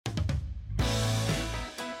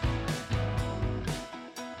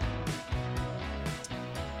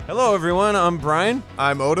Hello, everyone. I'm Brian.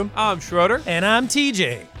 I'm Odom. I'm Schroeder. And I'm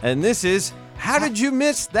TJ. And this is How Did You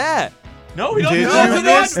Miss That? No, we don't Did know you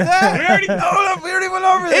miss that? We already went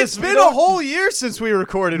over this. It's been a whole year since we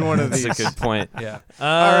recorded one of these. That's a good point. Yeah.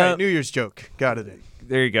 All right, New Year's joke. Got it in.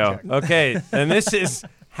 There you go. Okay. And this is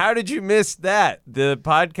How Did You Miss That? The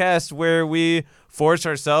podcast where we force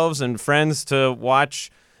ourselves and friends to watch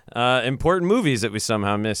important movies that we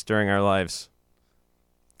somehow missed during our lives.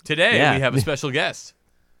 Today Yeah. we have a special guest.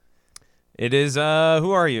 It is, who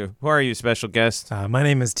are you? Who are you, special guest? My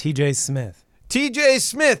name is TJ Smith. TJ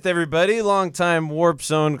Smith, everybody, longtime Warp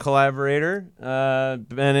Zone collaborator.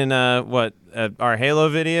 Been in our Halo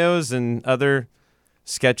videos and other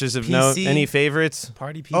sketches of note. PC. Any favorites?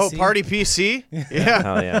 Party PC. Oh, Party PC? Yeah.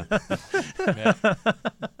 Hell yeah.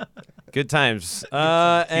 Good times.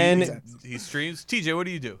 And He streams. TJ, what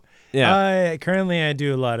do you do? yeah, Currently, I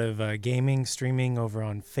do a lot of gaming streaming over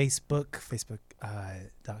on Facebook,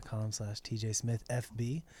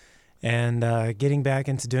 facebook.com/TJSmithFB, and getting back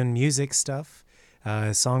into doing music stuff,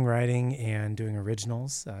 songwriting, and doing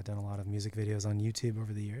originals. Done a lot of music videos on YouTube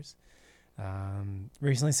over the years.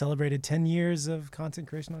 Recently celebrated 10 years of content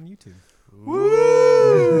creation on YouTube.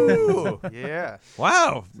 Woo! Yeah.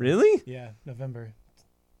 wow, really? Yeah, November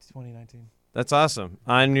 2019. That's awesome.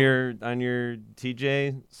 On your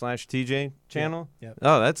TJ/TJ channel? Yep.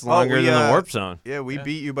 Oh, that's longer we, than the Warp Zone. Yeah, we Yeah.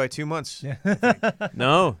 beat you by 2 months. Yeah.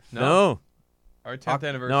 No. Our 10th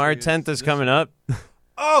anniversary. No, our 10th is this coming year. up.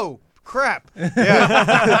 Oh, crap.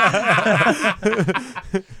 Yeah.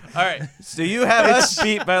 All right. So you have us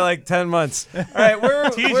beat by like 10 months. All right, we're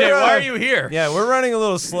TJ, we're, why are you here? Yeah, we're running a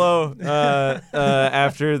little slow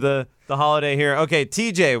after the holiday here. Okay,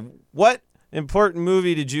 TJ, what important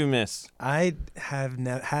movie did you miss? I have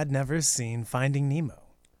had never seen Finding Nemo.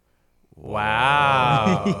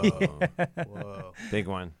 Wow. Whoa. Big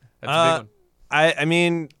one. That's a big one. I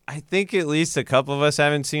mean, I think at least a couple of us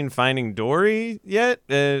haven't seen Finding Dory yet.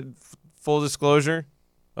 Full disclosure.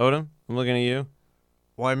 Odom, I'm looking at you.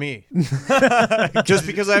 Why me? Just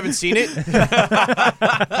because I haven't seen it?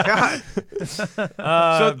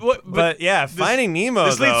 God. But yeah, Finding Nemo,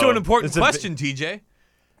 This leads to an important is a question, TJ.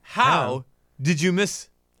 How did you miss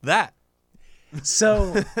that?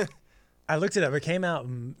 So I looked it up. It came out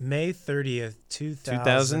May 30th, 2003.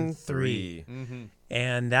 2003. Mm-hmm.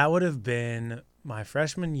 And that would have been my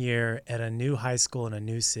freshman year at a new high school in a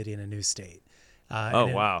new city in a new state. Oh,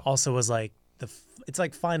 and it wow. Also was like it's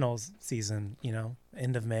like finals season,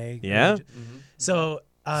 end of May. Yeah? So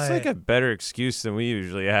It's like a better excuse than we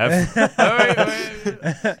usually have. Wait.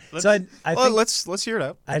 so I Well, think let's hear it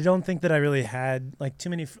out. I don't think that I really had like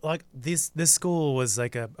too many this school was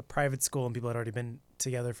like a private school and people had already been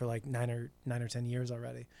together for like 9 or 10 years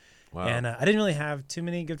already. Wow. And I didn't really have too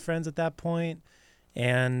many good friends at that point.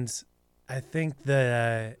 And I think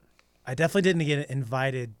that I definitely didn't get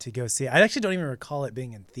invited to go see it. I actually don't even recall it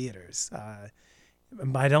being in theaters.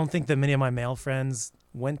 I don't think that many of my male friends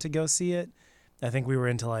went to go see it. I think we were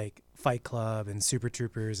into like Fight Club and Super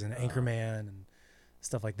Troopers and Anchorman and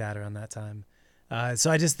stuff like that around that time. So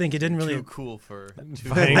I just think it didn't really Too cool for.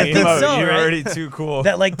 Finding I think Nemo, so, you're right? already too cool.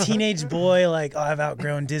 that like teenage boy like I've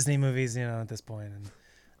outgrown Disney movies at this point. And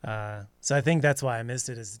so I think that's why I missed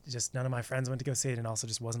it, is just none of my friends went to go see it and also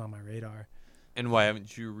just wasn't on my radar. And why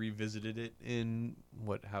haven't you revisited it in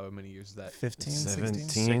how many years is that? 15,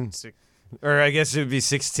 17? 16? Or I guess it would be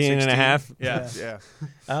 16 and a 16. half. Yeah.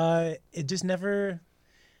 Yeah. It just never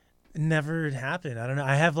happened. I don't know.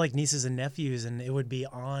 I have like nieces and nephews and it would be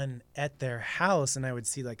on at their house and I would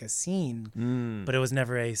see like a scene, but it was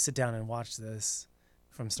never a sit down and watch this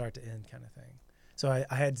from start to end kind of thing. So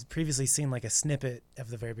I had previously seen like a snippet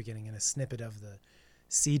of the very beginning and a snippet of the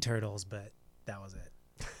sea turtles, but that was it.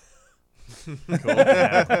 Cool.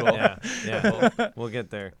 Yeah, cool. Yeah. We'll get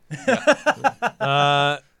there.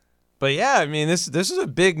 But yeah, I mean, this is a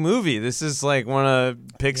big movie. This is like one of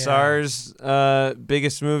Pixar's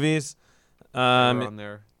biggest movies. They were on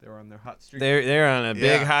their hot streak. They're on a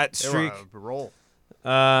big hot They were streak. on a roll.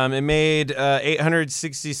 It made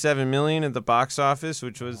 $867 million at the box office,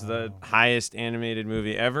 which was the highest animated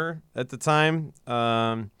movie ever at the time.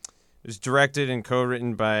 It was directed and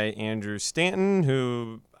co-written by Andrew Stanton,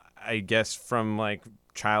 who I guess from like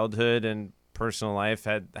childhood and personal life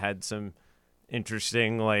had some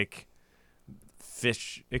interesting like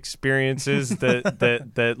fish experiences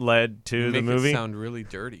that led to You the make movie. it sound really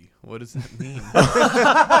dirty. What does that mean?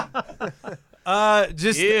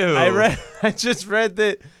 Ew. I just read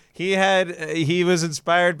that he was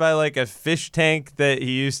inspired by like a fish tank that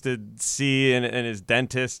he used to see in his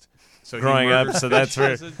dentist So he growing up. murdered So that's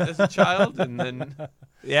where, as a child, and then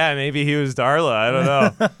yeah, maybe he was Darla. I don't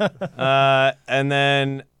know. And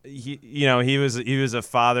then he was a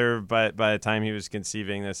father by the time he was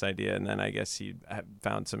conceiving this idea, and then I guess he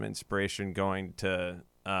found some inspiration going to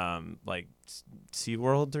like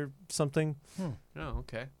SeaWorld or something. Oh,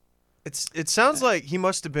 okay. It sounds like he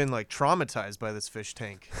must have been like traumatized by this fish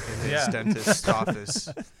tank in his dentist's office.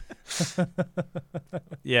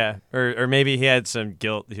 Yeah, or maybe he had some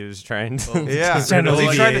guilt he was trying to. Yeah, He's trying to was he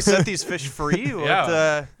trying to alleviate. set these fish free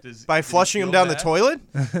Yeah. by flushing them down the toilet?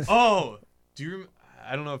 Oh, do you?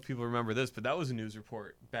 I don't know if people remember this, but that was a news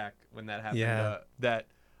report back when that happened. Yeah. That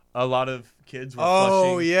a lot of kids were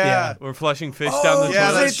Oh flushing. yeah. Were flushing fish down the Yeah,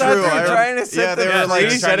 toilet. that's true. Yeah, they were Yeah, like they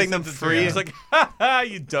were setting trying them to set free. I was like, ha ha,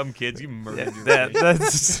 you dumb kids, you murdered your fish.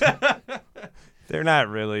 That's. They're not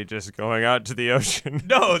really just going out to the ocean.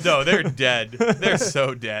 No, they're dead. They're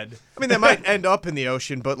so dead. I mean, they might end up in the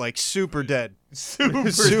ocean, but like super dead.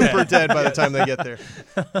 Super dead by the time they get there.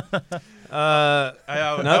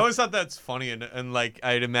 I always thought that's funny, and like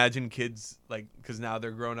I'd imagine kids like because now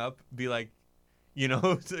they're grown up, be like,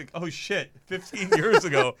 it's like, oh shit, 15 years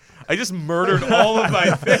ago, I just murdered all of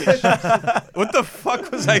my fish. What the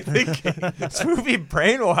fuck was I thinking? This movie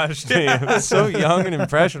brainwashed me. I was so young and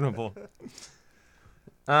impressionable.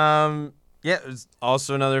 It was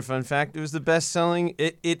also another fun fact. It was the best-selling.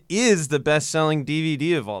 It is the best-selling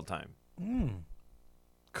DVD of all time.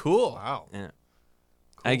 Cool. Wow. Yeah.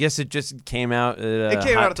 I guess it just came out at a It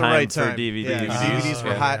came hot out at the time right for time. DVDs. Yeah, DVDs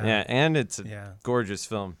were hot. Yeah, and it's a Yeah. gorgeous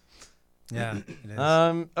film. Yeah. It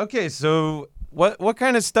is. Okay, so what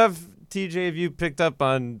kind of stuff, TJ, have you picked up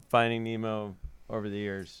on Finding Nemo over the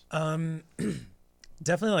years?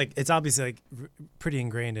 Definitely, like it's obviously like pretty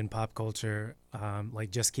ingrained in pop culture. Like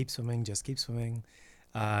just keep swimming, just keep swimming.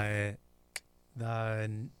 The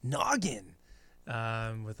noggin,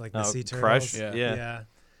 with like the sea turtles. Crush. Yeah.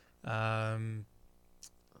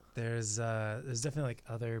 There's definitely like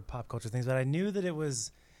other pop culture things, but I knew that it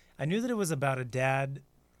was about a dad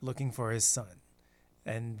looking for his son,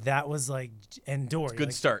 and that was like and Dory. Good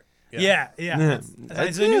like, start. Yeah. That's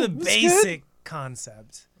So I knew it. the That's basic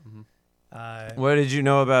concept. What did you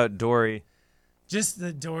know about Dory? Just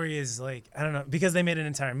that Dory is like, I don't know, because they made an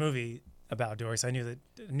entire movie about Dory, so I knew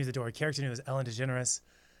the Dory character. I knew it was Ellen DeGeneres,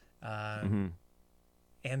 and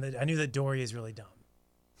I knew that Dory is really dumb.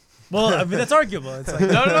 Well, I mean that's arguable. It's like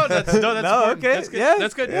No, that's important. okay. That's good. Yeah,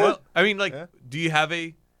 That's good. yeah. Well, I mean, like, Yeah. do you have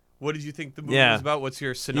what did you think the movie Yeah. was about? What's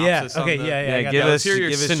your yeah, synopsis? okay, on the, yeah. I got give that. us- Let's hear your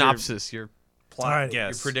give us your synopsis, your Plot All right. your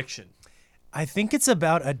guess. prediction. I think it's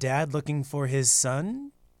about a dad looking for his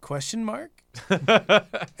son? ?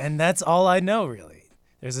 And that's all I know really.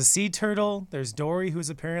 There's a sea turtle. There's Dory, who's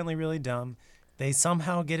apparently really dumb. They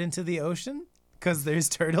somehow get into the ocean because there's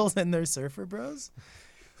turtles and they're surfer bros.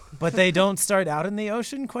 But they don't start out in the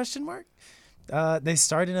ocean? ? They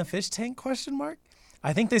start in a fish tank ?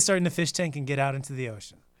 I think they start in a fish tank and get out into the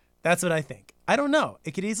ocean. That's what I think. I don't know.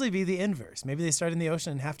 It could easily be the inverse. Maybe they start in the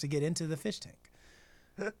ocean and have to get into the fish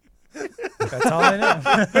tank. That's all I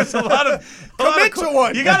know. There's a lot of Commit to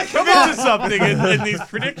one. You gotta commit to something in these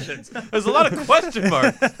predictions. There's a lot of question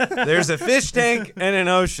marks. There's a fish tank and an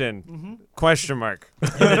ocean? ? and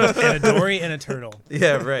a Dory and a turtle.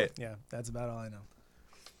 Yeah, right. Yeah, that's about all I know.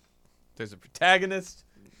 There's a protagonist.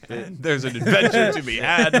 And there's an adventure to be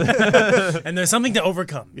had. And there's something to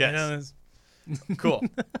overcome. Yes. You know, there's- Cool.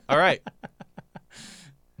 All right.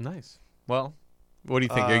 Nice. Well, what do you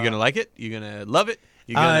think? Are you gonna like it? You gonna love it?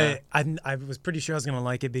 You gonna? I was pretty sure I was gonna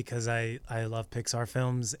like it because I love Pixar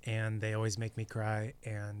films and they always make me cry,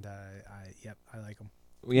 and I like them.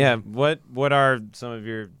 Yeah. What are some of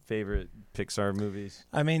your favorite Pixar movies?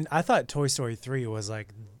 I mean, I thought Toy Story 3 was like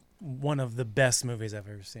one of the best movies I've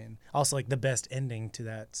ever seen. Also, like the best ending to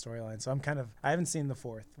that storyline. So I haven't seen the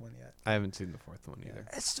fourth one yet. I haven't seen the fourth one either.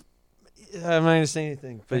 I'm not gonna say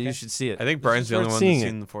anything, but you Okay. should see it. I think Brian's the It's only worth one seeing that's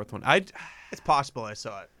it. seen the fourth one. It's possible I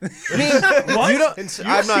saw it. What? You don't,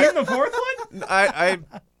 I'm not. the fourth one? I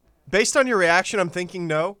based on your reaction, I'm thinking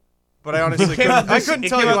no, but I honestly came out couldn't, I this- couldn't it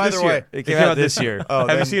tell came you out this either way. year. It came out this year. Oh, Have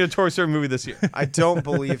you then seen a Toy Story movie this year? I don't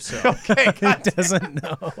believe so. Okay. He doesn't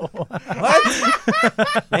know.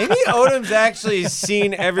 Maybe Odom's actually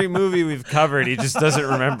seen every movie we've covered. He just doesn't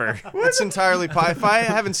remember. It's entirely if I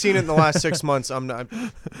haven't seen it in the last 6 months, I'm not.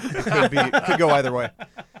 Could go either way.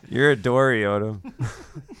 You're a Dory, Odom.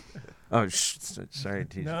 Oh, sorry,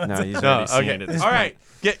 TJ. No, he's already seen it. at this All right.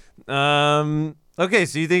 Get. point. Okay,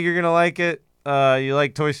 so you think you're gonna like it? You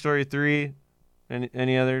like Toy Story 3?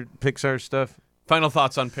 Any other Pixar stuff? Final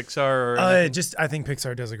thoughts on Pixar? Or anything? I think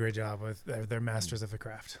Pixar does a great job with they're masters of the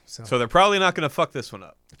craft. So So they're probably not going to fuck this one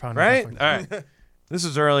up. probably Right? not All right. This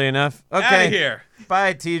is early enough. Out Okay. of here.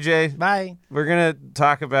 Bye, TJ. Bye. We're gonna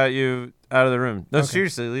talk about you out of the room. No, Okay.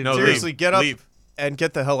 seriously, leave. No, Seriously, leave. get up. Leave. and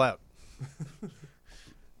get the hell out.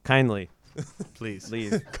 Kindly Please.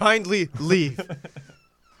 leave. Kindly leave.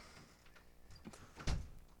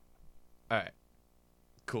 All right.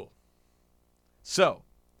 Cool. So,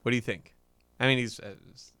 what do you think? I mean, he's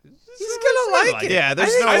He's gonna like it. Yeah,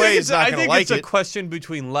 there's no way he's not I gonna think like it's a it. question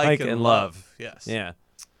between Like and and love. love. Yes. Yeah.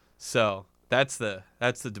 So that's the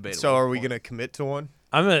debate. So are we gonna commit to one?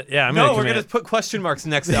 I'm No, gonna we're commit. gonna put question marks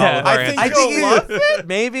next to Yeah. all of our I think answers. I think He'll he'll love love it.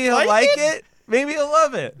 Maybe he'll like it. Maybe he'll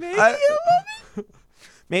love it.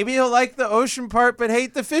 Maybe he'll like the ocean part but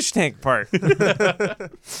hate the fish tank part.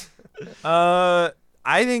 I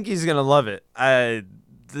think he's gonna love it.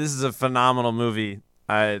 This is a phenomenal movie.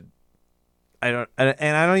 I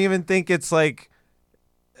don't even think it's like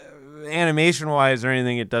animation wise or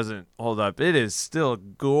anything. It doesn't hold up. It is still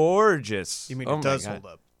gorgeous. You mean Oh it my does God. hold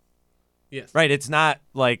up? Yes. Right, it's not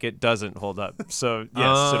like it doesn't hold up. So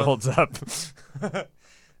yes, it holds up.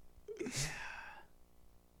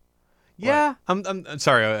 Yeah. I'm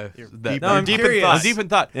sorry. deep- No, I'm deep in curious. I'm deep in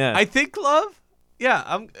thought. Yeah. I think love. Yeah.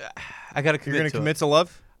 I gotta You're commit gonna to commit it. to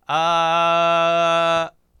love?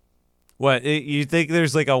 What, you think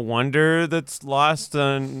there's like a wonder that's lost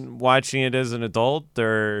on watching it as an adult,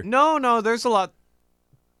 or No. There's a lot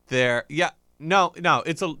there. Yeah. No.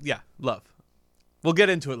 It's love. We'll get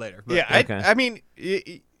into it later. But Yeah. Okay. I mean,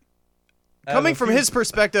 coming a from few- his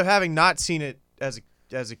perspective, having not seen it as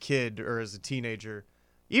a kid or as a teenager,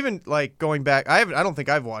 even like going back, I don't think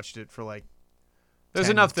I've watched it for like there's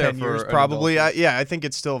 10 enough there 10 for years an probably. adult. I think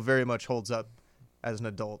it still very much holds up as an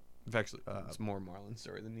adult. Actually, it's more Marlon's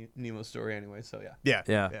story than Nemo's story anyway. So yeah.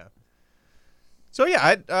 Yeah. Yeah. So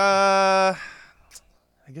yeah, I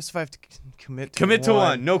guess if I have to commit To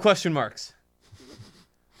one. No question marks.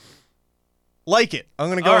 like it. I'm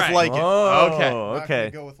gonna go All with right. like it. Oh, Okay. I'm not gonna okay,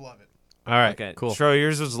 go with love it. All right. okay. Cool. Tro,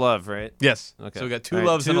 yours was love, right? Yes. Okay. So we got two All right,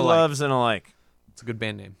 loves two and a like. loves and a like. It's a good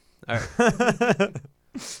band name. All right.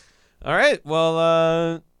 All right.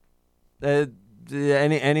 Well,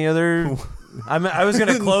 any other? I was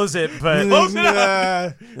gonna close it, but Close it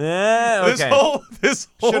up. yeah. Okay. This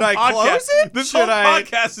whole Should I podcast, close it? This Should whole I-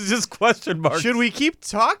 podcast is just question marks. Should we keep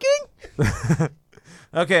talking?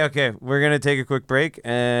 Okay. We're gonna take a quick break,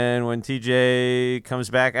 and when TJ comes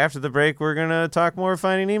back after the break, we're gonna talk more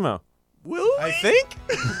Finding Nemo. Will we? I think.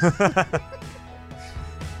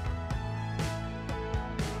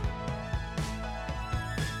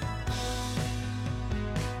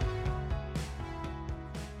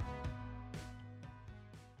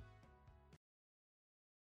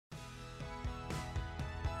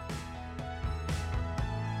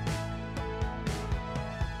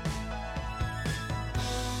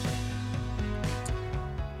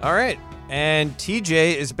 All right. And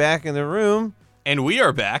TJ is back in the room, And we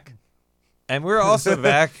are back. and we're also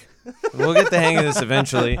back. We'll get the hang of this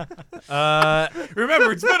eventually.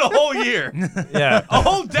 Remember, it's been a whole year. Yeah. A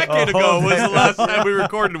whole decade A whole ago was the last time we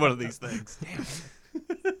recorded one of these things.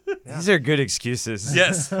 These are good excuses.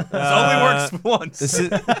 Yes. It only works once.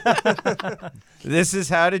 This is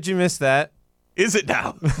how did you miss that? Is it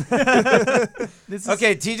now? This is,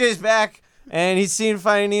 Okay, TJ's back, and he's seen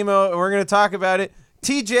Finding Nemo, and we're going to talk about it.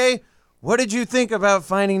 TJ, what did you think about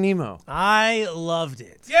Finding Nemo? I loved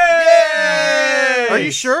it. Yay! Are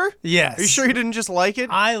you sure? Yes. Are you sure you didn't just like it?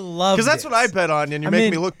 I loved it. Because that's what I bet on, and you're I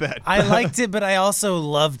making mean, me look bad. I liked it, but I also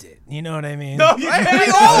loved it. You know what I mean? No, we no,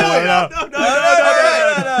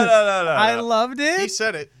 I loved He it.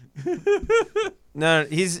 said it. No,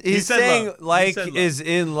 he's said saying love. He like said love. is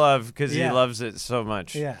in love because he Yeah. loves it so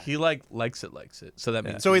much. Yeah. He likes it. So that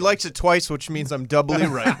means So he likes it twice, which means I'm doubly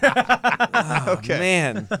right. Okay.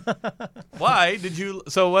 Man. Why did you?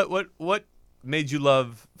 So what made you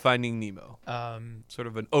love Finding Nemo? Sort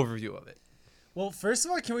of an overview of it. Well, first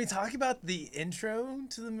of all, can we talk about the intro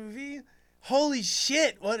to the movie? Holy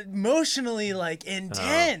shit! What emotionally like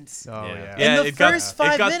intense. Oh, Yeah. yeah. In the first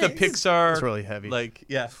 5 it got minutes. the Pixar. It's really heavy. Like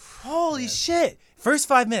yeah. Holy shit! First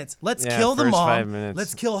 5 minutes. Let's Yeah, kill the first mom. 5 minutes.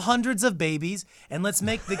 Let's kill hundreds of babies, and let's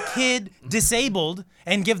make the kid disabled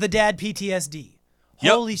and give the dad PTSD.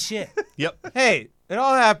 Yep. Holy shit! Yep. Hey, it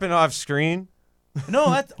all happened off screen. No,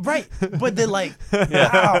 that's right. But then like,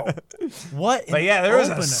 wow, what? But yeah, there was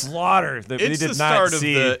opener. a slaughter that we It's did the not start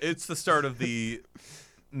see. it's the start of the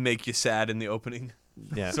make you sad in the opening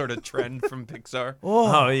Yeah. sort of trend from Pixar.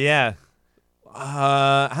 Oh yeah.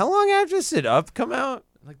 How long after did Sit Up come out?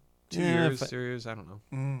 Like Yeah, 2 years, I don't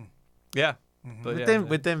know. Yeah. But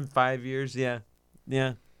Within 5 years, yeah.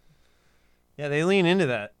 Yeah, they lean into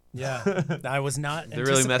that. Yeah, I was not. They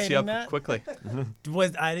really mess you up anticipating that. quickly.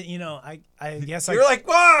 Was I? You know, I guess I. You're like,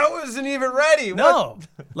 whoa, I wasn't even ready. no,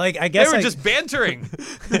 like I They guess were I, just bantering.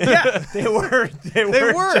 yeah, They were. They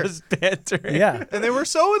were. just bantering. yeah. And they were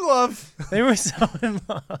so in love. They were so in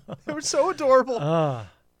love. They were so adorable.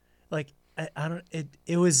 Like I don't.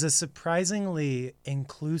 It was a surprisingly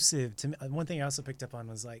inclusive to me. One thing I also picked up on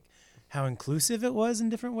was like how inclusive it was in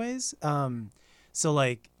different ways. So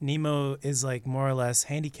like Nemo is like more or less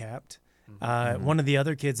handicapped. One of the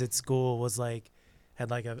other kids at school was like had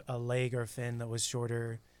like a leg or a fin that was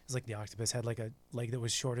shorter. It was like the octopus had like a leg that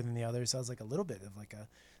was shorter than the other. So it was like a little bit of like a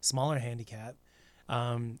smaller handicap.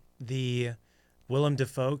 The Willem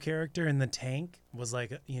Dafoe character in the tank was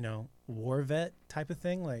like, you know, war vet type of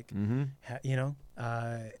thing. Like, you know,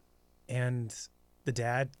 and the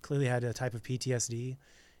dad clearly had a type of PTSD.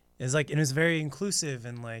 It was like, and it was very inclusive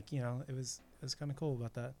and like, you know, it was kind of cool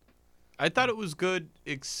about that. I thought it was good,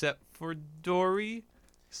 except for Dory.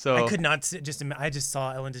 So I could not I just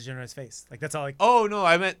saw Ellen DeGeneres' face. Like that's all. Like Oh no,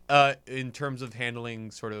 I meant in terms of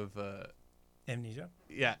handling sort of amnesia.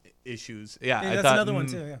 issues. Yeah, Yeah, I that's thought another one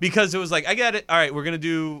too, yeah. because it was like I get it. All right, we're gonna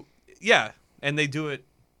do and they do it.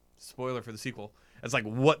 Spoiler for the sequel. It's like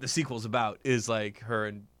what the sequel's about is like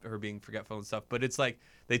her being forgetful and stuff. But it's like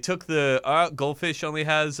they took the goldfish only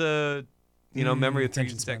has a memory of 3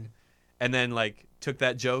 attention seconds, span. and then like took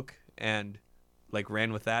that joke and like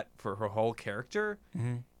ran with that for her whole character,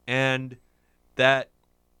 and that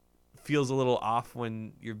feels a little off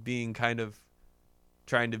when you're being kind of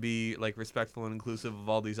trying to be like respectful and inclusive of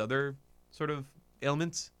all these other sort of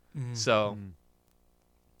ailments. So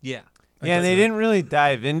yeah. Yeah, and they didn't really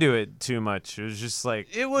dive into it too much. It was just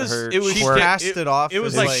like It was her She quirk. cast it off. It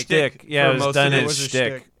was as, like shtick. Yeah, for it was most done of it. as was a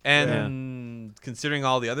shtick. shtick. And considering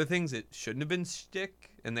all the other things, it shouldn't have been shtick.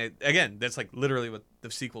 And that's like literally what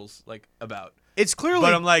the sequel's like about. It's clearly.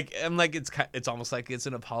 But I'm like it's almost like it's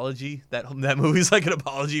an apology. That movie's like an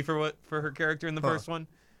apology for her character in the first one.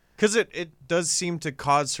 Because it does seem to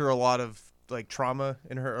cause her a lot of like trauma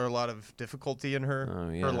in her, or a lot of difficulty in her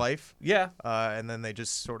Oh, yeah. her life. Yeah. And then they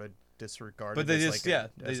just sort of disregard But it they as just- like yeah,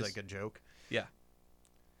 a, they as just- like a joke. Yeah.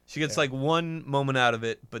 She gets Yeah. like one moment out of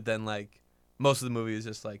it, but then like most of the movie is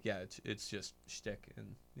just like it's just shtick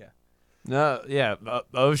and yeah. No, yeah.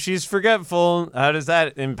 She's forgetful. How does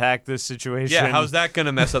that impact this situation? Yeah, how's that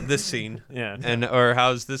gonna mess up this scene? Yeah. And or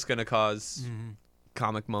how's this gonna cause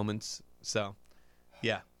comic moments? So,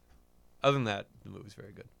 yeah. Other than that, the movie's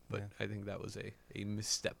very good. But I think that was a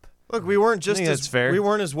misstep. Look, we weren't just think as that's fair. we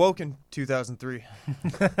weren't as woke in 2003.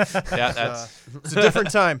 Yeah, that's It's a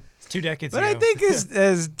different time. It's 2 decades But ago. I think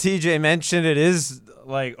as TJ mentioned, it is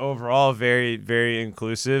like overall very, very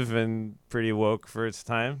inclusive and pretty woke for its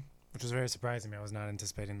time. which was very surprising. I was not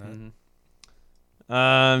anticipating that.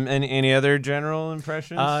 Any other general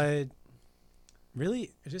impressions?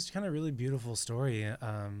 Really, just kind of really beautiful story.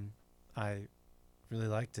 I really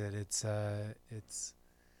liked it. It's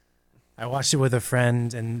I watched it with a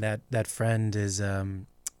friend, and that friend is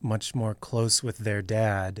much more close with their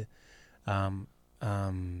dad,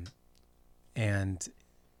 and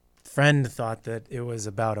friend thought that it was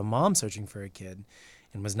about a mom searching for a kid,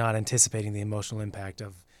 and was not anticipating the emotional impact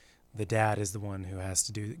of the dad is the one who has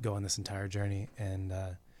to go on this entire journey, and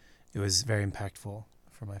it was very impactful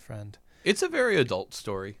for my friend. it's a very adult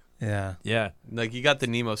story. Yeah, yeah. Like you got the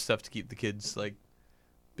Nemo stuff to keep the kids like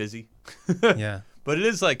busy, yeah, but it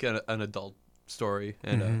is like an adult story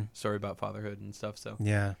and Mhm. a story about fatherhood and stuff. So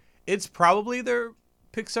yeah. it's probably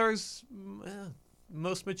Pixar's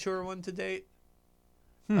most mature one to date.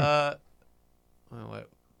 What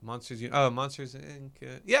Monsters? Monsters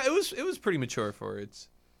Inc. Yeah, it was pretty mature for its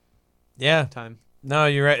Yeah. time. No,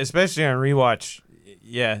 you're right. Especially on rewatch.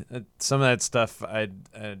 Yeah, some of that stuff I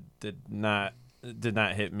did not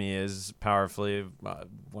hit me as powerfully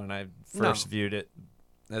when I first viewed it.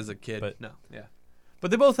 As a kid, But- no, yeah. But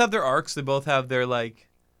they both have their arcs. They both have their like,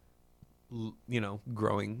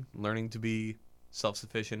 growing, learning to be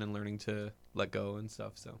self-sufficient and learning to let go and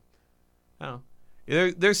stuff. So, I don't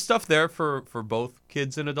know. There's stuff there for both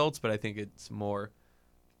kids and adults, but I think it's more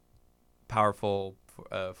powerful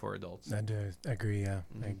for adults. I do agree. Yeah,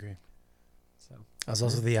 I Mhm. agree. So, There's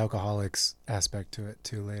also the alcoholics aspect to it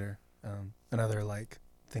too later. Another like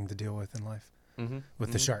thing to deal with in life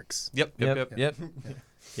with the sharks. Yep.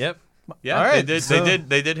 Yep. Yeah, All right, they so-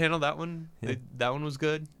 did handle that one. Yeah. That one was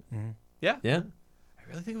good. Mhm. Yeah. Yeah. I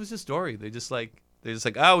really think it was just Dory. They just like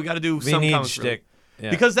oh, we got to do We some need comic shtick.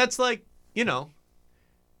 Yeah. because that's like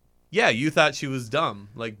you thought she was dumb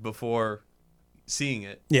like before seeing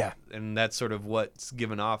it, Yeah, and that's sort of what's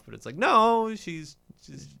given off. But it's like no, she's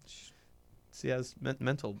she has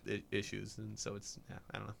mental issues, and so it's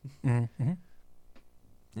I don't know.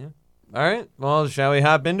 Mm-hmm. All right. Well, shall we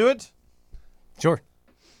hop into it? Sure.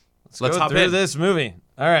 Let's go hop through in. this movie.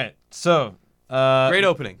 All right. So, Great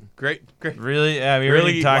opening. Great. really, yeah, we Really-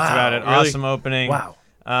 already talked wow, about it. really- Awesome opening.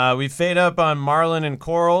 Wow. We fade up on Marlin and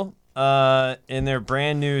Coral in their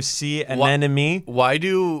brand new sea anemone. Why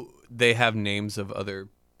do they have names of other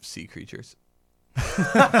sea creatures?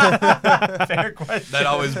 Fair question. That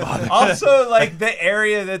always bothers me. Also, like the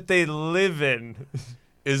area that they live in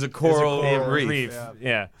Is a is coral, a reef.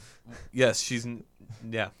 Yeah. Yes,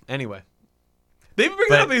 yeah. Anyway. They bring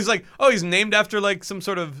But- it up. He's like, oh, he's named after like some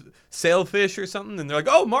sort of sailfish or something, and they're like,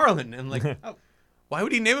 oh, Marlin, and like, oh, why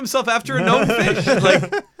would he name himself after a known fish?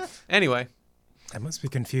 Like, anyway, That must be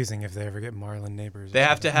confusing if they ever get Marlin neighbors. or they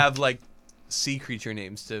have to something. have like sea creature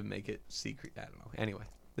names to make it sea creature. I don't know. Anyway,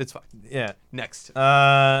 it's fine. Yeah. Next.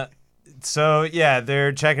 So yeah,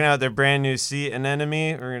 they're checking out their brand new sea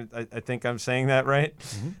anemone. I think I'm saying that right.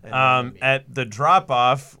 At the drop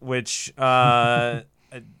off, which I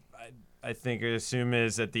think I assume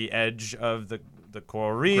is at the edge of the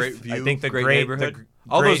coral reef. Great view. I think the great great neighborhood.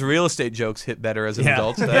 All those real estate jokes hit better as an Yeah.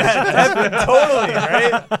 adult. totally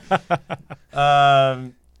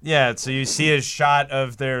right. Yeah, so you see a shot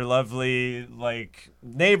of their lovely like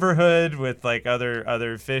neighborhood with like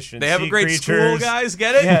other fish and They have sea a great creatures. school, guys.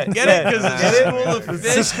 Get it? Yeah, Get yeah. it? Because it's Get a it? school of It's a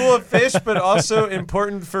fish. school of fish, but also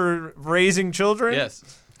important for raising children. Yes.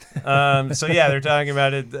 So yeah, they're talking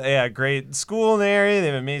about it. Yeah, great school in the area. They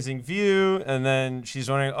have amazing view, and then she's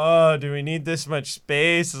wondering, oh, do we need this much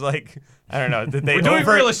space? Like, I don't know. Did they We're doing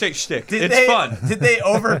real estate shtick. It's fun. Did they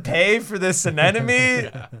overpay for this anemone?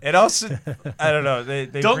 It also, I don't know. They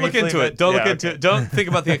Don't look briefly, into but- it. Don't yeah, look into okay. it. Don't think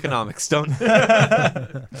about the economics. Don't.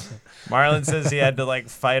 Marlon says he had to like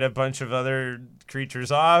fight a bunch of other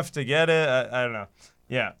creatures off to get it. I don't know.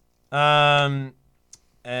 Yeah.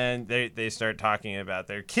 And they start talking about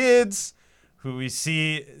their kids, who we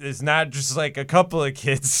see is not just like a couple of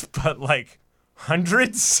kids, but like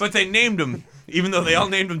hundreds. But they named them, even though they all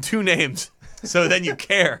named them 2 names. So then you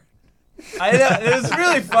care. I know, it was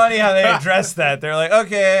really funny how they addressed that. They're like,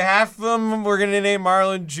 okay, half of them we're gonna name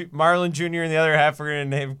Marlin Jr. and the other half we're gonna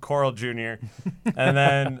name Coral Jr. And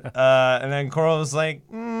then Coral was like,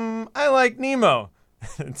 I like Nemo.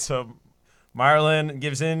 And so Marlin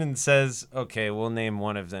gives in and says, okay, we'll name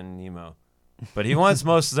one of them Nemo, but he wants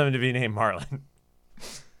most of them to be named Marlin.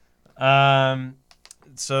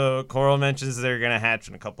 So Coral mentions they're gonna hatch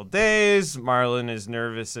in a couple days. Marlin is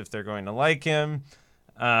nervous if they're going to like him.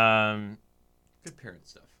 Good parent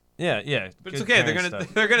stuff. Yeah. But it's good okay.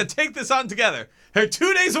 parent They're gonna take this on together. They're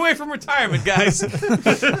 2 days away from retirement, guys.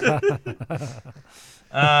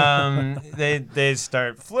 They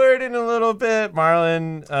start flirting a little bit.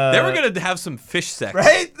 Marlin. They were gonna have some fish sex.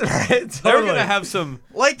 Right. They were Totally. gonna have some.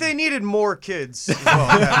 Like they needed more kids. As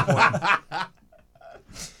well at that point.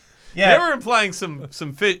 Yeah. They were implying some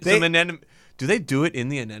fish. Some anemone. Do they do it in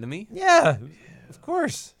the anemone? Yeah. Of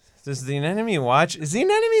course. Does the anemone watch? Is the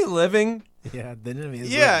anemone living? Yeah, the enemy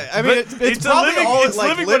is Yeah, I mean, it's a probably living. all It's it like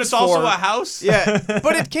living, but lives it's also for. a house. Yeah,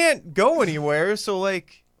 but it can't go anywhere. So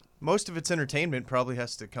like, most of its entertainment probably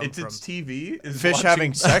has to come It's from its TV. Is fish watching-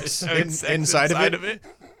 having sex having in- sex inside of it.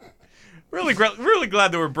 Really, really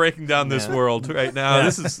glad that we're breaking down this Yeah. world right now. Yeah.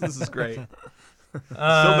 This is great. Still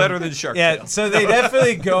better than Shark Yeah. Tale. So they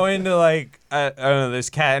definitely go into like I don't know, this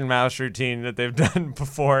cat and mouse routine that they've done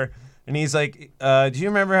before. And he's like, do you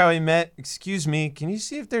remember how we met? Excuse me, can you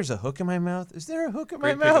see if there's a hook in my mouth? Is there a hook in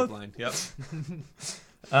Great my pickup mouth? line. Yep.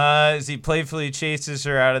 As he playfully chases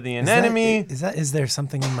her out of the anemone. Is there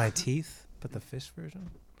something in my teeth? But the fish version?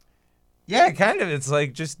 Yeah, kind of. It's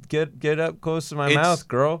like just get up close to my It's- mouth,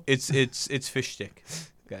 girl. It's fish stick,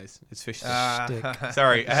 guys. It's fish stick. Stick.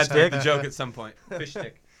 Sorry, I had to make the joke at some point. Fish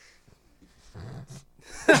stick.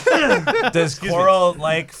 Does Coral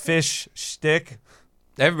like fish stick?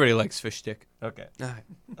 Everybody likes fish stick. Okay. All right.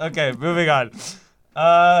 Okay, moving on.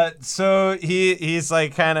 So he's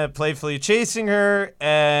like kind of playfully chasing her,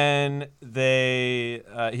 and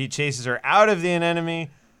he chases her out of the anemone,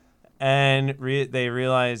 and they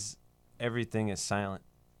realize everything is silent.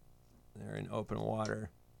 They're in open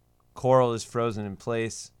water. Coral is frozen in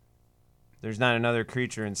place. There's not another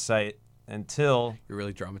creature in sight until You're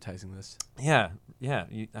really dramatizing this. I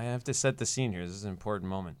have to set the scene here. This is an important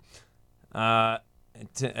moment.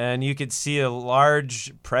 And you could see a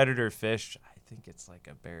large predator fish. I think it's like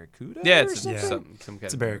a barracuda. Yeah, or it's something? some kind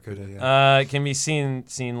It's a of barracuda, yeah. Can be seen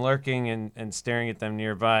lurking and staring at them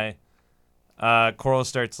nearby. Coral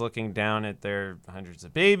starts looking down at their hundreds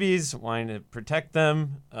of babies, wanting to protect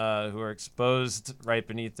them, who are exposed right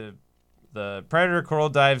beneath the the predator. Coral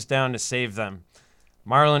dives down to save them.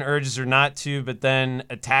 Marlin urges her not to, but then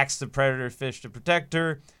attacks the predator fish to protect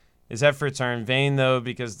her. His efforts are in vain, though,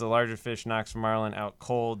 because the larger fish knocks Marlin out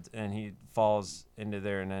cold, and he falls into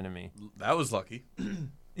their anemone. That was lucky.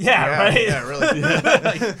 Yeah, right? Yeah,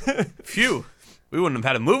 really. Phew. We wouldn't have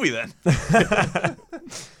had a movie then.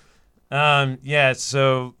 Yeah,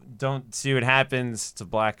 so don't see what happens to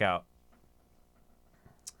blackout.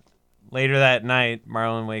 Later that night,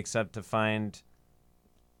 Marlin wakes up to find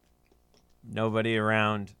nobody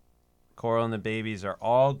around. Coral and the babies are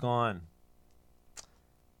all gone.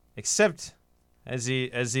 Except as he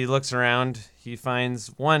looks around, he finds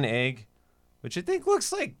one egg, which I think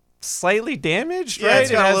looks like slightly damaged, Yeah, right?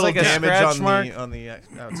 it's got it a has little like a damage scratch mark on the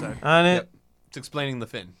outside. on it. Yep. It's explaining the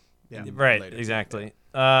fin. Yeah. Right, Later. exactly.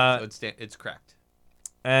 So it's cracked.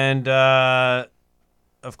 And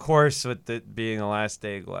of course, with it being the last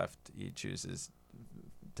egg left, he chooses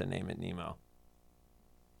to name it Nemo.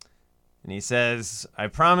 And he says, "I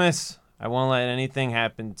promise I won't let anything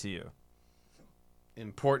happen to you."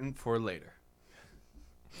 Important for later.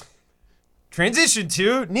 Transition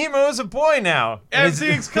to Nemo is a boy now. And it's-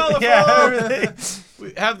 Everything's colorful. Yeah, everything.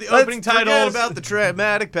 We have the Let's opening forget titles. about the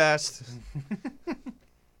traumatic past.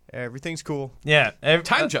 Everything's cool. Yeah.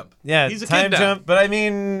 Time jump. Yeah, He's a time kid now. jump. But I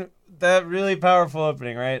mean, that really powerful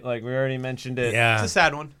opening, right? Like we already mentioned it. It's Yeah. a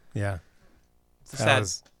sad one. Yeah. It's a That sad.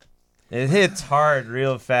 was- It hits hard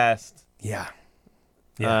real fast. yeah.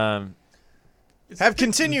 Have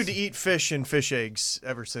continued to eat fish and fish eggs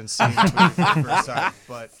ever since seeing the movie for the first time,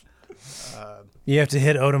 but You have to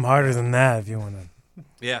hit Odom harder than that if you want to.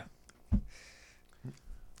 Yeah.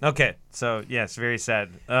 Okay, so yes, very sad.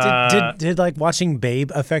 Did like watching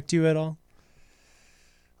Babe affect you at all?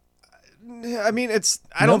 I mean,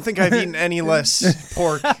 I don't think I've eaten any less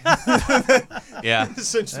pork. Yeah.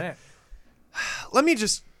 Since, Right. let me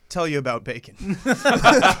just tell you about bacon. Wait,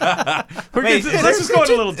 let's just go on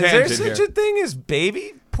a little Is there tangent such here. a thing as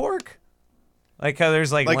baby pork? Like how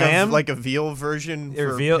there's like, like lamb, a veal version or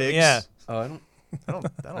for veal? pigs. Yeah. Oh, I don't.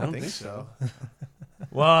 I don't think so.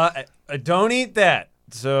 Well, I don't eat that.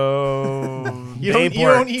 So You babe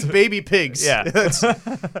don't pork. eat baby pigs. Yeah. That's-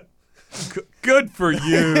 Good for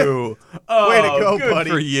you. Oh, Way to go, good buddy.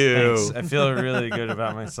 for you. Thanks. I feel really good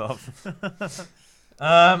about myself.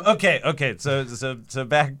 Okay. So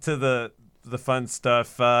back to the fun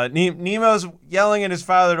stuff. Nemo's yelling at his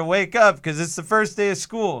father to wake up because it's the first day of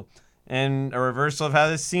school, and a reversal of how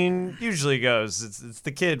this scene usually goes. It's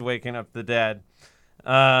the kid waking up the dad.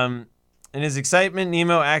 In his excitement,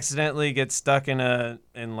 Nemo accidentally gets stuck in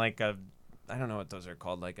like a, I don't know what those are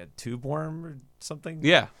called, like a tube worm or something.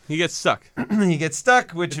 Yeah, he gets stuck. He gets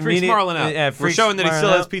stuck, which It freaks Marlin out. Yeah, We're freaks showing that he Marlin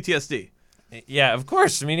still has out. PTSD. Yeah, of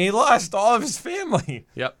course. I mean, he lost all of his family.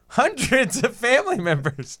 Yep. Hundreds of family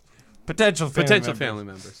members. Potential family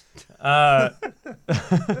members.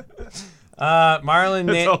 Marlin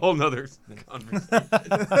That's a na- whole nother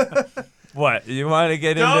conversation. What? You want to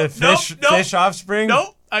get No, into no, fish no. fish offspring?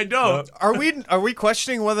 Nope, I don't. Are we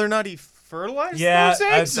questioning whether or not he fertilized Yeah, those I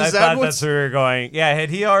eggs? thought Is that that's where we were going. Yeah, had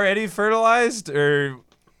he already fertilized, or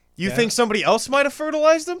you think somebody else might have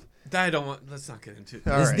fertilized them? I don't want. Let's not get into it.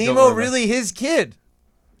 All is right. Nemo Don't worry really his kid?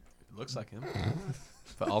 It looks like him.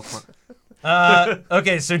 But I'll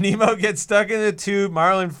Okay, so Nemo gets stuck in the tube.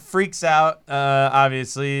 Marlin freaks out.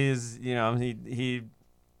 Obviously, he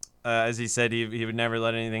as he said, he would never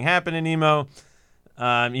let anything happen to Nemo.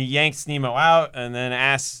 He yanks Nemo out and then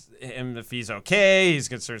asks him if he's okay. He's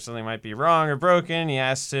concerned something might be wrong or broken. He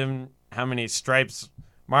asks him how many stripes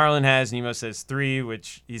Marlin has. Nemo says 3,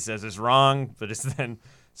 which he says is wrong, but is then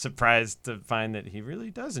surprised to find that he really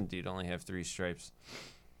does indeed only have 3 stripes.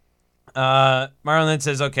 Marlin then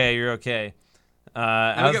says, "Okay, you're okay."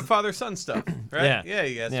 and we get father-son stuff, right? Yeah. Yeah,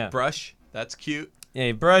 he has Yeah. a brush. That's cute. Yeah,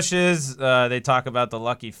 he brushes. They talk about the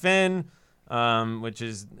lucky fin, which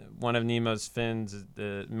is one of Nemo's fins.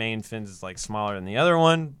 The main fins is like smaller than the other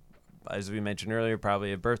one, as we mentioned earlier.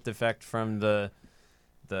 Probably a birth defect from the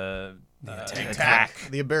attack.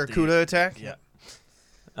 The Barracuda attack? Yeah.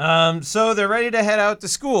 So they're ready to head out to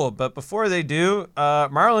school, but before they do,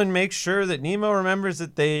 Marlin makes sure that Nemo remembers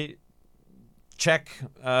that they check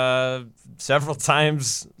several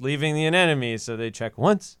times leaving the anemone. So they check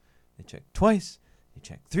once, they check twice, they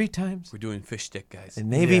check 3 times, We're doing fish stick, guys. and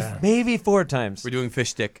maybe 4 times. We're doing fish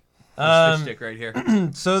stick. There's fish stick right here.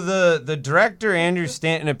 So the director Andrew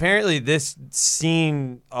Stanton, apparently this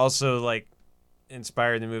scene also like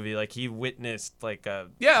inspired the movie. Like he witnessed like a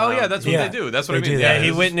Yeah, oh yeah, that's what Yeah. they do. That's what I They mean. do yeah, that. he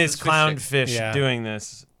this- witnessed this fish stick. clownfish Yeah. doing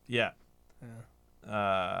this. Yeah.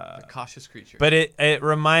 A cautious creature. But it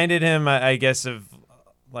reminded him, I guess, of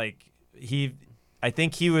like he I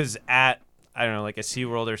think he was at, I don't know, like a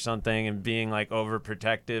SeaWorld or something, and being like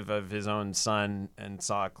overprotective of his own son, and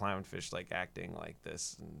saw a clownfish like acting like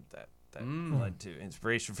this, and that led to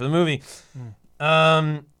inspiration for the movie.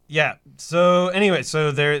 Yeah. So anyway,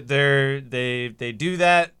 so they do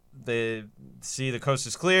that. They see the coast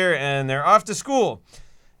is clear, and they're off to school.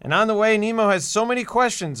 And on the way, Nemo has so many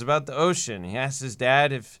questions about the ocean. He asks his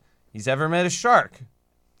dad if he's ever met a shark,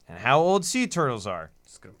 and how old sea turtles are.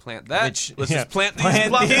 Just gonna plant that. Let's just plant these. Plant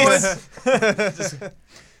plot these. points.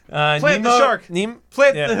 Plant Nemo, the shark.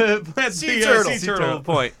 Plant Yeah. the Sea turtle. Sea turtle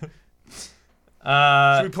point.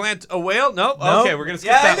 Uh, Should we plant a whale? Nope. no. Okay, we're gonna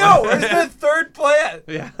skip Yeah, that I know. one. Where's the third plant?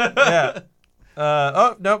 Yeah. Yeah.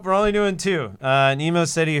 Oh, nope, we're only doing 2. Nemo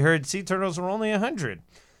said he heard sea turtles were only 100.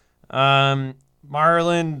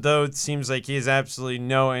 Marlin, though, it seems like he has absolutely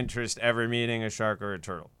no interest ever meeting a shark or a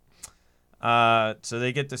turtle. So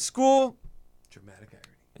they get to school. Dramatic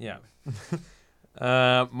irony. Yeah.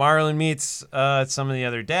 Marlin meets some of the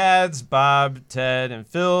other dads, Bob, Ted, and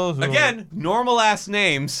Phil. Who Again, normal ass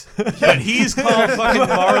names, but he's called fucking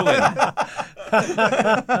Marlin.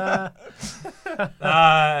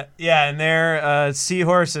 Yeah, and they're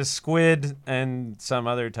seahorse, a squid, and some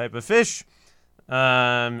other type of fish.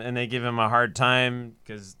 And they give him a hard time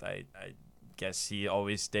because I guess he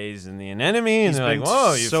always stays in the anemone. And they're like,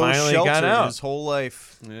 whoa, you so finally got sheltered out. his whole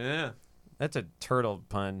life. Yeah. That's a turtle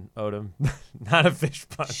pun, Odom. Not a fish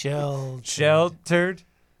pun. Sheltered.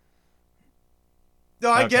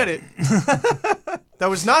 No, I get it. That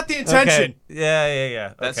was not the intention. Okay.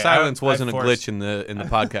 Yeah. That Okay, silence I wasn't a forced- glitch in the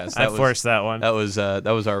podcast. I forced that one. That was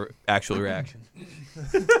our actual reaction.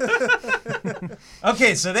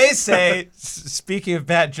 Okay, so they say, speaking of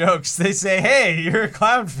bad jokes, they say, hey, you're a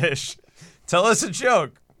clownfish. Tell us a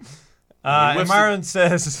joke. And Marlin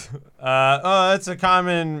says, oh, that's a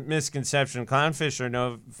common misconception. Clownfish are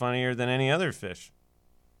no funnier than any other fish.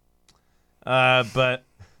 But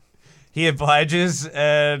he obliges,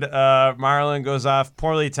 and Marlin goes off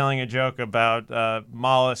poorly telling a joke about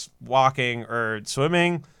mollusks walking or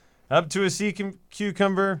swimming up to a sea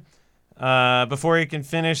cucumber. Before he can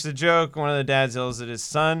finish the joke, one of the dads yells at his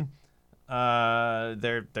son.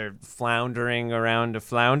 They're floundering around a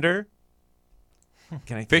flounder.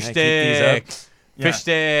 Fish keep these stick. up? Yeah. Fish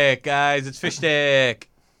stick, guys. It's fish stick.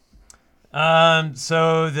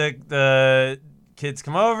 So the kids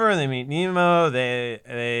come over and they meet Nemo.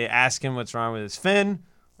 They ask him what's wrong with his fin.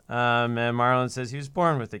 And Marlin says he was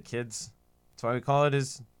born with it, kids. That's why we call it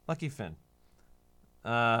his lucky fin.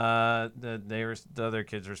 The other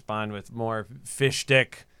kids respond with more fish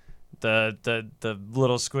stick. The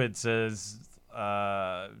little squid says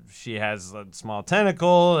she has a small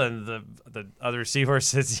tentacle, and the other seahorse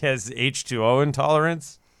says he has H2O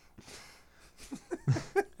intolerance.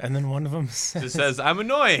 And then one of them Just says, says, I'm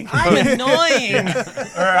annoying. I'm annoying.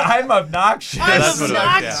 Or I'm obnoxious. That's what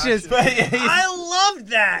I- yeah. obnoxious. I love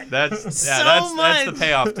that. That's So that's the much.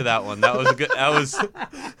 payoff to that one. That was good.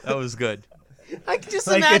 That was good. I can just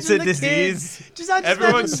Like imagine it's a the disease. Kid. Just I just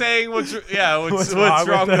Everyone's imagine- saying what's wrong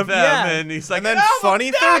wrong with with them, them? Yeah. and he's like, And then "I'm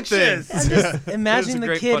funny third thing. obnoxious." I'm just imagine a the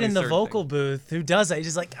great, kid funny in the third vocal booth who does that. He's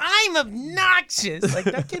just like, I'm obnoxious. Like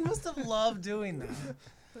that kid must have loved doing that.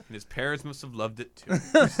 And his parents must have loved it too.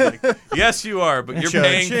 It's like, yes, you are, but you're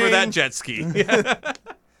paying for Cha-ching. that jet ski.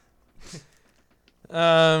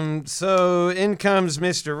 So in comes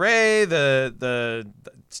Mr. Ray, the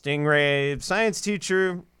Stingray science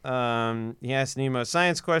teacher. He asks Nemo a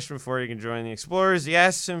science question before he can join the explorers. He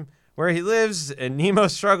asks him where he lives, and Nemo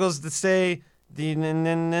struggles to say the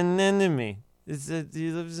anemone.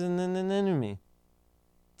 He lives in an anemone.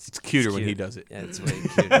 It's cuter when cute. he does it. Yeah, it's way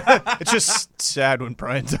cuter. It's just sad when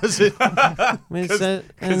Brian does it.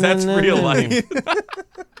 Because that's real life.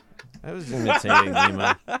 I was imitating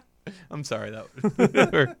Nemo. I'm sorry.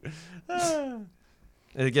 That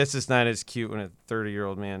I guess it's not as cute when a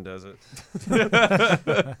 30-year-old man does it.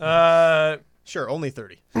 Sure, only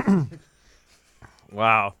 30.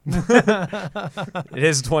 Wow. It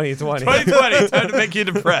is 2020. 2020. Time to make you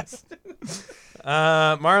depressed.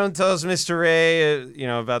 Marlin tells Mr. Ray,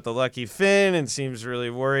 about the lucky fin, and seems really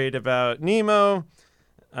worried about Nemo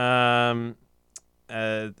as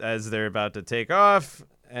they're about to take off.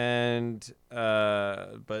 But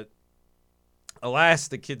alas,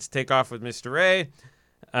 the kids take off with Mr. Ray,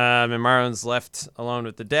 and Marlin's left alone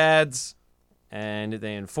with the dads, and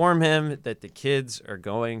they inform him that the kids are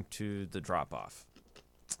going to the drop-off.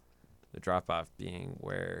 The drop-off being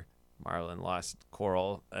where Marlin lost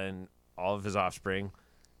Coral and all of his offspring.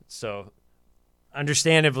 So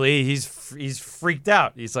understandably, he's freaked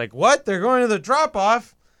out. He's like, what? They're going to the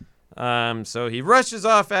drop-off? So he rushes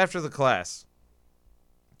off after the class.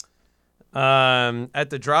 At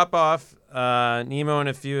the drop-off, Nemo and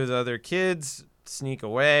a few of the other kids sneak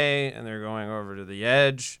away, and they're going over to the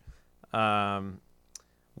edge.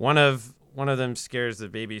 One of them scares the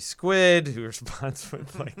baby squid, who responds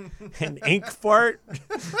with like an ink fart.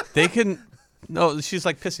 They can. No, she's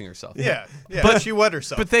like pissing herself. Yeah, but she wet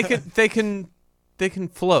herself. But they can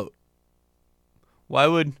float. Why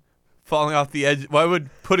would falling off the edge? Why would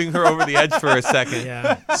putting her over the edge for a second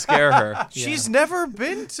scare her? She's never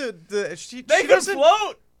been to the. She They can doesn't.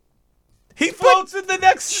 float. He floats in the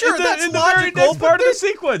next. Sure, that's in the very logical, next but part of the they're-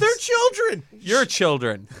 sequence. They're children. Your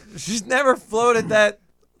children. She's never floated that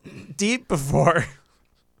deep before.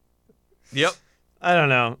 Yep. I don't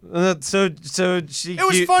know. So she. It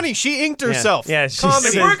was funny. She inked herself. Yeah, she Comedy.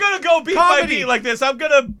 If said- we're gonna go beat by Comedy. beat like this, I'm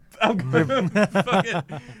gonna fucking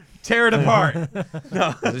tear it apart.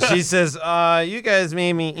 No. She says, you guys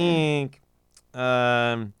made me ink.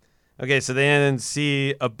 Okay, so they then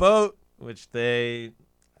see a boat, which they,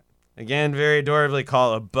 again, very adorably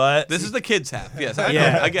call a butt. This is the kids' half. Yes, I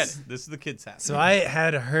Yeah. know. I get it. This is the kids' half. So I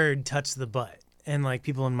had heard "touch the butt," and like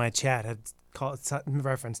people in my chat had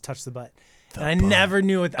referenced "touch the butt," and I never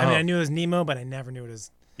knew it. I mean, I knew it was Nemo, but I never knew it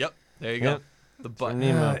was. Yep. There you Yep. go. The butt.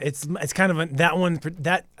 Nemo. It's kind of that one.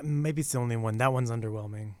 That maybe it's the only one. That one's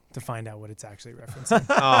underwhelming to find out what it's actually referencing.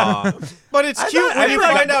 Aw. But it's cute thought- I when you feel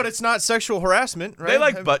like- find out it's not sexual harassment, right? They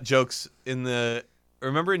like butt jokes in the.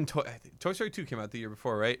 Remember in I think Toy Story 2 came out the year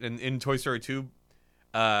before, right? And in Toy Story 2,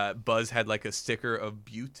 Buzz had like a sticker of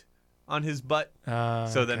Butte on his butt.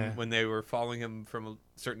 So then when they were following him from a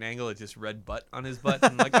certain angle, it just read butt on his butt.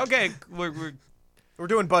 And like, okay, We're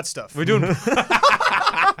doing butt stuff. we're doing.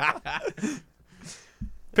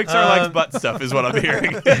 Pixar likes butt stuff, is what I'm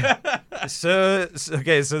hearing. So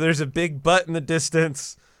there's a big butt in the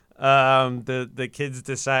distance. The kids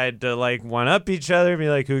decide to like one up each other, be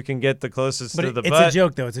like who can get the closest But to the it's butt. a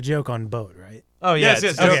joke though. It's a joke on boat, right? Oh yeah, Yes, it's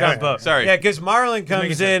yes, a joke okay, on okay. boat. Sorry. Yeah, because Marlon making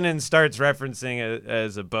comes sure. in and starts referencing it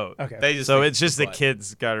as a boat. Okay. They just So think it's just the butt.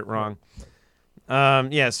 kids got it wrong.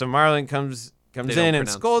 Yeah, so Marlon comes They in don't and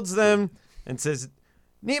pronounce scolds them and says,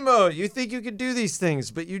 "Nemo, you think you could do these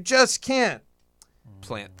things, but you just can't."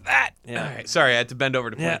 Plant that. Yeah. All right. Sorry, I had to bend over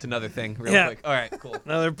to plant Yeah. another thing real Yeah. quick. All right, cool.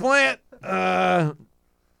 Another plant. I'll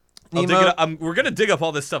dig Nemo, it up. We're gonna dig up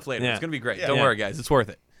all this stuff later. Yeah. It's gonna be great. Yeah. Don't Yeah. worry, guys. It's worth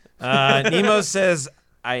it. Nemo says,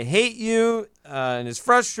 "I hate you," and is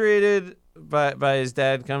frustrated by his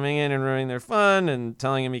dad coming in and ruining their fun and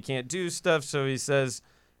telling him he can't do stuff. So he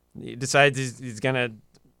decides he's gonna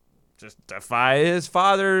just defy his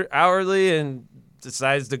father outwardly and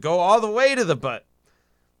decides to go all the way to the butt.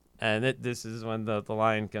 And this is when the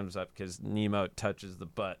line comes up because Nemo touches the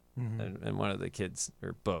butt, and one of the kids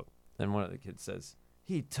or boat, and one of the kids says,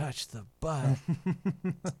 "He touched the butt."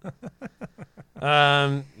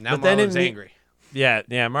 Now but then Marlon's angry. Yeah,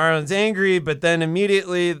 Marlon's angry, but then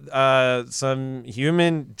immediately some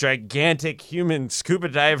gigantic human scuba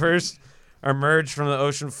divers emerge from the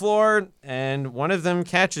ocean floor, and one of them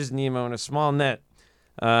catches Nemo in a small net.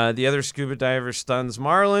 The other scuba diver stuns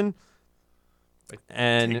Marlon. Taking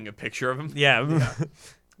And a picture of him. yeah,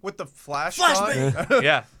 With the flash on?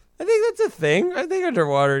 Yeah. I think that's a thing. I think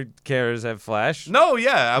underwater cameras have flash. No,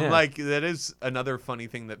 yeah. I'm Yeah. like, that is another funny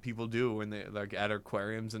thing that people do when they like at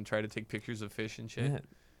aquariums and try to take pictures of fish and shit.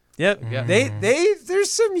 Yeah. Yep. Yeah.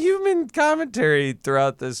 There's some human commentary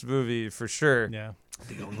throughout this movie for sure. Yeah.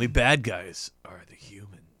 The only bad guys are the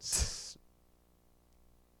humans.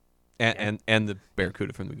 And the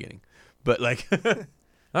barracuda from the beginning. But like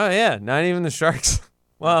Oh yeah, not even the sharks.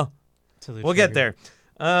 Well, we'll get there.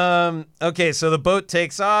 Okay, so the boat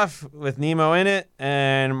takes off with Nemo in it,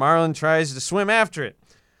 and Marlin tries to swim after it.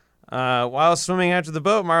 While swimming after the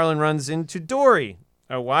boat, Marlin runs into Dory,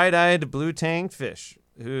 a wide-eyed blue-tanged fish,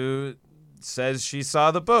 who says she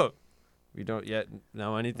saw the boat. We don't yet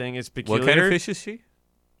know anything is peculiar. what kind of fish is she?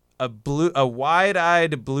 A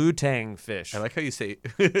wide-eyed blue-tang fish. I like how you say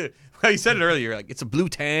how you said it earlier. You're like, it's a blue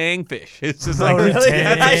tang fish. It's just Oh, like really?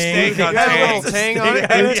 That's a steak on Has a tang. little tang on it?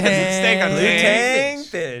 It's a steak on Blue tang. tang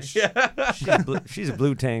fish. She's a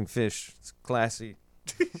blue tang fish. It's classy.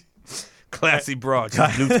 Classy broad.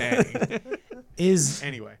 She's blue tang.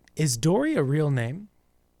 Anyway. Is Dory a real name?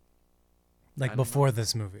 Like don't before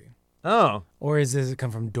this movie, Oh, or does it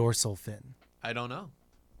come from dorsal fin? I don't know.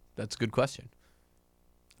 That's a good question.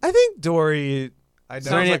 I think Dory. I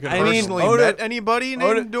there any- never I mean, personally Odin- met anybody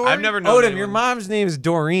named Dory. I've never known Odin, anyone. your mom's name is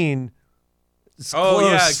Doreen. It's Oh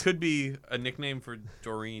yeah, it close. could be a nickname for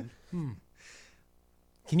Doreen.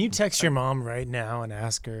 Can you text your mom right now and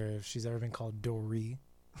ask her if she's ever been called Dory?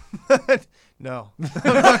 No.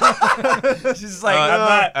 She's like, I'm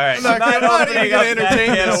not. all right. I'm not I'm not even opening gonna up that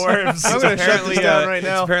entertain can of this. worms. I'm gonna shut this down right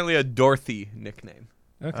now. It's apparently a Dorothy nickname,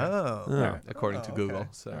 Okay. Oh. Oh. according to Oh, Google. okay.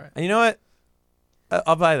 So All right. And you know what?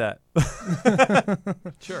 I'll buy that.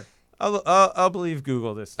 sure. I'll believe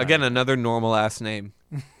Google this time. Again, another normal ass name,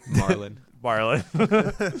 Marlin. Marlin.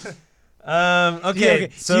 Yeah,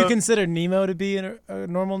 Okay, so do you consider Nemo to be a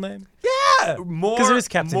normal name? More, 'Cause it is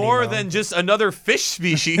Captain more Nemo. than just another fish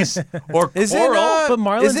species or is coral. it? But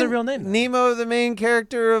Marlin's isn't a real name, though. Nemo, the main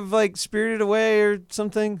character of like Spirited Away or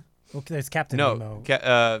something. Well, there's Captain no, Nemo.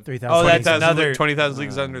 3,000. 3,000. Oh, that's 20,000 another- 20,000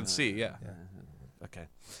 Leagues Under the Sea. Yeah. Okay.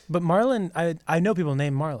 But Marlin, I know people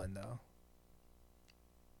named Marlin though.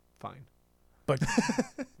 Fine. But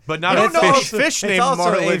But not I a don't know fish. a fish It's named also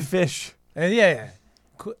Marlin. a fish. yeah.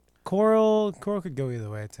 Coral could go either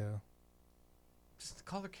way too. Just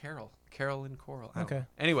call her Carol. Carol and Coral. I don't Okay. know.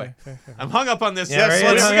 Anyway, Fair. I'm hung up on this. Yeah,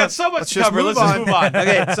 right, we hung got up. so much Let's to just cover. move Let's just on. move on.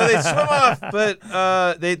 Okay, so they swim off,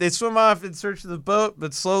 but they swim off in search of the boat.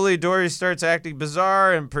 But slowly, Dory starts acting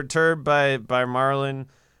bizarre and perturbed by Marlin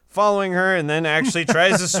following her, and then actually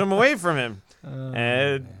tries to swim away from him.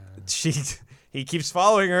 And he keeps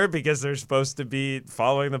following her because they're supposed to be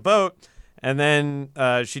following the boat. And then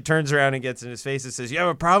she turns around and gets in his face and says, "You have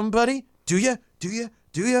a problem, buddy? Do you? Do you?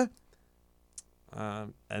 Do you?"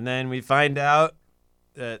 And then we find out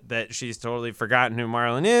that she's totally forgotten who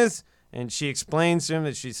Marlin is, and she explains to him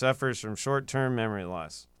that she suffers from short-term memory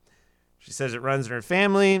loss. She says it runs in her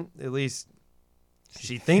family, at least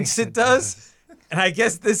she thinks it does. And I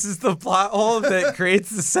guess this is the plot hole that creates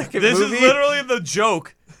the second This movie. is literally the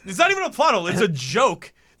joke. It's not even a plot hole. It's a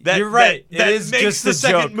joke. That, You're right. That It is makes just the a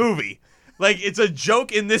second joke. movie. Like it's a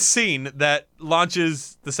joke in this scene that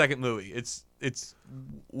launches the second movie. It's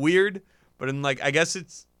weird, but in like I guess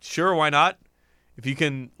it's sure why not? If you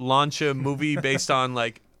can launch a movie based on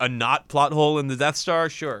like a not plot hole in the Death Star,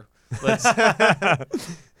 sure. Let's. It's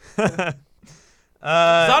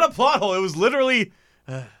not a plot hole. It was literally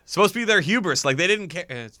supposed to be their hubris. Like they didn't care.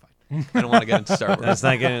 It's fine. I don't want to get into Star Wars. That's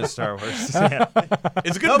not getting into Star Wars. Yeah.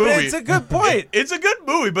 It's a good No, but movie. it's a good point. It's a good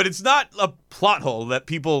movie, but it's not a plot hole that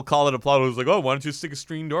people call it a plot hole. It's like, oh, why don't you stick a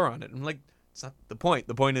screen door on it? I'm like, it's not the point.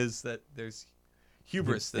 The point is that there's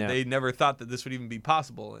hubris that Yeah. they never thought that this would even be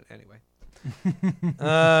possible. Anyway,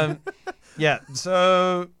 Yeah.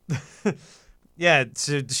 So, yeah.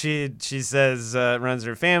 So she says runs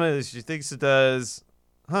her family. She thinks it does.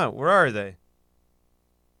 Huh? Where are they?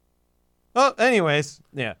 Well, anyways,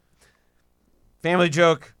 yeah. Family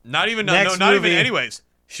joke. not even Next not even. movie. Anyways,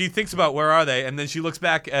 she thinks about where are they, and then she looks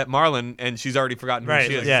back at Marlin, and she's already forgotten who Right,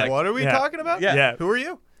 she is. yeah. It's like, What are we Yeah. talking about? Yeah. Yeah. Who are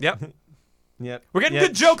you? yep. Yep. We're getting Yep.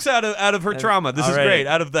 good jokes out of her trauma. This is Alright. great.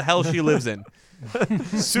 Out of the hell she lives in.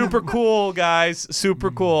 Super cool, guys. Super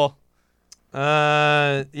cool.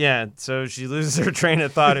 Yeah. So she loses her train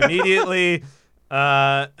of thought immediately,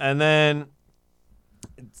 and then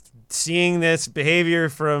seeing this behavior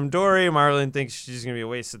from Dory, Marlin thinks she's gonna be a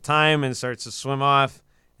waste of time and starts to swim off.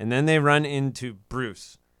 And then they run into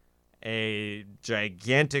Bruce, a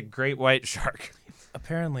gigantic great white shark.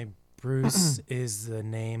 Apparently, Bruce is the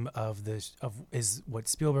name of is what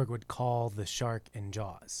Spielberg would call the shark in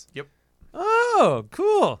Jaws. Oh,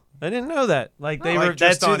 cool! I didn't know that. Like they Like were.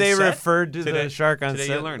 just That's who on they set? referred to Today- the shark on today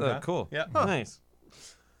set. you learned, Oh, huh? cool. Yeah. Nice.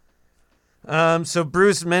 So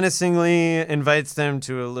Bruce menacingly invites them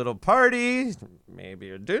to a little party, maybe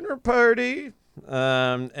a dinner party.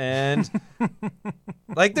 And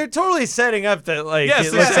like they're totally setting up that like Yes,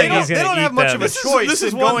 it they looks say like he's they gonna don't eat have much them. of a choice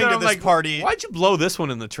in one going that to I'm this like, party. Why'd you blow this one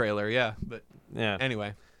in the trailer? Yeah, but Yeah.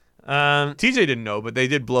 anyway. TJ TJ didn't know, but they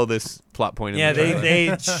did blow this plot point in Yeah, the trailer.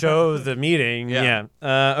 they show the meeting. Yeah.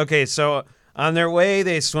 Yeah. Okay, so on their way,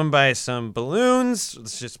 they swim by some balloons.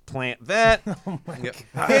 Let's just plant that. Yep.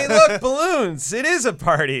 Hey, look, balloons! It is a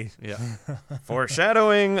party. Yeah.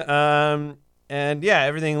 Foreshadowing. And yeah,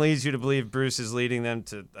 everything leads you to believe Bruce is leading them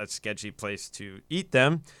to a sketchy place to eat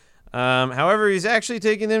them. However, he's actually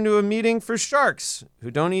taking them to a meeting for sharks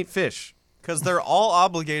who don't eat fish. Because they're all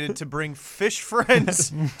obligated to bring fish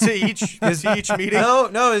friends to each meeting.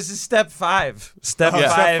 No, this is step 5. Step Oh, step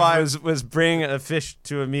 5 5. was bring a fish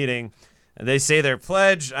to a meeting. And they say their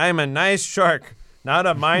pledge, I'm a nice shark, not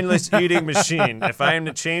a mindless eating machine. If I am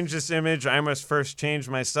to change this image, I must first change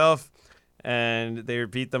myself. And they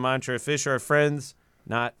repeat the mantra, fish are friends,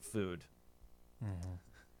 not food.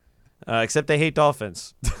 Except they hate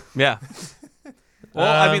dolphins. Yeah. Well,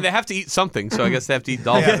 I mean, they have to eat something, so I guess they have to eat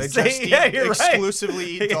dolphins. Yeah, they Yes, they- just yeah, you're right. exclusively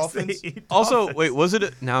eat Yes, they dolphins. eat Also, dolphins. wait, was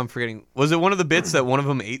it? Now I'm forgetting. Was it one of the bits that one of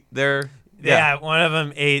them ate their? Yeah, one of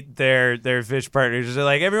them ate their fish partners. They're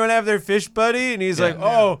like, everyone have their fish buddy? And he's Yeah. like,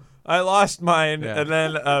 oh, I lost mine, Yeah. and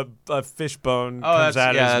then a fish bone Oh, comes that's- out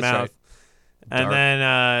of yeah, his that's mouth. right. And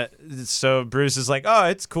Dark. then so Bruce is like, "Oh,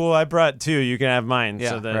 it's cool. I brought 2. You can have mine." Yeah,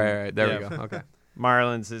 so then, right. There yeah, we go. Okay.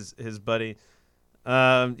 Marlon's his buddy.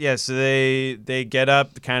 Yeah, so they get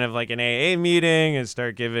up kind of like an AA meeting and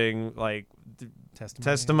start giving like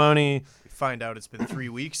testimony. We find out it's been 3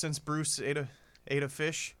 weeks since Bruce ate a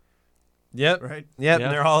fish, Yep. right? Yep. Yeah.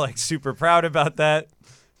 And they're all like super proud about that.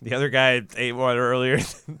 The other guy ate one earlier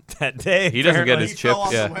that day. He doesn't get apparently. his chip.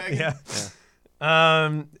 Yeah.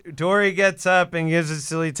 Yeah. Dory gets up and gives a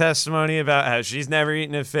silly testimony about how she's never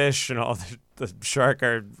eaten a fish, and all the shark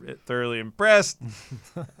are thoroughly impressed.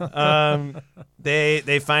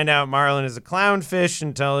 They find out Marlin is a clownfish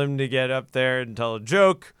and tell him to get up there and tell a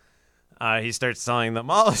joke. He starts telling them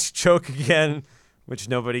all his joke again, which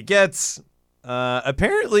nobody gets.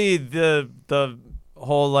 Apparently, the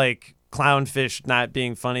whole like clownfish not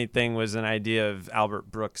being funny thing was an idea of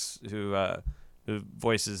Albert Brooks, who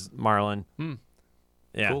voices Marlin.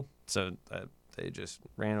 Yeah. Cool. So they just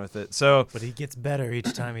ran with it. So But he gets better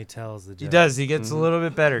each time he tells the joke. he does. He gets a little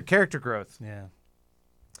bit better. Character growth. Yeah.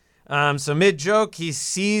 So mid joke, he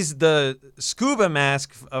sees the scuba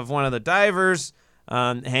mask of one of the divers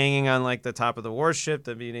hanging on like the top of the warship.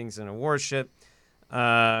 The meeting's in a warship.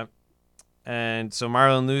 And so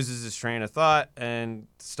Marlin loses his train of thought and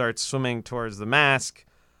starts swimming towards the mask.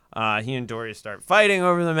 He and Dory start fighting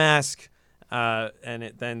over the mask. And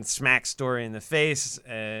it then smacks Dory in the face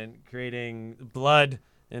and creating blood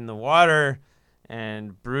in the water.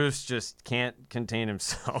 And Bruce just can't contain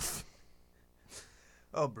himself.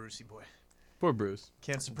 Oh, Brucey boy. Poor Bruce.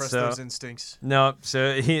 Can't suppress So- those instincts. No,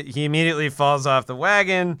 so he immediately falls off the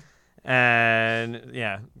wagon and,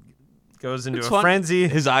 yeah, goes into It's a fun. frenzy.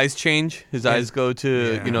 His eyes change. His eyes go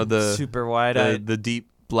to Yeah. the super wide-eyed. the deep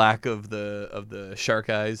black of the shark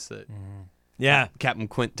eyes that Yeah. Captain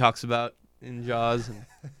Quint talks about in Jaws. And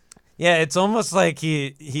Yeah, it's almost like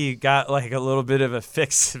he got like a little bit of a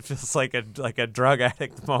fix. It feels like a drug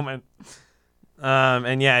addict moment.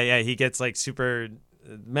 And yeah, he gets like super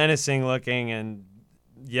menacing looking and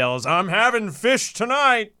yells, "I'm having fish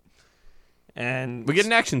tonight!" And we get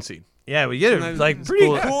an action scene. yeah, we get a Nice- like it's pretty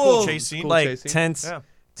cool. cool, Yeah, cool chase scene. Cool like chase scene. tense Yeah.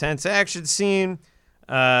 tense action scene.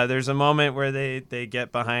 There's a moment where they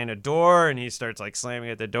get behind a door and he starts like slamming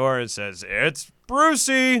at the door and says, "It's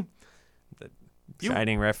Brucey." The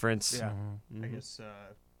Shining reference. Yeah. Mhm. I guess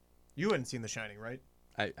you hadn't seen The Shining, right?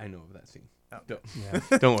 I know of that scene. Oh.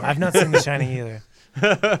 Yeah. Don't worry. I've not seen The Shining either.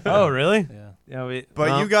 Oh, really? Yeah. Yeah, But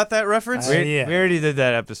well, you got that reference? we, Yeah. we already did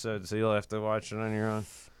that episode, so you'll have to watch it on your own.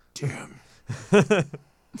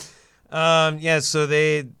 Yeah, so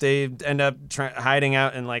they end up hiding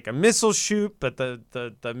out in like a missile chute, but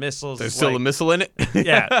the missiles There's still like, a missile in it.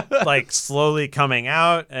 yeah, like slowly coming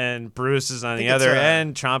out, and Bruce is on the think it's other a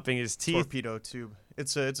end chomping his teeth. Torpedo tube.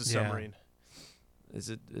 It's a Yeah. submarine. Is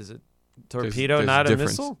it torpedo, there's not a a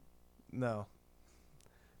difference. missile? No.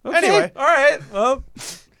 Okay, Anyway. all right. Well,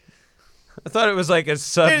 I thought it was like a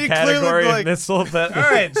clearly, subcategory like- of missile, but all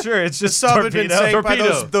right, sure, it's The just sub had been torpedo. sank by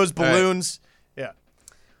Torpedo. those All right. balloons. Yeah.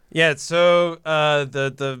 Yeah, so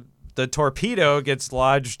the torpedo gets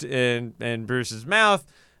lodged in Bruce's mouth.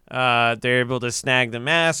 They're able to snag the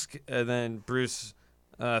mask, and then Bruce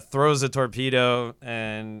throws a torpedo,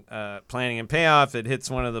 and planning and payoff, it hits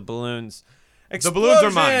one of the balloons. The balloons are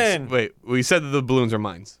Explosion! mines. Wait, we said that the balloons are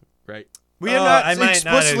mines, right? We had Oh, not I might not have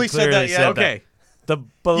explicitly said clearly that yet. said Okay. The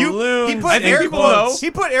balloons. He put I think air people quotes. know.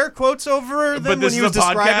 He put air quotes over them But when this he is was a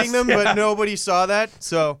describing podcast. them, Yeah. but nobody saw that.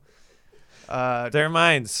 So, They're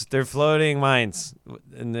mines. They're floating mines.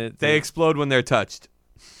 And They explode when they're touched.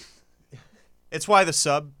 it's why the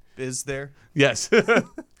sub is there. Yes. They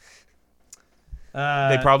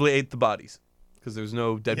they probably ate the bodies because there's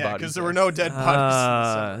no dead Yeah, bodies. because there were no dead bodies. in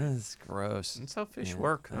the sub. That's gross. That's how fish Yeah,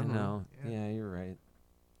 work. I know. Yeah. Yeah, you're right.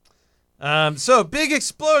 So big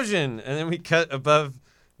explosion, and then we cut above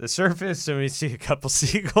the surface, and we see a couple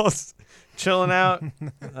seagulls chilling out.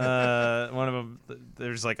 One of them,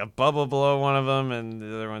 there's like a bubble below one of them, and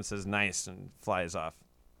the other one says "nice" and flies off.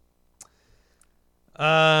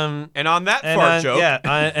 And on that And fart on- joke,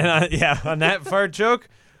 yeah, on that fart joke,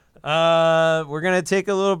 we're gonna take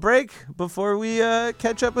a little break before we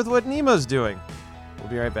catch up with what Nemo's doing. We'll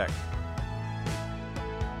be right back.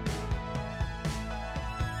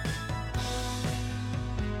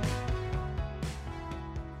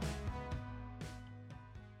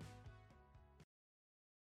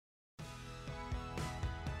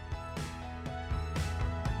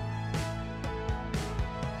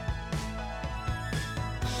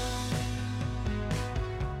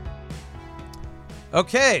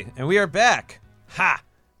 Okay, and we are back. Ha!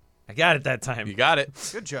 I got it that time. You got it.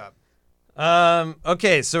 Good job.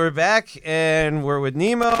 Okay, so we're back and we're with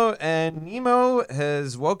Nemo, and Nemo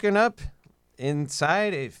has woken up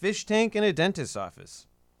inside a fish tank in a dentist's office.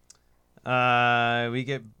 We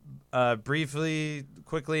get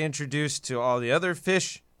quickly introduced to all the other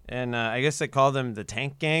fish, and I guess they call them the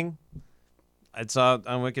Tank Gang. I saw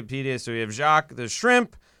on Wikipedia. So we have Jacques the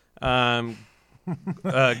shrimp, He Gurgle,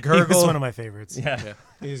 was one of my favorites. yeah.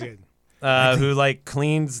 He was good. Who like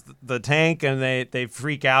cleans the tank, and they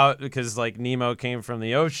freak out because like Nemo came from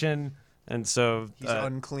the ocean, and so He's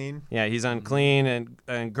unclean. yeah, he's unclean, and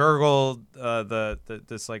Gurgle,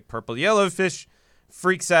 this like purple yellow fish,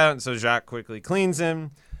 freaks out, and so Jacques quickly cleans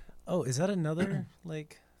him. Oh, is that another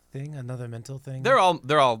like thing? Another mental thing? They're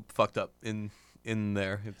all fucked up in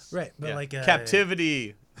there. It's, right, but yeah. like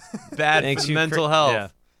captivity, bad Makes for you mental cra- health. yeah.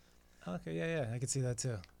 Okay, yeah, I could see that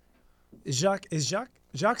too. Jacques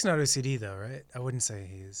not OCD though, right? I wouldn't say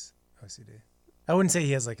he's OCD. I wouldn't say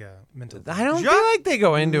he has like a mental. I don't Jacques- feel like they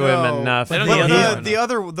go into him No. enough. They don't Well, go into the, him the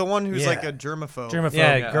other, the one who's Yeah. like a germaphobe. Germaphobe.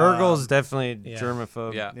 Yeah, Yeah. Gurgle's definitely yeah.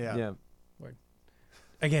 germaphobe. Yeah. Yeah.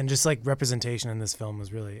 Again, just like representation in this film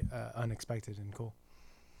was really unexpected and cool.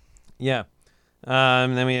 Yeah.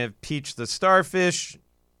 Then we have Peach the starfish.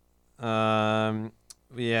 We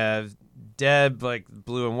have Deb, like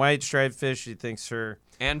blue and white striped fish. She thinks her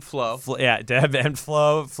And Flo. Deb and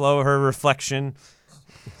Flo, her reflection.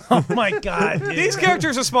 Oh my god, dude. These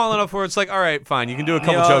characters are small enough where it's like, all right, fine, you can do a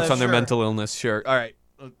couple Yeah, jokes on their sure. mental illness, sure. All right,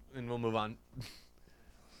 and we'll move on.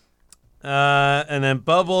 And then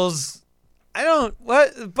Bubbles. I don't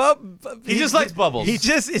He just likes Bubbles.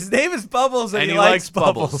 His name is Bubbles, and, And he he likes likes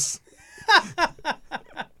Bubbles.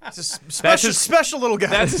 It's a special, his- special little guy.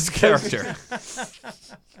 That's his character.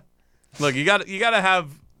 Look, you got to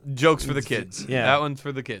have jokes for the kids. Yeah. That one's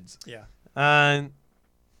for the kids. Yeah.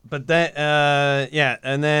 But then,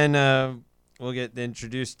 and then we'll get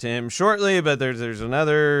introduced to him shortly. But there's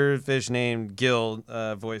another fish named Gil,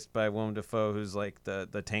 voiced by Willem Dafoe, who's like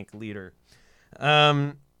the tank leader.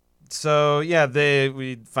 So yeah,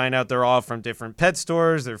 we find out they're all from different pet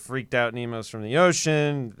stores. They're freaked out Nemo's from the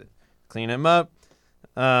ocean. Clean him up.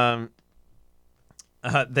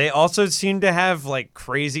 They also seem to have like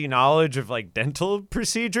crazy knowledge of like dental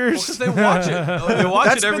procedures. Because they watch it. They watch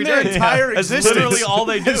That's it every been their day. entire That's existence. literally all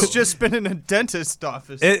they do. It's just been in a dentist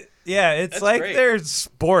office. It's That's like great. their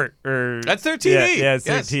sport or That's their TV. Yeah, it's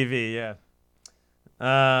Yes. their TV. Yeah.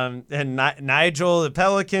 And Nigel the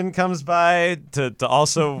pelican comes by to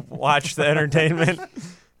also watch the entertainment.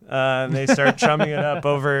 And they start chumming it up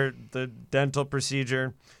over the dental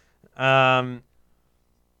procedure.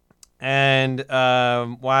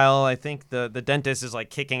 While I think the dentist is like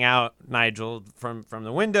kicking out Nigel from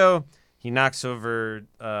the window, he knocks over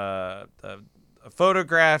a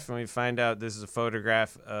photograph, and we find out this is a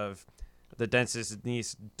photograph of the dentist's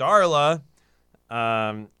niece Darla,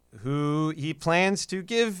 who he plans to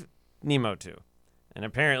give Nemo to. And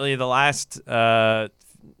apparently the last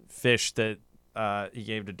fish that he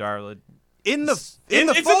gave to Darla. in the It's in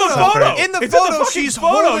the photo. photo. In the It's photo, fucking she's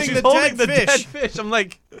photo. holding She's the dead fish. I'm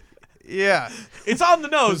like, Yeah. it's on the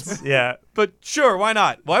nose. Yeah. But sure, why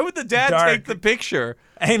not? Why would the dad Dark. take the picture?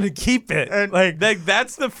 And keep it. And- like,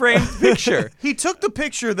 That's the framed picture. He took the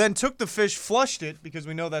picture, then took the fish, flushed it because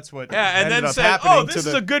we know that's what Yeah, and ended then up said, happening "Oh, this to is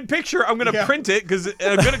the a good picture. I'm going to Yeah. print it because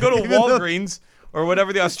I'm going to go to Even though- Walgreens or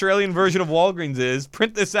whatever the Australian version of Walgreens is.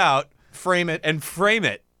 Print this out frame it. and frame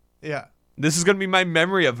it. Yeah. This is going to be my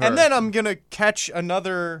memory of her." And then I'm gonna catch a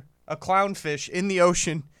clownfish in the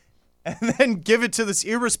ocean, and then give it to this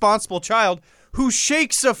irresponsible child who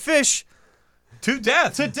shakes a fish to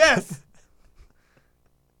death. to death.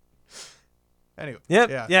 Anyway. yep.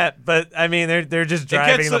 Yeah. Yeah. But I mean, they're just It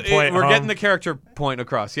driving gets the point we're home. getting the character point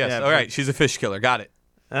across. Yes. Yeah, All right. She's a fish killer. Got it.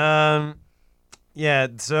 Yeah,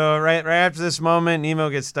 so right after this moment, Nemo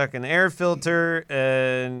gets stuck in the air filter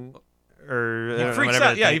and He freaks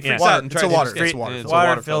out. Yeah, he freaks Water. out and It's tries a to water. escape. It's water. It's a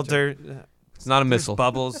water filter. It's not a There's missile.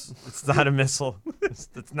 bubbles. It's not a missile. It's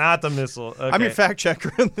not the missile. Okay. I'm your fact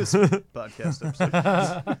checker in this podcast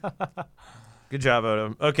episode. Good job,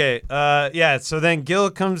 Odo. Okay. Yeah. So then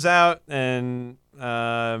Gil comes out, and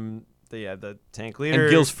the tank leader.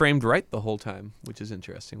 And Gil's framed right the whole time, which is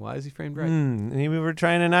interesting. Why is he framed right? We were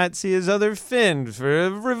trying to not see his other fin for a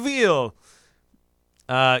reveal.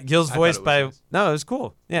 Gil's I thought voiced it was by nice. no, it was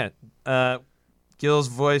cool. Yeah. Gil's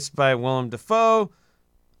voiced by Willem Dafoe.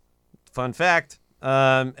 Fun fact.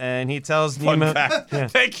 And he tells Nemo. Yeah.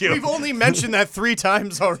 Thank you. We've only mentioned that 3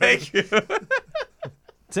 times already. Thank you.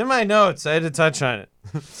 It's in my notes. I had to touch on it.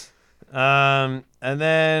 And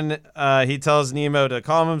then he tells Nemo to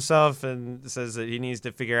calm himself and says that he needs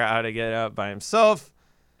to figure out how to get out by himself.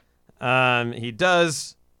 He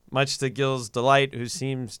does, much to Gil's delight, who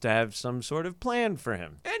seems to have some sort of plan for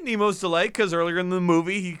him. And Nemo's delight, because earlier in the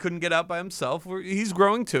movie he couldn't get out by himself. He's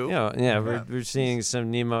growing too. We're seeing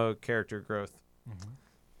some Nemo character growth.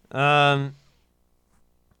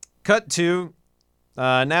 Cut to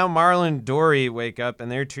now Marlin and Dory wake up,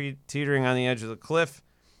 and they're teetering on the edge of the cliff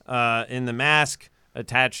in the mask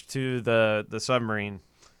attached to the submarine.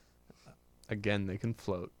 Again, they can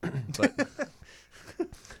float. But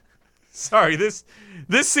sorry, this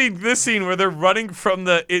scene where they're running from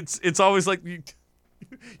the it's always like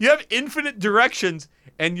you have infinite directions,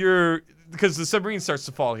 and because the submarine starts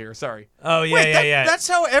to fall here. Sorry. Oh yeah, Wait, yeah. That's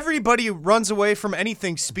how everybody runs away from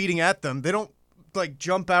anything speeding at them. They don't like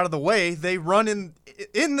jump out of the way. They run in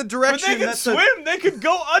the But direction. they can swim. They could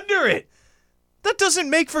go under it. That doesn't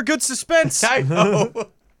make for good suspense. I know.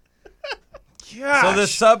 Gosh. So the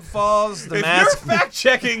sub falls. The If mask. you're fact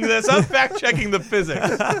checking this, I'm fact checking the physics.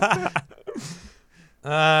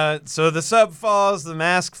 So the sub falls. The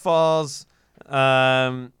mask falls.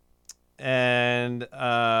 And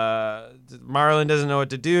Marlin doesn't know what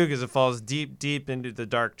to do because it falls deep, deep into the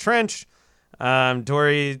dark trench.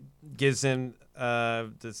 Dory gives him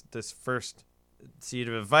this first seed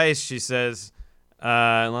of advice. She says,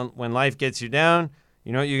 when life gets you down,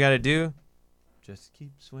 you know what you got to do? Just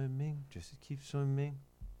keep swimming. Just keep swimming.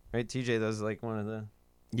 Right, TJ? That was like one of the...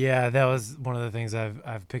 Yeah, that was one of the things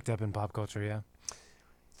I've picked up in pop culture, yeah.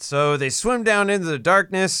 So they swim down into the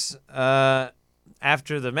darkness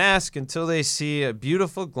after the mask until they see a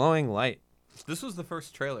beautiful glowing light. This was the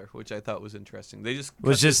first trailer, which I thought was interesting. They just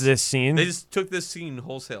Was cut just this scene? They just took this scene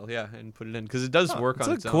wholesale, and put it in because it does work It's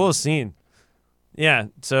on a its own. cool scene. Yeah,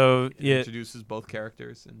 so It yeah, introduces both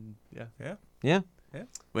characters, and yeah.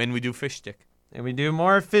 when we do fish stick. And we do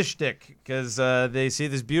more fish stick because they see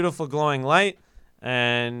this beautiful glowing light,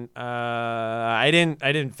 and I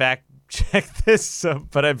didn't fact check this,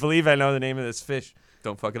 but I believe I know the name of this fish.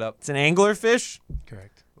 Don't fuck it up. It's an anglerfish.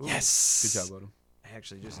 Correct. Yes. Good job, Odom. I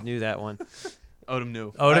actually just knew that one. Odom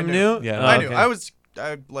knew. Odom knew? Yeah. Oh, I knew. okay.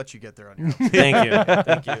 I'd let you get there on your own.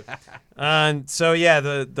 Thank you. So yeah,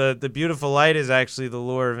 the beautiful light is actually the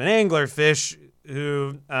lure of an anglerfish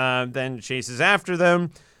who then chases after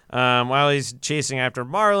them. While he's chasing after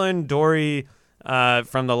Marlin, Dory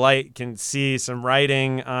from the light can see some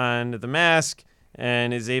writing on the mask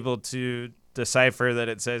and is able to decipher that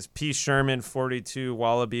it says P. Sherman, 42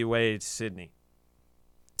 Wallaby Way, Sydney.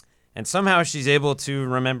 And somehow she's able to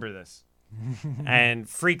remember this and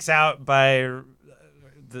freaks out by her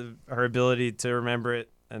ability to remember it.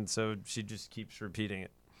 And so she just keeps repeating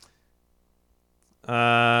it.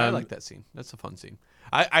 I like that scene. That's a fun scene.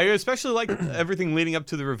 I especially like everything leading up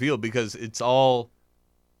to the reveal because it's all,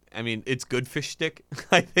 I mean, it's good fish stick.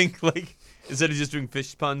 I think like instead of just doing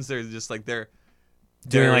fish puns, they're just like they're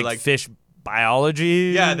doing like fish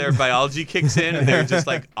biology. Yeah, their biology kicks in and they're just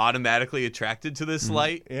like automatically attracted to this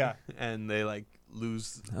light. Yeah. And they like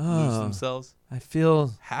lose Oh. themselves. I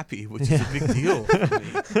feel Happy, which is a big deal for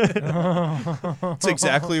me. It's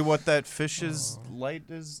exactly what that fish's light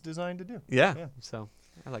is designed to do. Yeah. Yeah. So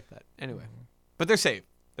I like that. Anyway, but they're safe.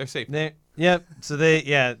 They're safe. Yep. So they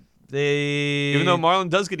Even though Marlin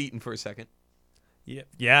does get eaten for a second, yeah,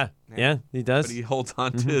 he does. but he holds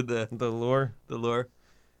on to the lure. lure.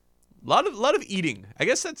 A lot of eating. I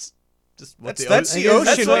guess that's just what That's the That's ocean,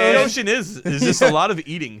 what the man. ocean is just a lot of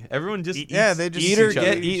eating. Everyone just eats. Yeah, they just eat or each get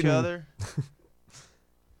other, each eaten. other.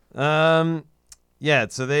 Yeah.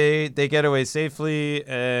 So they get away safely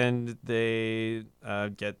and they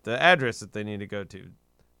get the address that they need to go to.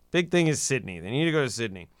 Big thing is Sydney. They need to go to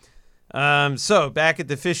Sydney. So back at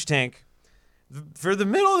the fish tank. For the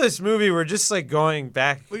middle of this movie, we're just like going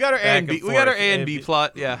back. We got our A and B. We got our A and B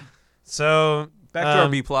plot. Yeah. So Back to our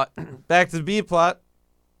B plot. back to the B plot.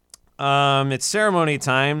 It's ceremony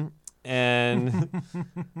time, and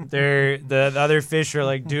the other fish are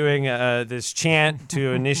like doing this chant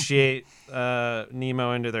to initiate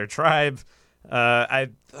Nemo into their tribe. I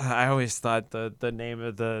always thought the name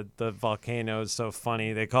of the volcano is so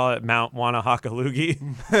funny. They call it Mount Wanahakalugi.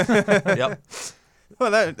 Yep. Well,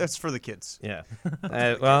 that's for the kids. Yeah.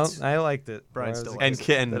 Well, I liked it. Brian I was still like-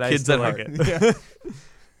 And that I kids still at like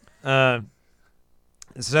heart. it.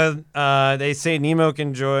 So they say Nemo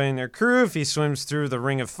can join their crew if he swims through the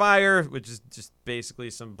ring of fire, which is just basically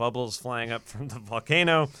some bubbles flying up from the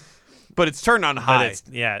volcano. But it's turned on But high, it's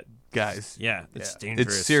it's guys. dangerous.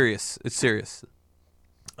 It's serious. It's serious.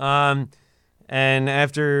 And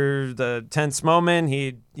after the tense moment,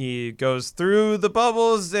 he goes through the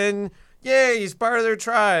bubbles and he's part of their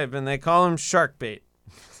tribe, and they call him Sharkbait.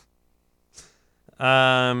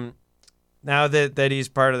 Now that he's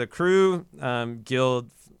part of the crew, Gil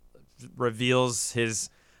reveals his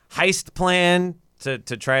heist plan to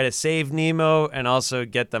try to save Nemo and also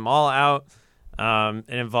get them all out.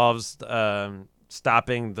 It involves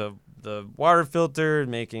stopping the water filter,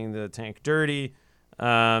 making the tank dirty,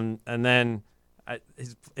 and then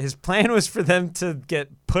his plan was for them to get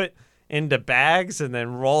put into bags and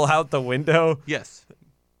then roll out the window Yes.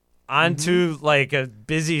 onto like a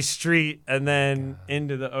busy street and then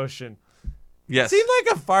into the ocean. Yes. Seemed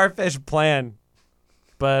like a far-fetched plan,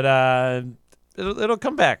 but it'll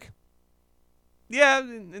come back. Yeah,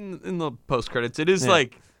 in the post credits, it is Yeah.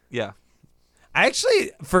 like, yeah. I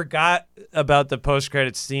actually forgot about the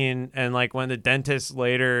post-credits scene, and like when the dentist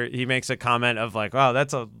later he makes a comment of like, "Wow,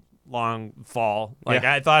 that's a long fall." Like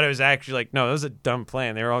Yeah. I thought it was actually like, no, it was a dumb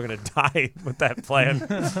plan. They were all gonna die with that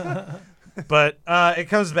plan. But it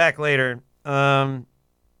comes back later.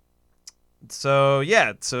 So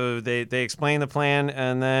they explain the plan,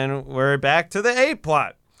 and then we're back to the A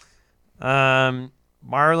plot.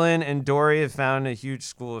 Marlin and Dory have found a huge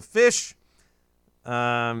school of fish.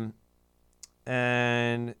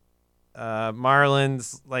 And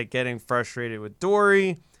Marlin's like getting frustrated with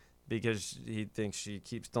Dory because he thinks she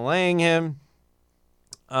keeps delaying him.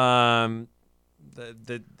 I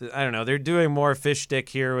don't know. They're doing more fish stick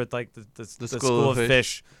here with like the school of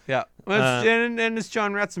fish. Yeah. Well, and it's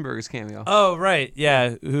John Ratzenberger's cameo. Oh right,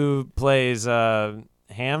 yeah. Who plays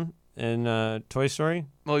Ham in Toy Story?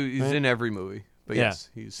 Well, he's right? in every movie. But Yeah. yes,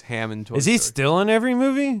 he's Ham in Toy Is he Story. still in every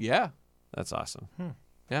movie? Yeah. That's awesome.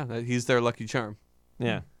 Yeah, he's their Lucky Charm.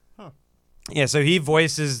 Yeah. Huh. Yeah. So he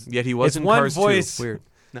voices. Yet he was It's in one Cars 2. voice. Weird.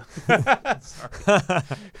 No.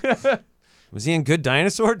 Was he in Good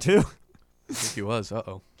Dinosaur too? I think he was.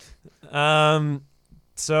 Uh-oh.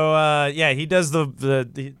 He does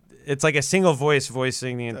the it's like a single voice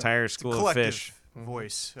voicing the entire school of collective fish.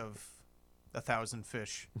 voice of 1,000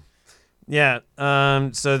 fish. Yeah.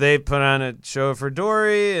 So they put on a show for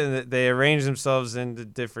Dory, and they arrange themselves into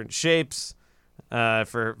different shapes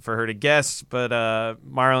for her to guess. But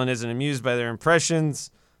Marlin isn't amused by their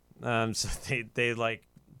impressions, so they like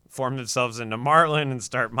form themselves into Marlin and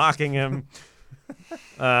start mocking him.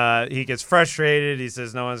 He gets frustrated. He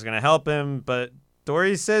says no one's gonna help him, but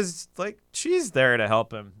Dory says like she's there to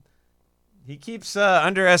help him. He keeps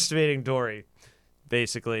underestimating Dory,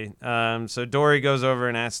 basically. So Dory goes over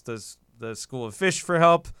and asks the school of fish for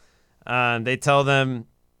help. They tell them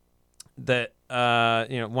that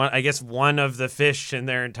one of the fish in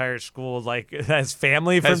their entire school like has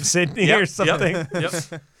family from Sydney Yep, or something.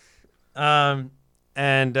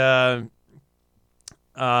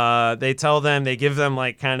 They tell them, they give them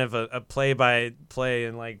like kind of a play-by-play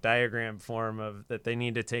and like diagram form of that they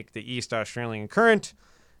need to take the East Australian Current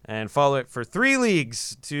and follow it for 3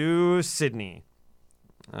 leagues to Sydney.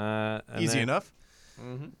 Easy enough.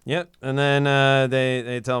 Mm-hmm. Yep. And then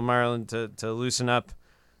they tell Marlin to loosen up.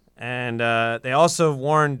 And they also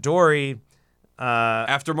warn Dory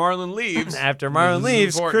After Marlin leaves. Marlin This is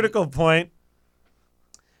leaves, important. critical point,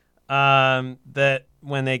 that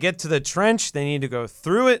when they get to the trench, they need to go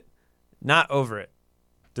through it, not over it.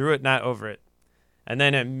 Through it, not over it. And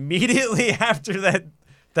then immediately after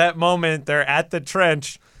that moment, they're at the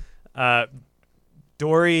trench.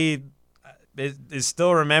 Dory is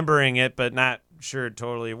still remembering it, but not sure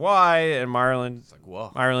totally why. And Marlin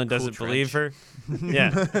Whoa, doesn't cool believe her.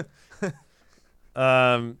 Yeah.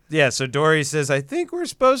 So Dory says, I think we're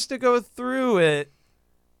supposed to go through it.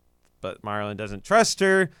 But Marlin doesn't trust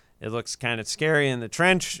her. It looks kind of scary in the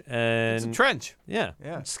trench. And It's a trench. yeah.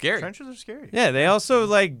 Yeah. It's scary. Trenches are scary. Yeah, they also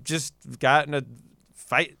like just got in a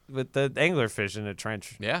fight with the anglerfish in a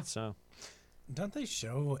trench. Yeah. So Don't they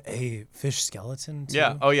show a fish skeleton too?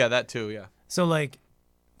 Yeah. Oh, yeah, that too, yeah. So like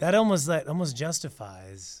that almost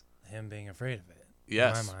justifies him being afraid of it.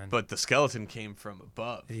 Yes, In my mind. but the skeleton came from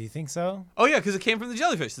above. Do you think so? Oh, yeah, because it came from the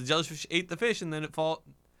jellyfish. The jellyfish ate the fish, and then it fall.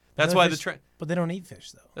 That's why the Jellyfish- trench. But they don't eat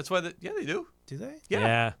fish though. That's why yeah, they do. Do they?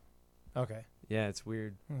 Yeah. Okay. Yeah, it's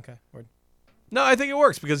weird. Okay. Word. No, I think it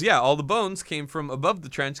works because all the bones came from above the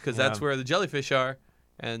trench because that's Yeah. where the jellyfish are,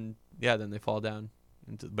 and then they fall down.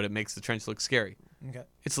 But it makes the trench look scary. Okay.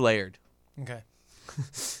 It's layered Okay.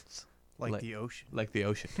 Like Like- the ocean. like the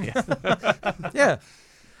ocean. Yeah. Yeah.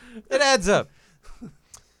 It adds up.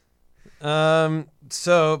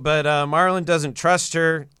 But Marlin doesn't trust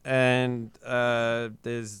her and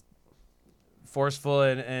is forceful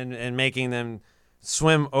in making them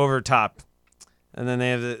swim over top. And then they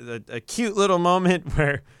have a cute little moment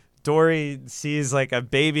where Dory sees like a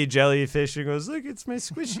baby jellyfish and goes, look, it's my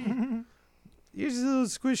squishy. Here's a little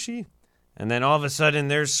squishy. And then all of a sudden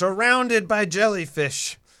they're surrounded by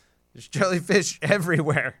jellyfish. There's jellyfish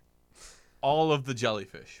everywhere. All of the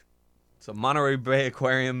jellyfish. It's a Monterey Bay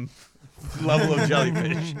Aquarium level of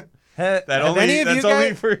jellyfish. Have That any of you that's only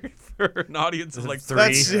guys, for an audience of like 3.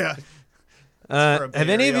 That's yeah. for a Bay have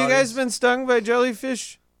any of Area you guys audience. been stung by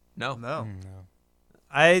jellyfish? No. No.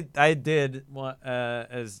 I did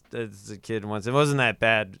as a kid once. It wasn't that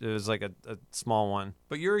bad. It was like a small one.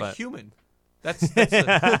 But you're a But- human. That's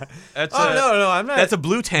a, no, I'm not. that's a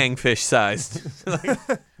blue tang fish sized.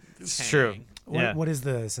 It's true. Yeah. What is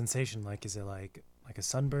the sensation like? Is it like a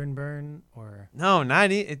sunburn burn or? No,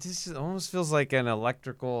 not it. Just almost feels like an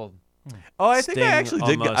electrical. Oh, I think I Sting actually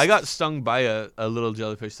did. almost. I got stung by a little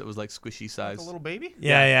jellyfish that was like squishy Like sized. a little baby.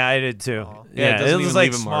 Yeah, I did too. Aw. Yeah, it Yeah, doesn't it was even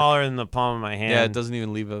like leave a mark. smaller than the palm of my hand. Yeah, it doesn't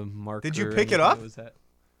even leave a mark. Did you or pick it anything. up? What was that?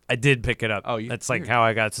 I did pick it up. Oh, you- that's like you're- how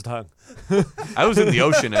I got stung. I was in the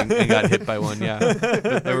ocean and got hit by one. Yeah,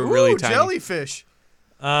 they were really Ooh, tiny. jellyfish.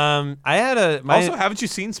 I had Also, haven't you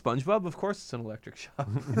seen SpongeBob? Of course, it's an electric shock.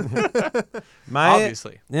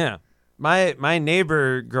 Obviously. Yeah. My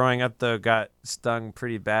neighbor growing up though got stung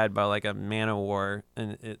pretty bad by like a man o' war,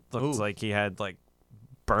 and it looked Ooh. like he had like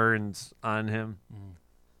burns on him.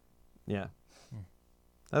 Yeah.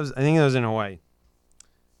 I think that was in Hawaii.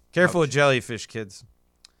 Careful with jellyfish, kids.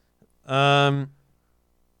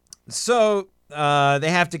 So they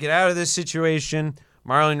have to get out of this situation.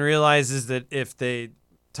 Marlin realizes that if they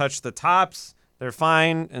touch the tops, they're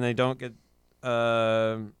fine and they don't get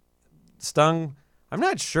stung. I'm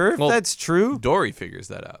not sure if Well, that's true. Dory figures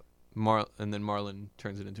that out. And then Marlin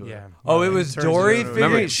turns it into Yeah. Oh, it was turns it Dory into a-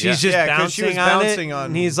 figuring. Remember, She's yeah. just Yeah, 'cause she was bouncing on bouncing it, on-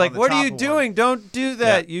 and he's on like, the "What are top you of one." doing? Don't do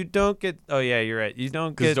that. You don't get." Oh yeah, you're right. You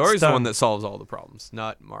don't because get Dory's stung. the one that solves all the problems,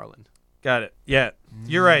 not Marlin. Got it. Yeah,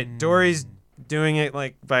 you're right. Dory's doing it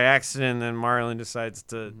like by accident, and then Marlin decides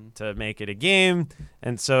to make it a game,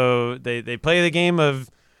 and so they play the game of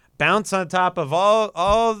bounce on top of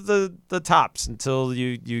all the tops until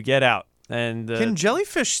you get out. And Can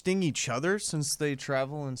jellyfish sting each other since they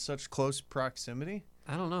travel in such close proximity?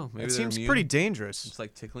 I don't know. Maybe It they're seems immune. pretty dangerous. It's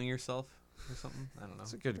like tickling yourself or something. I don't know.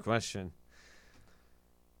 that's a good question.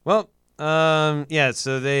 Well, yeah.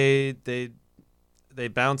 So they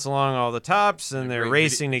bounce along all the tops, and Like they're great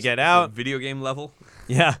racing to it's get a out. Video game level.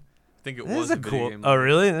 Yeah. I think it That was is a a video cool. game Oh, level.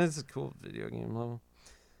 really? That's a cool video game level.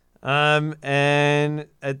 And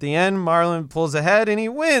at the end, Marlin pulls ahead and he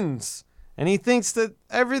wins, and he thinks that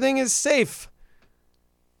everything is safe.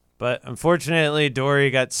 But unfortunately, Dory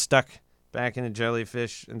got stuck back in the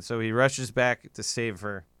jellyfish, and so he rushes back to save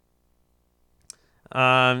her.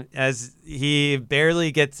 As he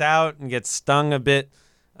barely gets out and gets stung a bit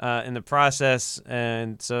in the process,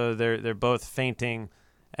 and so they're both fainting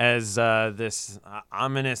as this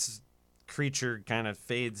ominous creature kind of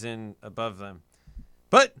fades in above them.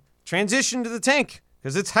 But transition to the tank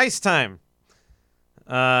because it's heist time.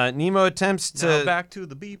 Nemo attempts to Now back to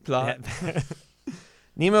the B plot.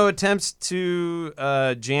 Nemo attempts to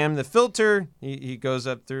jam the filter. He goes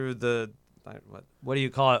up through the what do you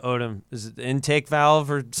call it, Odom? Is it the intake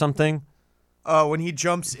valve or something? When he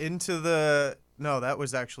jumps into the that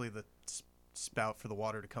was actually the spout for the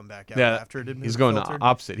water to come back out Yeah, after it had been He's going filtered. the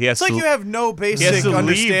opposite. He has It's like to, you have no he has basic to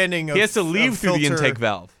understanding leave. of He has to leave of through the filter. intake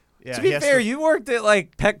valve. Yeah, To he be has fair, you worked at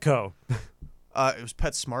like Petco. it was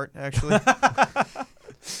PetSmart actually.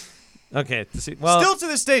 Okay. Well, Still to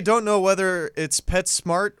this day, don't know whether it's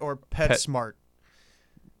PetSmart or PetSmart.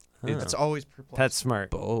 It's always perplexed. PetSmart.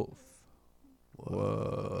 Both.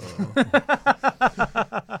 Whoa.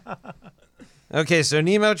 Okay, so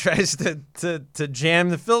Nemo tries to jam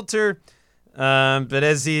the filter, but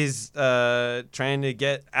as he's trying to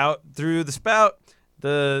get out through the spout,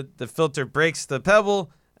 the filter breaks the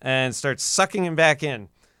pebble and starts sucking him back in.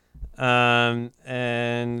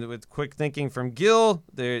 And with quick thinking from Gil,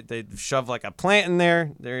 they shove like a plant in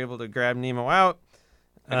there. They're able to grab Nemo out.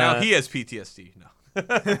 And now he has PTSD. No.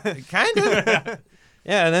 Kind of.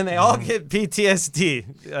 Yeah, and then they all get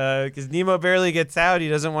PTSD because Nemo barely gets out. He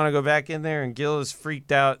doesn't want to go back in there, and Gil is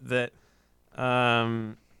freaked out that,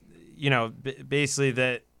 basically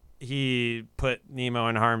that he put Nemo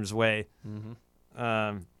in harm's way.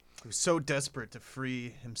 Mm-hmm. He was so desperate to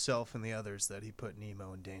free himself and the others that he put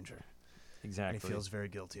Nemo in danger. Exactly. And he feels very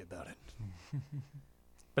guilty about it.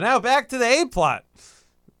 But now back to the A plot.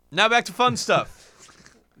 Now back to fun stuff.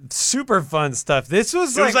 Super fun stuff. This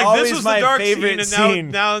was It was like always this was my the dark favorite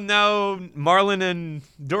scene, and scene. now Marlin and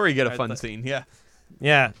Dory get a fun scene. Yeah.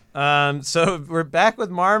 Yeah. So we're back with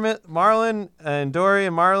Marlin and Dory,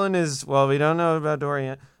 and Marlin is, well, we don't know about Dory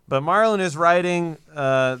yet, but Marlin is riding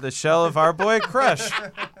the shell of our boy Crush.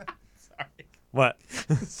 Sorry. What?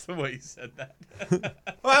 That's the way you said that.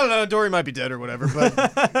 Well, I don't know. Dory might be dead or whatever, but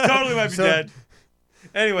Totally might be So- dead.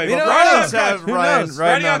 Anyway, We but don't riding know. on Let's have Crush. Ryan knows?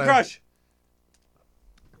 riding Riding on on a- Crush.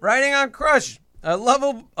 Riding on Crush, a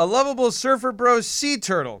lovable surfer bro sea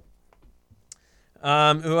turtle,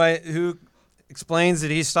 who explains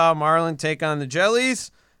that he saw Marlin take on the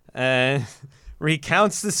jellies, and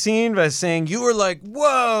recounts the scene by saying, "You were like,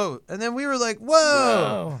 whoa," and then we were like,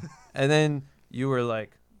 whoa. And then you were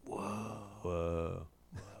like, whoa.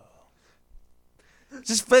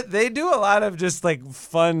 But they do a lot of just like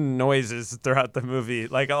fun noises throughout the movie.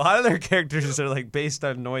 Like a lot of their characters are like based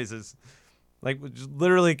on noises. Like which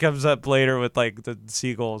literally comes up later with like the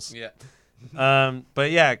seagulls. Yeah.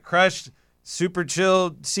 But yeah, Crush, super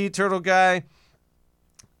chill sea turtle guy.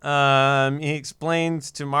 He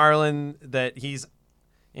explains to Marlin that he's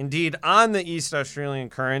indeed on the East Australian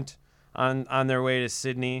Current on their way to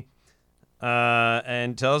Sydney,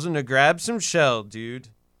 and tells him to grab some shell, dude.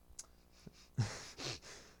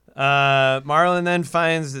 Marlin then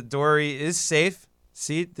finds that Dory is safe.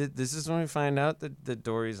 See, this is when we find out that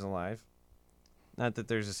Dory's alive. Not that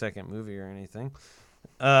there's a second movie or anything.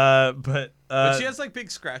 But she has like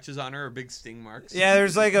big scratches on her or big sting marks. Yeah,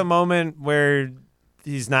 there's like a moment where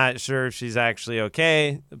he's not sure if she's actually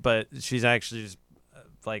okay, but she's actually just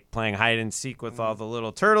like playing hide and seek with all the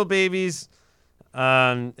little turtle babies.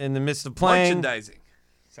 In the midst of playing, Merchandising.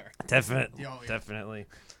 Sorry. definitely.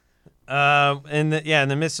 In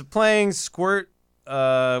the midst of playing, Squirt,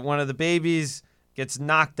 one of the babies, gets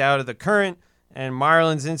knocked out of the current, and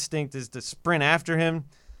Marlin's instinct is to sprint after him.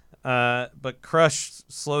 But Crush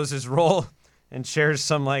slows his roll and shares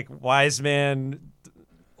some like wise man,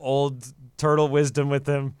 old turtle wisdom with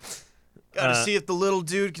him. Gotta see if the little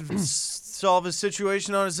dude can solve his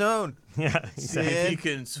situation on his own. Yeah, exactly. Yeah. He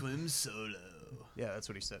can swim solo. Yeah, that's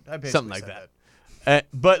what he said. I basically Something like said that.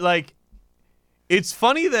 But like, it's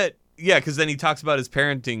funny that because then he talks about his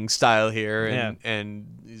parenting style here, and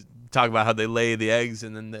he's talk about how they lay the eggs,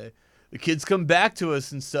 and then the kids come back to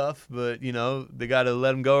us and stuff, but they got to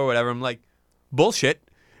let them go or whatever. I'm like, bullshit.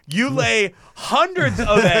 You lay hundreds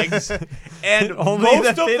of eggs, and Only most the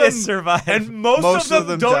of them fittest survive. and most of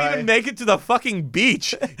them don't die. even make it to the fucking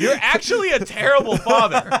beach. You're actually a terrible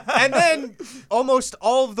father. And then almost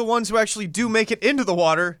all of the ones who actually do make it into the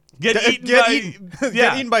water Get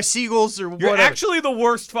eaten by seagulls or You're whatever. actually the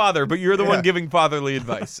worst father, but you're the one giving fatherly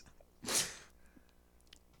advice.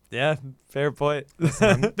 Yeah, fair point.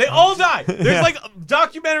 They all die. There's like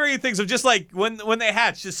documentary things of just like when they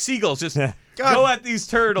hatch, just seagulls just go at these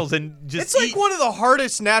turtles and just It's like one of the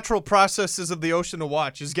hardest natural processes of the ocean to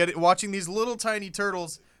watch is watching these little tiny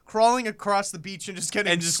turtles crawling across the beach and just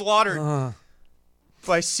getting slaughtered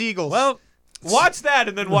by seagulls. Well, watch that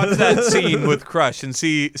and then watch that scene with Crush and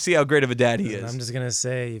see how great of a dad he is. I'm just gonna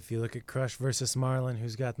say, if you look at Crush versus Marlin,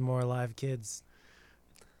 who's got more alive kids?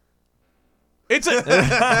 It's a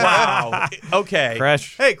wow. Okay.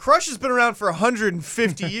 Crush. Hey, Crush has been around for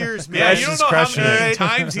 150 years, man. Yeah, Crush you don't is know how crushing many it.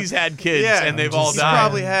 times he's had kids Yeah, and they've all He's died.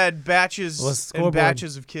 probably had batches Well, and scoreboard.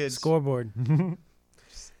 batches of kids. Scoreboard.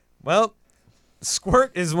 Well,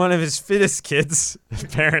 Squirt is one of his fittest kids,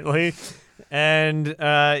 apparently, and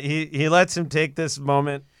he lets him take this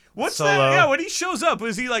moment. What's solo. that? Yeah, when he shows up,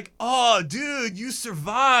 is he like, "Oh, dude, you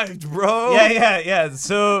survived, bro"? Yeah.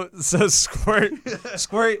 So Squirt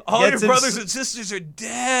All your gets him brothers and sisters are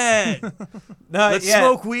dead. No, Let's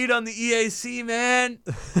smoke weed on the EAC, man.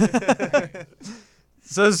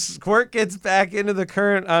 So Squirt gets back into the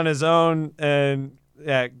current on his own, and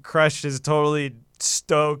Crush is totally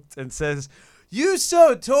stoked and says, "You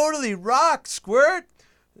so totally rock, Squirt."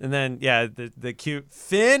 And then the cute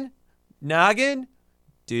Finn, Noggin,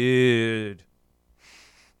 dude.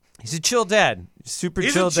 He's a chill dad. Super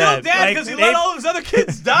He's chill a chill dad. dad because he let all of his other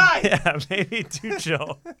kids die. Yeah, maybe too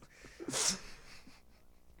chill.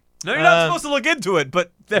 No, you're not supposed to look into it,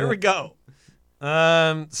 but there we go.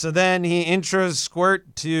 So then he intros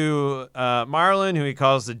Squirt to Marlin, who he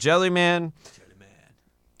calls the Jellyman.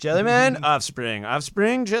 Jellyman? Offspring,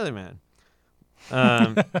 Jellyman.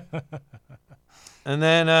 And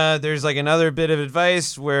then there's like another bit of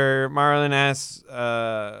advice where Marlin asks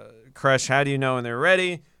Crush, how do you know when they're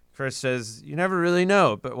ready? Crush says, you never really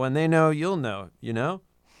know, but when they know, you'll know, you know?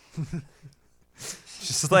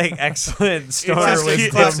 Just like excellent story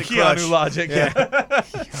It's classic Keanu Crush. logic. Yeah.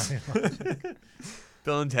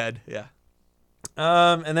 Bill and Ted. Yeah.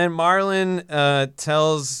 And then Marlin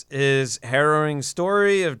tells his harrowing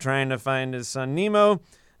story of trying to find his son Nemo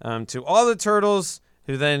to all the turtles,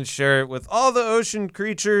 who then share it with all the ocean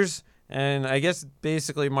creatures. And I guess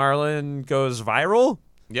basically Marlin goes viral.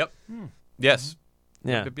 Yep. Yes.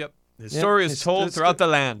 Yeah. Yep. His story is told throughout the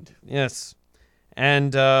land. Yes.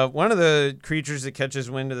 And one of the creatures that catches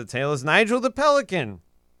wind of the tale is Nigel the Pelican.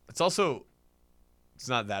 It's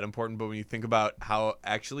not that important, but when you think about how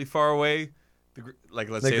actually far away like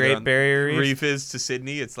let's The say Great they're on Barrier Reef? Reef is to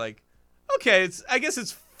Sydney. It's like, okay, I guess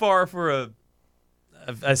it's far for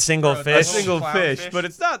A single For a fish. single Clownfish. fish, but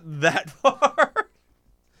it's not that far.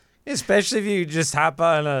 Especially if you just hop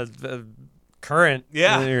on a current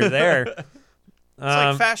Yeah. and you're there. It's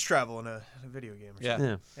like fast travel in a video game. Or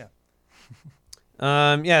something.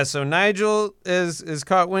 Yeah. So Nigel is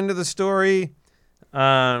caught wind of the story.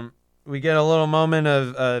 We get a little moment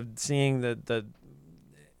of seeing the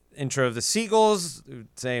intro of the seagulls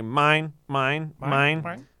say mine.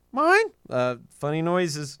 Funny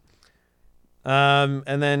noises.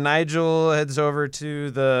 And then Nigel heads over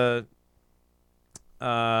to the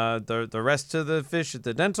rest of the fish at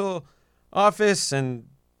the dental office and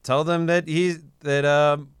tell them that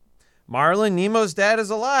Marlin, Nemo's dad, is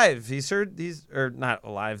alive. Not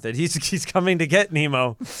alive, that he's coming to get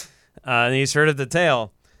Nemo. And he's heard of the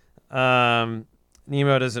tale. Nemo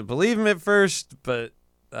doesn't believe him at first, but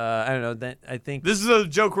I don't know. I think This is a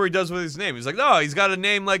joke where he does with his name. He's like, no, he's got a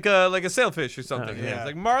name like a sailfish or something. yeah. He's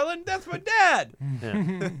like, Marlin, that's my dad.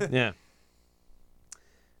 yeah.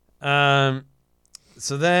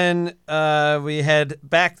 So then we head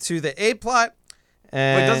back to the A plot.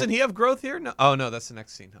 Wait, doesn't he have growth here? No. Oh no, that's the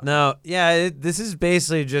next scene. Huh? No, yeah. This is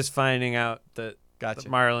basically just finding out that Gotcha.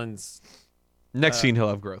 Marlin's. Next scene, he'll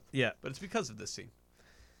have growth. Yeah. But it's because of this scene.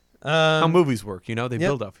 How movies work, they yep.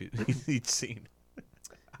 build up each scene.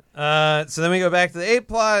 So then we go back to the A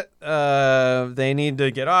plot. They need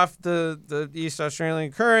to get off the East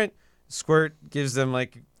Australian current. Squirt gives them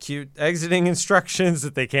like cute exiting instructions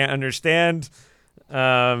that they can't understand.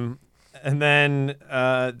 And then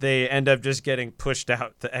they end up just getting pushed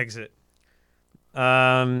out to exit.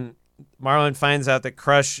 Marlin finds out that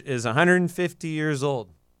Crush is 150 years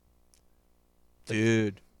old.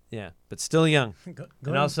 Dude. Yeah, but still young. And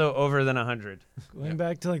Going, also over than 100. going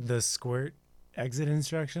back to like the Squirt exit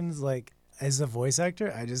instructions, like as a voice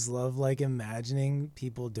actor, I just love like imagining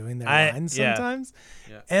people doing their lines yeah. sometimes.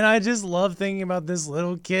 Yeah. And I just love thinking about this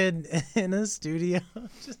little kid in a studio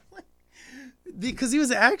just like because he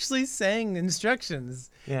was actually saying instructions.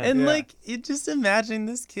 Yeah. And Yeah. like it just imagining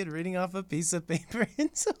this kid reading off a piece of paper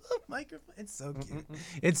into a microphone. It's so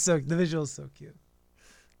cute. The visual is so cute.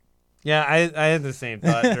 Yeah, I had the same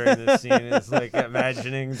thought during this scene. It's like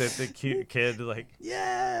imagining that the cute kid like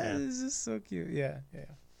Yeah, this is so cute. Yeah.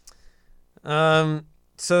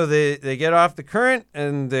 So they get off the current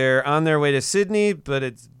and they're on their way to Sydney, but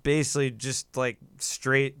it's basically just like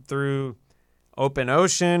straight through open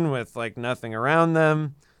ocean with like nothing around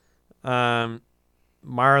them.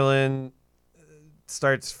 Marlin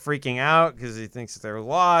starts freaking out because he thinks they're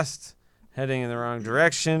lost, heading in the wrong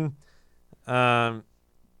direction.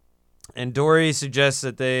 And Dory suggests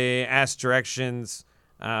that they ask directions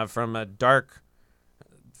from a dark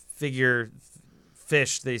figure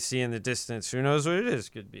fish they see in the distance. Who knows what it is?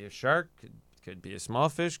 Could be a shark, could be a small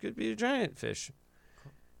fish, could be a giant fish.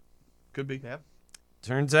 Could be. Yep.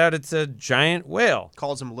 Turns out it's a giant whale.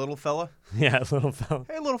 Calls him little fella. Yeah, little fella.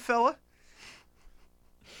 Hey, little fella.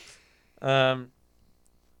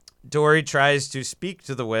 Dory tries to speak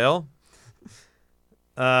to the whale.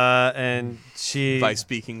 And she By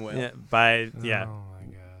speaking whale. yeah. Oh my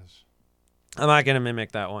gosh. I'm not gonna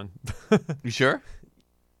mimic that one. You sure?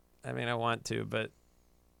 I mean, I want to, but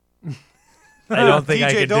I don't think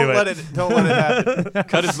I DJ, could don't do let it. Don't let it happen.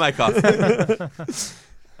 Cut his mic off.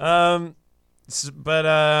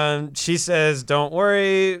 But she says, "Don't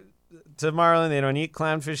worry." To Marlin, they don't eat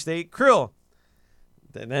clownfish; they eat krill.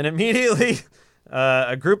 And then immediately,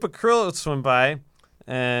 a group of krill swim by.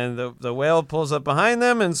 And the whale pulls up behind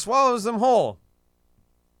them and swallows them whole.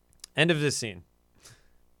 End of this scene.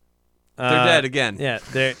 They're dead again. Yeah,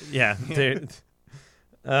 they're.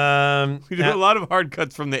 We do a lot of hard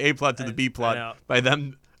cuts from the A plot to the B I know. plot by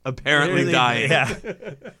them apparently Really, dying.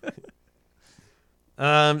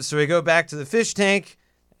 Yeah. So we go back to the fish tank,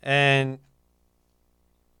 and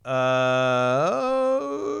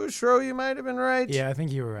Shro, you might have been right. Yeah, I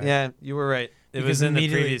think you were right. Yeah, you were right. It Because was in the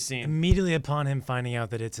immediately- previous scene. Immediately upon him finding out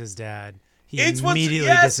that it's his dad, he It's what immediately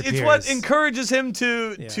yes, disappears. it's what encourages him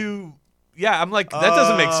to Yeah. yeah, I'm like that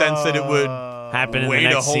doesn't make sense that it would Happen in the wait a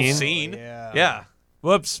next whole scene. scene. Yeah. Yeah.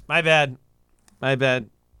 Whoops, my bad.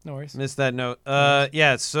 No worries. Missed that note.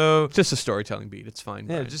 Yeah. So Just a storytelling beat. It's fine.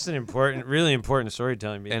 yeah, Brian. just an important, really important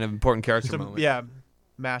storytelling beat. and an important character Some, moment. yeah.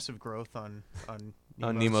 Massive growth on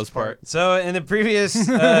Nemo's part. So in the previous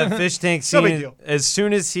fish tank No big scene, deal. as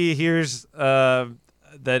soon as he hears that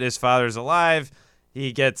his father's alive,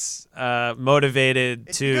 he gets motivated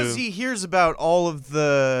It's to. because he hears about all of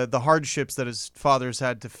the hardships that his father's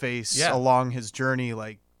had to face Yeah. along his journey,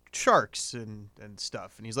 like sharks and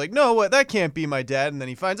stuff. And he's like, no, what? That can't be my dad. And then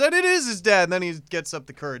he finds out it is his dad. And then he gets up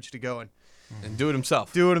the courage to go and do it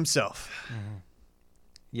himself. do it himself.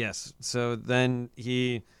 Yes. So then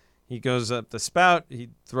he goes up the spout. He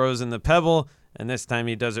throws in the pebble, and this time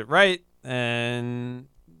he does it right. And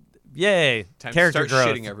yay, Time character to start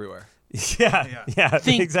growth. shitting everywhere. Yeah,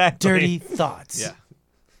 Think exactly. dirty thoughts. Yeah.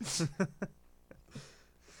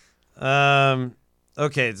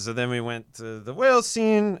 Okay, so then we went to the whale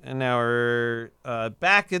scene, and now we're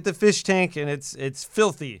back at the fish tank, and it's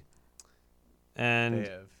filthy. And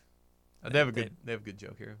They have a good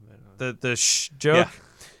joke here. the joke,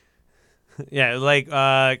 yeah, like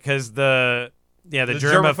because the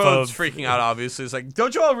germaphobe's freaking out. Obviously, it's like,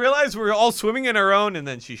 don't you all realize we're all swimming in our own? And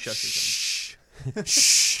then she shuts him.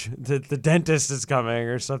 Shh, the dentist is coming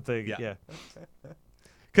or something. Yeah. Yeah.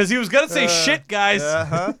 Because he was gonna say shit, guys.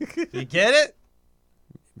 You get it?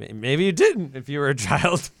 Maybe you didn't if you were a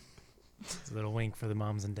child. It's a little wink for the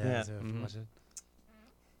moms and dads who have to watch it.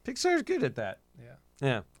 Pixar's good at that.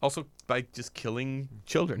 Yeah. Also, by just killing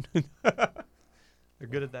children. They're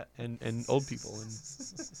good at that, and old people. And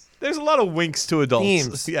there's a lot of winks to adults.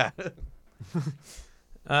 Themes. Yeah.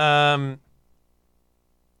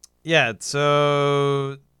 Yeah,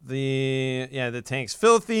 so the tank's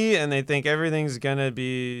filthy, and they think everything's gonna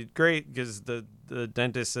be great because the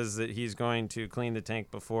dentist says that he's going to clean the tank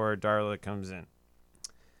before Darla comes in.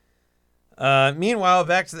 Meanwhile,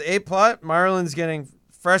 back to the A plot, Marlin's getting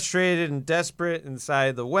frustrated and desperate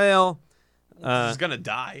inside the whale. He's gonna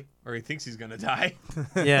die, or he thinks he's gonna die.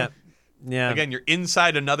 Yeah. Again, you're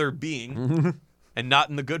inside another being, and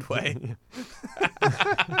not in the good way.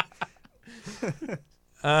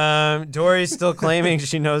 Dory's still claiming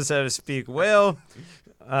she knows how to speak whale.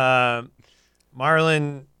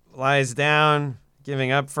 Marlin lies down,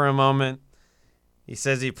 giving up for a moment. He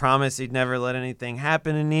says he promised he'd never let anything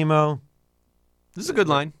happen to Nemo. This is a good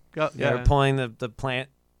line. They're pulling the plant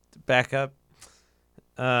back up.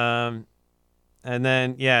 And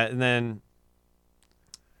then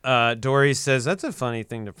Dory says, that's a funny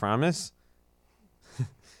thing to promise.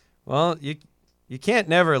 Well, you can't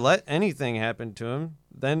never let anything happen to him.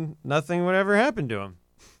 Then nothing would ever happen to him.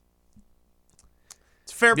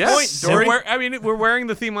 It's a fair point, Dory. We're wearing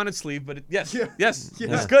the theme on its sleeve, but yes, Yeah.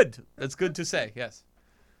 it's good. That's good to say. Yes,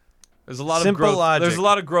 there's a lot Simple of growth. logic. There's a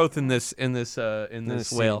lot of growth in this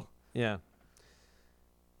whale. Yeah.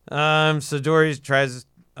 So Dory tries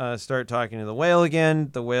to start talking to the whale again.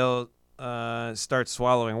 The whale starts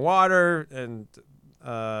swallowing water, and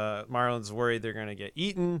Marlin's worried they're going to get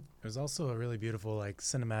eaten. There's also a really beautiful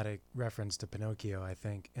cinematic reference to Pinocchio, I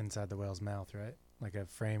think, inside the whale's mouth, right? Like a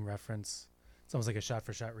frame reference. It's almost like a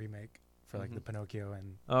shot-for-shot remake for the Pinocchio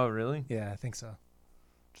and. Oh, really? Yeah, I think so.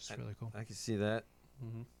 Just really cool. I can see that.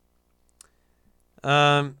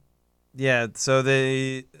 Mm-hmm. Yeah. So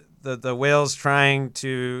the whale's trying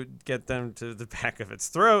to get them to the back of its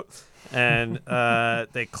throat, and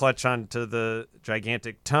they clutch onto the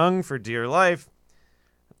gigantic tongue for dear life.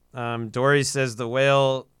 Dory says the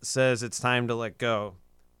whale says it's time to let go.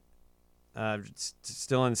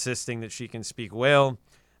 Still insisting that she can speak whale.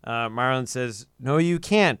 Marlin says, no, you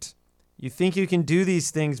can't. You think you can do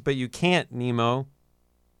these things, but you can't, Nemo.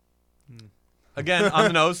 Again, on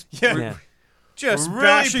the nose. Yeah. Just Really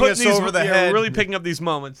bashing putting us these- over the yeah, head. really picking up these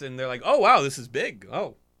moments, and they're like, "Oh wow, this is big.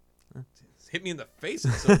 Oh, it's hit me in the face.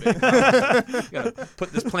 It's so big. Gotta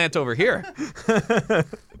put this plant over here."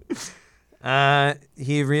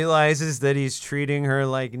 He realizes that he's treating her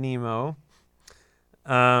like Nemo.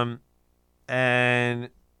 And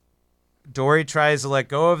Dory tries to let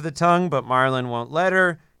go of the tongue, but Marlin won't let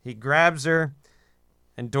her. He grabs her,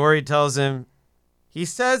 and Dory tells him, he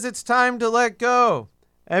says it's time to let go.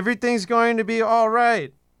 Everything's going to be all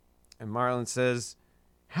right. And Marlin says,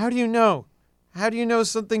 how do you know? How do you know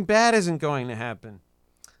something bad isn't going to happen?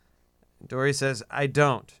 And Dory says, I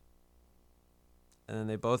don't. And then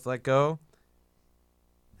they both let go.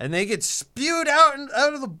 And they get spewed out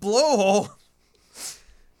of the blowhole.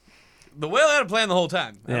 The whale had a plan the whole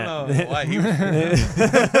time. I Yeah. don't know why he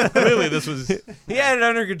was. Clearly, this was. He had it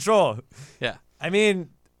under control. Yeah. I mean,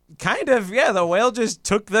 kind of, yeah. The whale just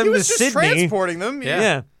took them He to was just Sydney. transporting them.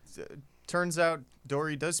 Yeah. Turns out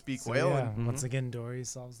Dory does speak So, whale. yeah, And once again, Dory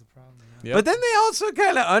solves the problem. Yeah. Yep. But then they also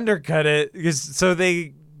kind of undercut it so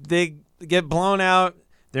they get blown out.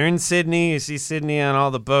 They're in Sydney. You see Sydney on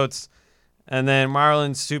all the boats. And then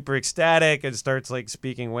Marlin's super ecstatic and starts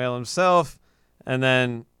speaking whale himself. And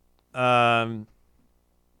then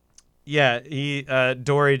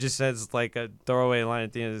Dory just says a throwaway line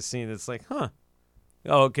at the end of the scene that's like, huh.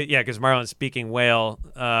 Oh, okay, yeah, because Marlin's speaking whale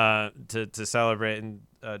to celebrate, and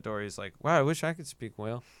Dory's like, wow, I wish I could speak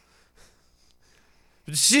whale.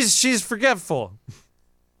 But she's forgetful.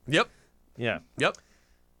 Yep. Yeah. Yep.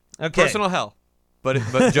 Okay. Personal hell. But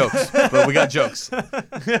jokes. But we got jokes.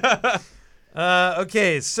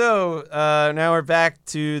 Okay, so now we're back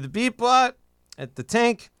to the B plot at the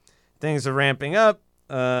tank. Things are ramping up.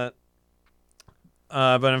 But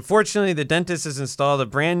unfortunately, the dentist has installed a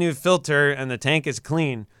brand new filter, and the tank is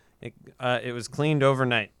clean. It was cleaned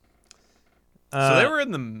overnight. So they were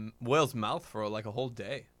in the whale's mouth for like a whole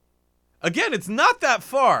day. Again, it's not that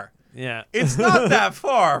far. Yeah. It's not that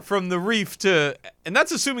far from the reef to, and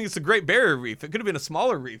that's assuming it's a Great Barrier Reef. It could have been a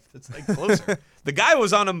smaller reef that's like closer. The guy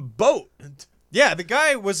was on a boat. Yeah, the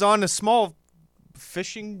guy was on a small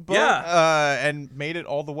fishing boat Yeah. and made it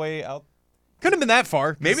all the way out. Couldn't have been that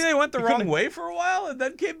far. Maybe they went the He wrong couldn't- way for a while and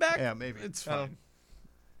then came back. Yeah, maybe. It's fine.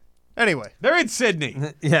 Anyway. They're in Sydney.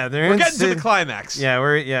 Yeah, they're We're in getting to the Syd- climax.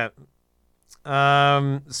 Yeah.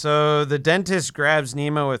 So the dentist grabs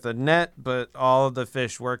Nemo with a net, but all of the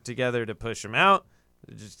fish work together to push him out.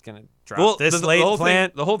 They're just gonna drop Well, this the late whole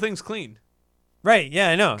plant. the whole thing's clean Right? Yeah,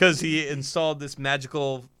 I know. because he installed this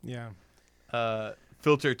magical Yeah.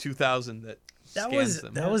 filter 2000 that scans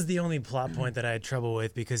them. That was the only plot point that I had trouble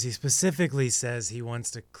with because he specifically says he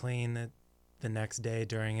wants to clean it the next day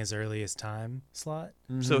during his earliest time slot.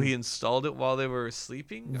 So he installed it while they were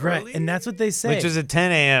sleeping. Right, early? and that's what they say. Which was at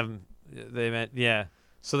 10 a.m. They meant, yeah.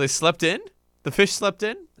 So they slept in. The fish slept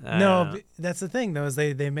in. No, but that's the thing though. Is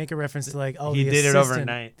they make a reference to like, oh, He the did it assistant-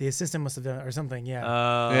 overnight. The assistant must have done it or something. Yeah.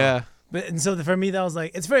 Yeah. But and so for me that was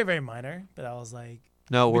like, it's very very minor. But I was like,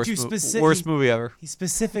 No, But worst, you worst movie ever. he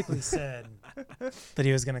specifically said that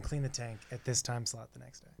he was going to clean the tank at this time slot the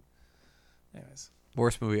next day. Anyways,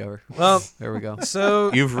 Worst movie ever. Well, There we go.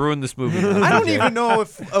 so You've ruined this movie. I don't even know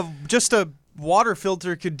if just a water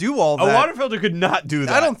filter could do all that. A water filter could not do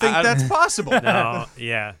that. I don't think that's possible. no,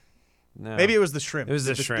 yeah, no. Maybe it was the shrimp. It was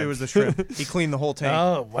the shrimp. It was the shrimp. He cleaned the whole tank.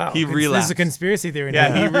 oh wow, He This is relapsed. a conspiracy theory. Yeah,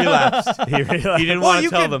 now. he relapsed. He realized. He didn't Well, want to you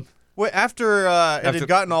tell could- them. Well, after it After- had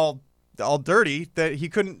gotten all dirty, that he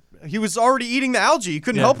couldn't. He was already eating the algae. He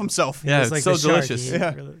couldn't Yeah. help himself. Yeah, It's it's like so the shark. delicious. He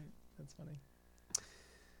Yeah. really- that's funny.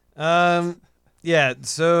 Yeah,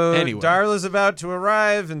 so Anyway. Darla's about to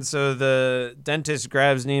arrive, and so the dentist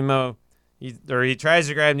grabs Nemo. He tries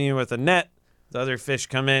to grab Nemo with a net. The other fish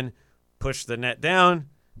come in, push the net down.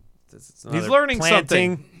 It's another learning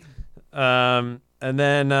planting. And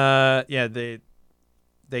then,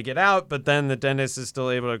 they get out, but then the dentist is still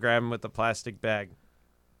able to grab him with the plastic bag.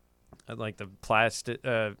 Like the classic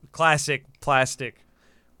plastic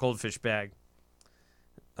goldfish bag.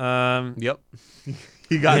 Yep.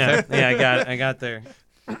 He got yeah, there. yeah, I got there.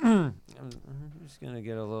 I'm just gonna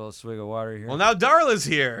get a little swig of water here. Well, now Darla's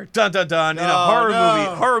here. Dun dun dun. In a Oh, horror no.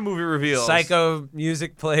 movie. Horror movie reveals. Psycho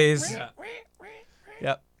music plays. Yeah.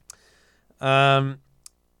 Yep.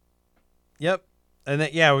 Yep. And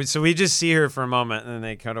then, so we just see her for a moment, and then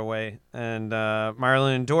they cut away. And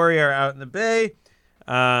Marlon and Dory are out in the bay.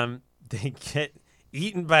 They get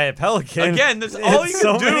eaten by a pelican. Again, that's all you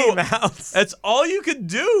so can many do. mouths. That's all you can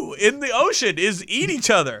do in the ocean is eat each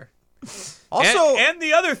other. Also, and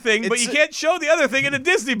the other thing, but it's you a- can't show the other thing in a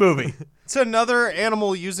Disney movie. it's another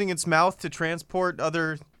animal using its mouth to transport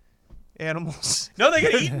other animals. No, they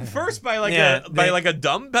get eaten first by like Yeah, a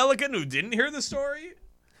dumb pelican who didn't hear the story.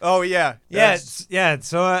 Oh yeah, Yeah, That's-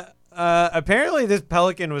 So apparently, this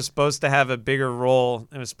pelican was supposed to have a bigger role.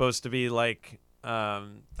 It was supposed to be like a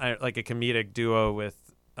comedic duo with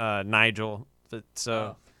Nigel. But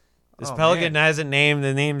so this Oh, pelican man. has a name.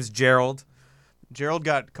 The name's Gerald. Gerald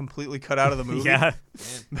got completely cut out of the movie. Yeah,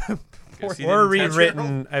 Guess he or didn't test-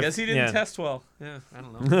 rewritten. Guess he didn't yeah. test well. Yeah, I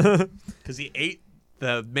don't know. Because he ate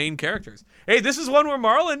the main characters. Hey, this is one where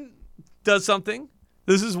Marlon does something.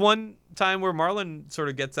 This is one time where Marlon sort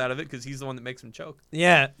of gets out of it because he's the one that makes him choke.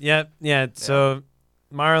 Yeah. So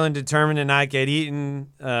Marlon determined to not get eaten.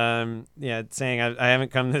 Saying I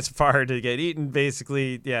haven't come this far to get eaten.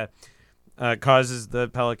 Basically, causes the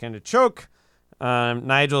pelican to choke.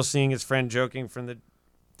 Nigel, seeing his friend joking from the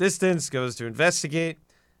distance, goes to investigate,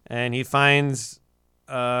 and he finds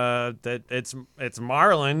that it's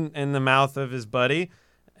Marlin in the mouth of his buddy,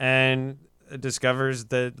 and discovers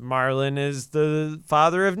that Marlin is the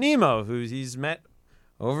father of Nemo, who he's met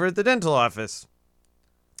over at the dental office.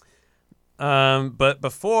 But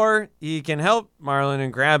before he can help Marlin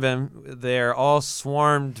and grab him, they're all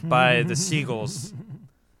swarmed by the seagulls.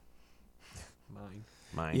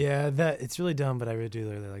 Mine. Yeah, it's really dumb, but I really do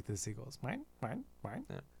really like the seagulls. Mine.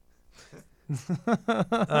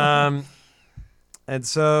 And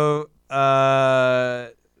so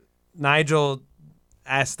Nigel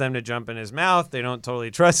asks them to jump in his mouth. They don't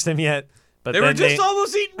totally trust him yet, But They then were just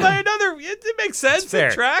almost eaten by another. It makes sense. fair.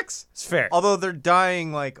 It tracks. It's fair. Although they're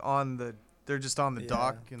dying like they're just on the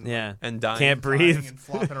dock and Yeah. And dying. Can't dying breathe. and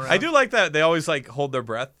flopping around. I do like that. They always like hold their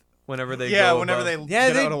breath whenever they Yeah, go whenever above. they Yeah,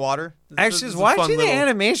 get they- out of water. Actually, It's just a fun watching the little-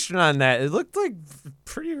 animation on that, it looked like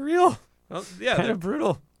pretty real. Well, yeah. Kind they're- of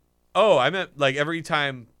brutal. Oh, I meant like every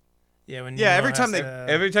time Yeah, when Yeah, Nemo every has time they-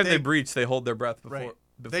 to- they They- breach, they hold their breath before. Right.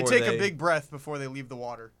 before They take a big breath before they leave the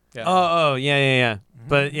water. Yeah. Oh, yeah.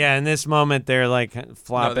 But yeah, in this moment, they're like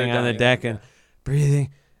flopping on the dying, deck and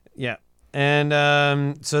breathing. Yeah. And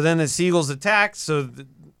so then the seagulls attack. So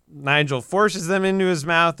Nigel forces them into his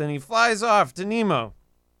mouth and he flies off to Nemo.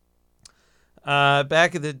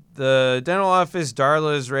 Back at the dental office,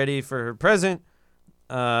 Darla is ready for her present.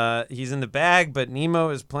 He's in the bag, but Nemo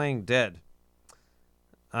is playing dead.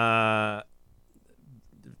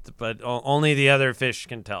 But only the other fish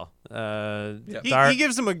can tell. He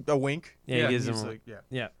gives him a wink. Yeah, he gives he's him. like, yeah.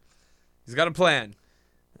 Yeah. He's got a plan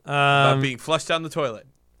about Um, being flushed down the toilet,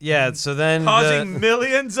 yeah. So then causing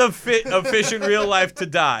millions of fish in real life to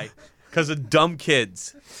die because of dumb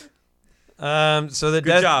kids. So the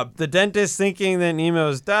Good job. the dentist, thinking that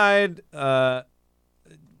Nemo's died,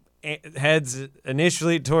 heads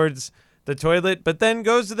initially towards the toilet, but then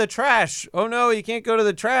goes to the trash. Oh no, he can't go to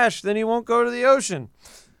the trash. Then he won't go to the ocean.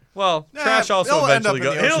 Well, Nah, trash also he'll end up eventually in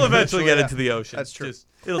go. the ocean He'll eventually get eventually, into the ocean. That's true. Just,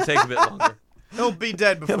 it'll take a bit longer. He'll be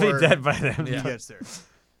dead He'll before be dead by then. he gets there.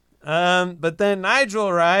 But then Nigel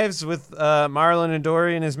arrives with Marlin and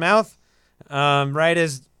Dory in his mouth, right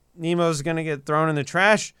as Nemo's gonna get thrown in the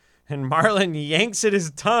trash, and Marlin yanks at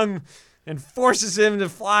his tongue and forces him to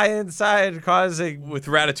fly inside, causing With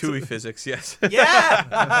Ratatouille physics, yes.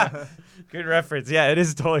 yeah. Good reference. Yeah, it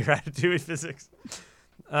is totally Ratatouille physics.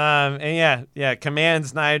 And yeah,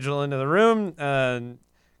 commands Nigel into the room,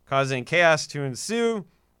 causing chaos to ensue.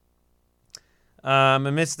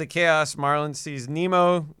 Amidst the chaos, Marlin sees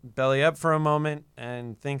Nemo belly up for a moment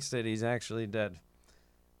and thinks that he's actually dead.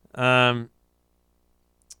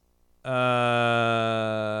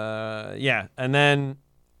 Yeah, and then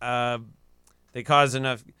they cause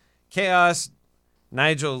enough chaos.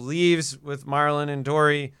 Nigel leaves with Marlin and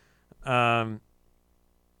Dory.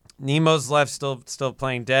 Nemo's left still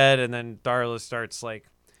playing dead, and then Darla starts like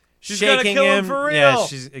She's gonna shaking kill him for Yeah, real.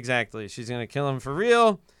 she's gonna kill him for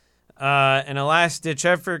real. In a last ditch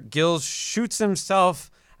effort, Gil shoots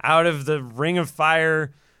himself out of the ring of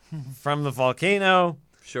fire from the volcano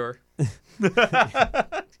Sure.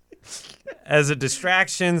 as a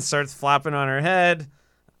distraction. Starts flopping on her head.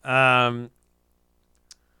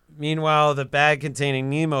 Meanwhile, the bag containing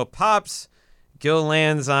Nemo pops. Gil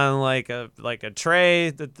lands on like a tray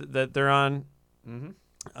that they're on,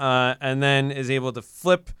 and then is able to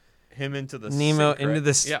flip Him into the Nemo sink, into right?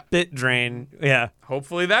 the spit drain. Yeah.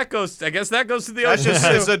 Hopefully that goes. I guess that goes to the That's ocean.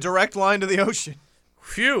 just is a direct line to the ocean.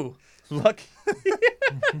 Phew. Lucky.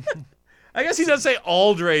 I guess he does say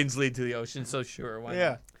all drains lead to the ocean, so sure. Why Yeah.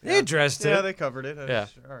 not? They addressed Yeah, it. they covered it. Yeah.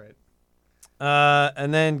 All right.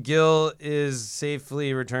 And then Gil is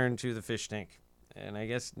safely returned to the fish tank. And I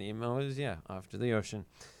guess Nemo is, off to the ocean.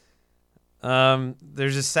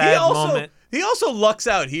 There's a sad moment. He also lucks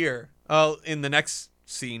out here in the next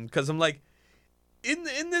scene because I'm like, in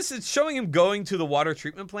this, it's showing him going to the water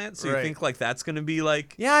treatment plant. So you Right. think like that's going to be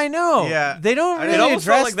like. Yeah, I know. Yeah. They don't I really It almost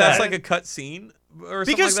address felt like that's that. like a cut scene or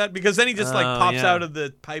something Because- like that because then he just like Oh, pops yeah. out of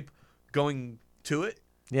the pipe going to it.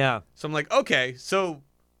 Yeah. So I'm like, okay, so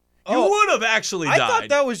you Oh, would have actually I died. thought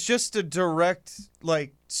that was just a direct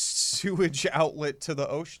like sewage outlet to the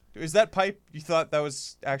ocean. Is that pipe? You thought that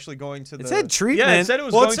was actually going to the? It said treatment. Yeah, it said it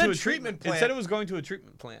was Well, it going said to a treatment It plant. said it was going to a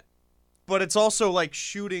treatment plant. but it's also like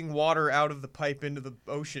shooting water out of the pipe into the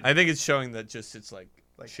ocean. I think it's showing that just it's like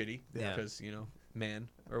shitty Yeah. because man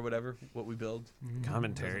or whatever what we build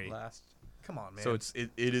Commentary. doesn't last. Come on, man. So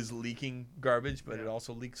it is leaking garbage, but it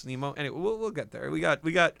also leaks Nemo. Anyway, we'll get there. We got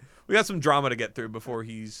some drama to get through before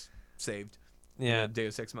he's saved. Yeah.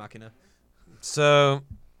 Deus Ex Machina. So,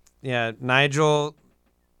 yeah, Nigel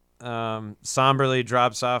somberly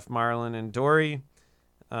drops off Marlin and Dory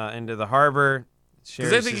into the harbor.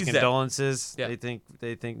 Shares they think his he's dead. condolences. Yeah.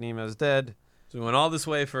 They think Nemo's dead. So we went all this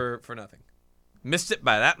way for nothing. Missed it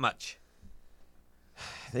by that much.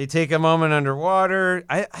 They take a moment underwater.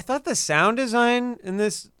 I thought the sound design in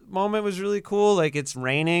this moment was really cool. Like it's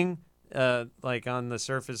raining, like on the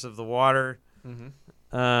surface of the water.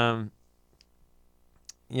 Mm-hmm.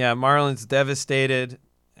 Yeah, Marlin's devastated,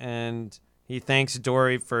 and he thanks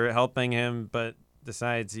Dory for helping him, but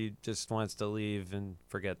decides he just wants to leave and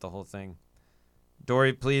forget the whole thing.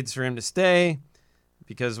 Dory pleads for him to stay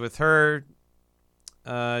because with her,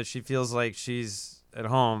 she feels like she's at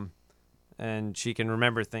home and she can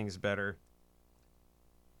remember things better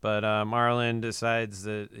but Marlin decides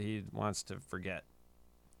that he wants to forget.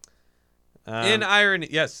 In irony,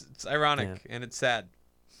 yes, it's ironic and it's sad.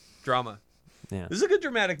 Drama. Yeah. This is a good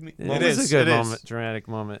dramatic moment. It is a good It is. moment, dramatic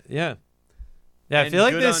moment. Yeah. Yeah, I And feel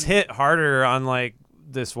like good this on- hit harder on like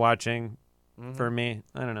this watching Mhm. for me.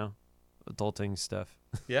 I don't know. Adulting stuff.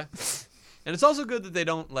 Yeah. And it's also good that they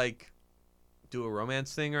don't like do a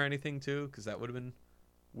romance thing or anything too, because that would have been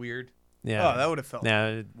weird. Yeah. Oh, that would have felt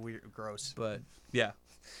yeah. weird, gross. But yeah.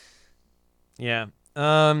 Yeah.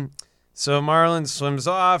 So Marlin swims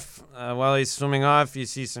off. While he's swimming off, you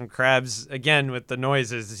see some crabs again with the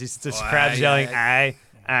noises. He's just crabs yelling, "Aye,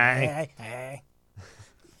 aye."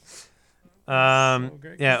 So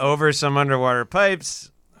great. Yeah, over some underwater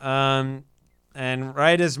pipes. And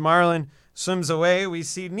right as Marlin swims away, we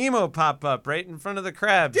see Nemo pop up right in front of the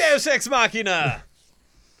crabs. Deus Ex Machina.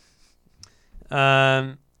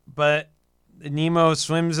 But Nemo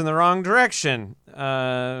swims in the wrong direction,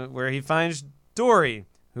 where he finds Dory,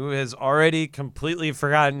 who has already completely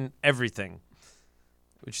forgotten everything,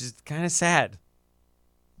 which is kind of sad.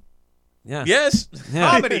 Yeah. Yes.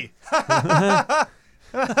 Yeah. Comedy.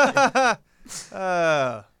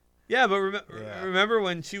 Yeah, but remember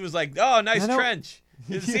when she was like, "Oh, nice I don't- trench."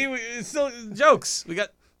 See, it's still jokes.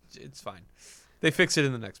 It's fine. They fix it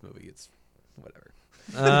in the next movie. It's whatever.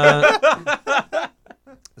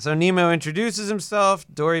 So Nemo introduces himself.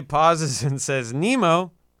 Dory pauses and says,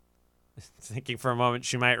 "Nemo." Thinking for a moment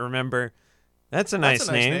she might remember. That's a nice That's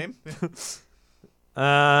a name. nice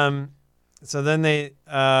name. So then they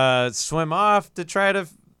swim off to try to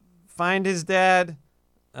find his dad,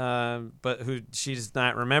 but who she's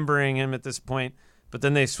not remembering him at this point. But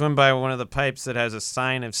then they swim by one of the pipes that has a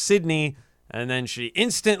sign of Sydney, and then she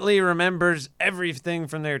instantly remembers everything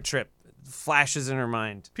from their trip. It flashes in her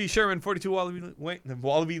mind. P. Sherman, 42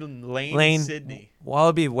 Wallaby Lane, Sydney.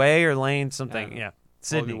 Wallaby Way or Lane, something. know. Yeah,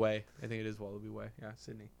 Sydney. Wallaby Way. I think it is Wallaby Way. Yeah,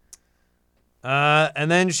 Sydney. And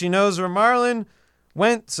then she knows where Marlin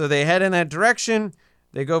went, so they head in that direction.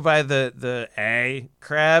 They go by the A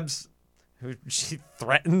crabs, who she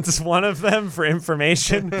threatens one of them for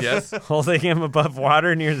information. Yes. Holding him above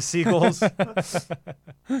water near the seagulls.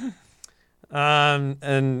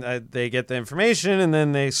 They get the information, and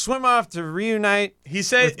then they swim off to reunite. He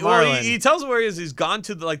said, With or Marlin. he tells where he is. He's gone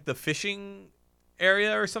to the fishing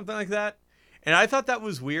area or something like that. And I thought that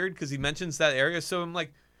was weird because he mentions that area. So I'm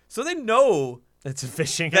like, so they know It's a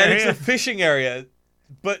fishing that area. it's a fishing area,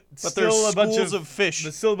 but But still there's a bunch schools of of fish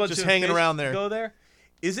but still a bunch just of hanging fish around there. Go there.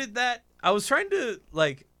 Is it that I was trying to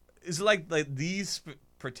is it like these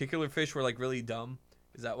particular fish were like really dumb?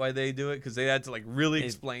 Is that why they do it? Because they had to like really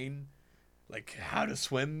explain like how to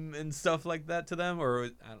swim and stuff like that to them, or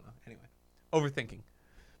I don't know. Anyway, overthinking.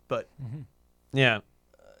 But yeah.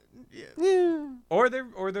 or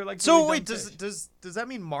they're like So really wait, dumb does fish. that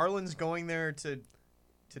mean Marlin's going there to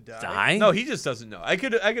die? Die? No, he just doesn't know. I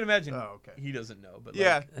could imagine. Oh, okay. He doesn't know, but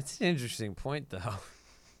Yeah, That's an interesting point, though.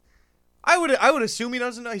 I would assume he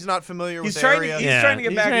doesn't know. He's not familiar he's with the trying area. to Yeah, trying to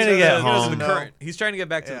get he's back trying to to get the home. current. He's trying to get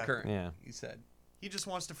back to the Yeah. current. Yeah. He said. He just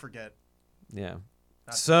wants to forget. Yeah.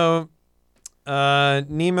 Not So,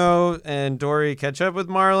 Nemo and Dory catch up with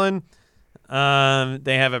Marlin.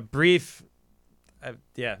 They have a brief,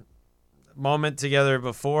 moment together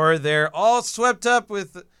before they're all swept up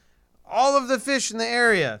with all of the fish in the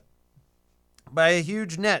area by a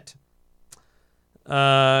huge net.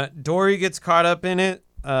 Dory gets caught up in it.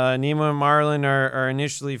 Nemo and Marlin are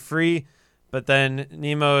initially free, but then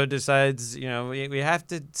Nemo decides, we have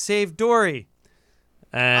to save Dory.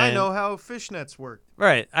 And I know how fishnets work.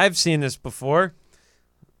 Right. I've seen this before.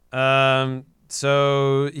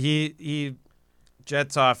 So he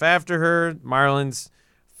jets off after her. Marlin's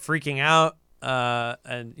freaking out.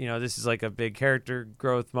 And this is like a big character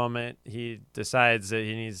growth moment. He decides that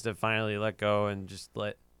he needs to finally let go and just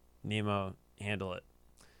let Nemo handle it.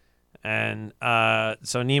 And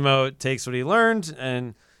so Nemo takes what he learned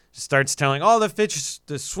and starts telling all the fish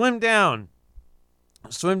to swim down.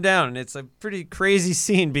 And it's a pretty crazy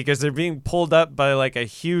scene because they're being pulled up by like a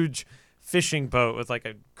huge fishing boat with like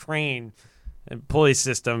a crane and pulley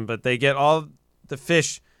system, but they get all the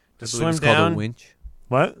fish to swim down. winch.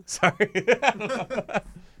 What? Sorry.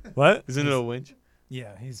 What? Isn't it a winch?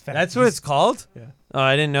 Yeah, he's fat. That's what it's called? Yeah. Oh,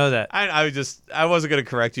 I didn't know that. I wasn't gonna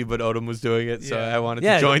correct you, but Odom was doing it, so Yeah. I wanted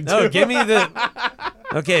Yeah, to join no, too. give me the.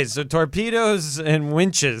 Okay, so torpedoes and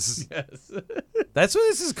winches. Yes. That's what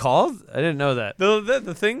this is called? I didn't know that.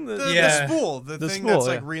 The thing that The Yeah. spool, the thing spool, that's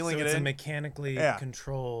like yeah. reeling So it it's a in. mechanically Yeah.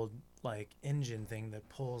 controlled like engine thing that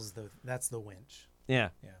pulls that's the winch. Yeah.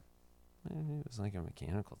 Yeah. It was like a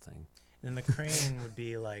mechanical thing. And the crane would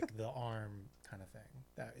be like the arm kind of thing.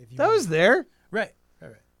 That if you That want- was there. right.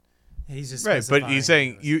 He's just Right, but he's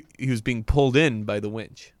saying he was being pulled in by the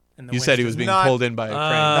winch. You said he was being Not- pulled in by a crane.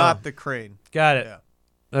 Not the crane. Got it. Yeah.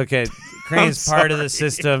 Okay, crane's part of the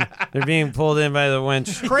system. They're being pulled in by the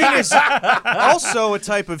winch. Crane is also a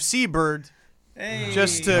type of seabird.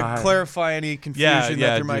 Just to God. clarify any confusion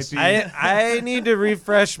that there might be. I need to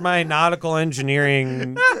refresh my nautical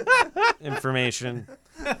engineering information.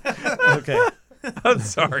 Okay. I'm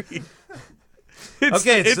sorry.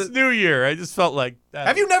 It's New Year. I just felt like that.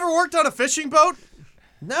 Have you never worked on a fishing boat?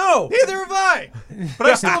 No. Neither have I. But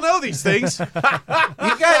I still know these things. You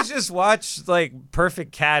guys just watch like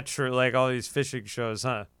Perfect Catch or like all these fishing shows,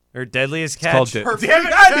 huh? Or Deadliest Catch. called it. Damn it!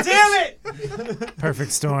 God damn it!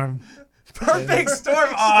 Perfect Storm. Perfect Storm.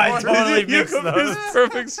 Oh, I totally You mixed those. confused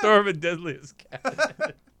Perfect Storm and Deadliest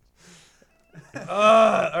Catch.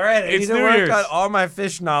 All right, I It's need to New work Year's. on all my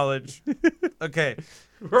fish knowledge. Okay,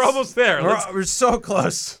 We're almost there. we're so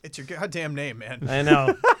close. It's your goddamn name, man. I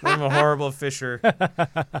know. I'm a horrible fisher.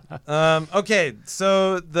 Okay,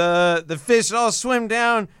 so the fish all swim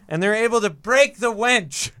down, and they're able to break the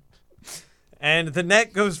winch, and the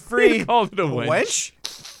net goes We free. called it a winch. Wench?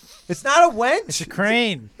 It's not a winch. It's a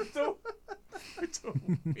crane. It's a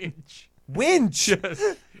winch. Winch.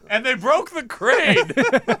 Yes. And they broke the crane.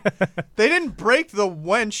 They didn't break the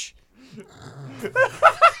wench.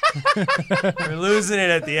 We're losing it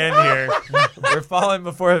at the end here. We're falling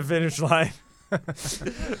before the finish line.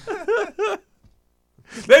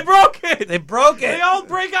 They broke it. They broke it. They all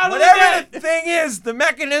break out of the Whatever net. the thing is, the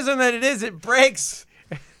mechanism that it is, it breaks.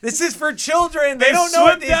 This is for children. They They don't know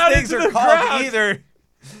what swim these down things into are the called ground. either.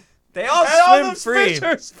 They all And all swim those free. fish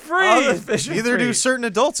are free. All the fish are Neither do free. certain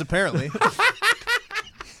adults, apparently.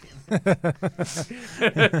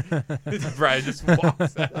 Brian just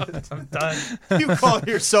walks out. I'm done. You call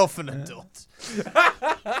yourself an adult.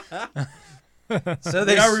 So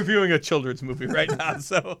They they are reviewing a children's movie right now,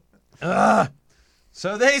 so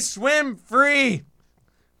so they swim free.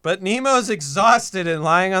 But Nemo's exhausted and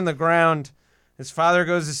lying on the ground. His father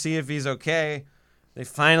goes to see if he's okay. They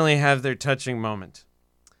finally have their touching moment.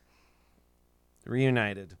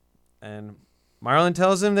 Reunited. And Marlin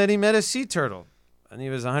tells him that he met a sea turtle and he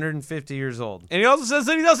was 150 years old. and he also says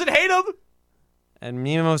that he doesn't hate him. And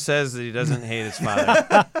Nemo says that he doesn't hate his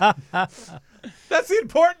father. That's the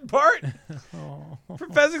important part.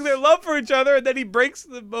 Professing their love for each other, and then he breaks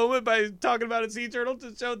the moment by talking about a sea turtle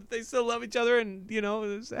to show that they still love each other, and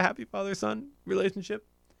it's a happy father-son relationship.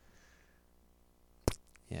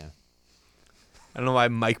 Yeah. I don't know why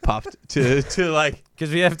Mike popped to like.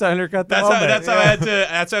 Because we have to undercut the That's how, moment. that's how I had to.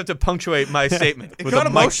 That's how I have to punctuate my statement. It with got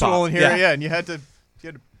a mic emotional pop. in here, yeah, and you had to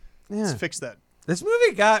Yeah. fix that. This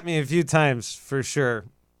movie got me a few times for sure.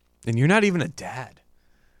 And you're not even a dad.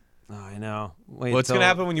 Oh, I know. Wait What's till- gonna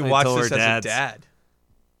happen when you wait watch till this we're as dads. a dad?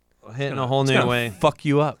 Hitting a whole It's new gonna way. Fuck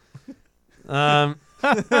you up.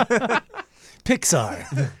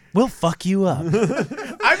 Pixar. We'll fuck you up.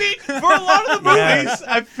 I mean, for a lot of the movies,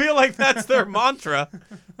 I feel like that's their mantra.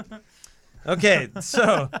 Okay,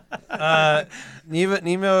 so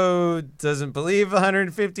Nemo doesn't believe a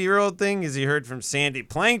 150-year-old thing as he heard from Sandy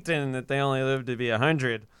Plankton that they only live to be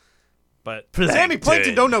 100. But Sammy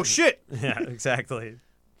Plankton don't know shit. yeah, exactly.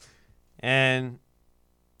 And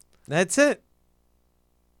that's it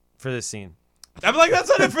for this scene. I'm like, that's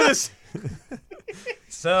not it for this.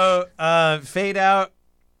 So fade out,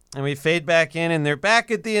 and we fade back in, and they're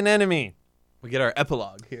back at the anemone. We get our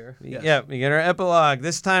epilogue here. Yeah, we get our epilogue.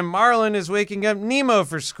 This time Marlin is waking up Nemo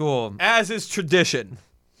for school. As is tradition.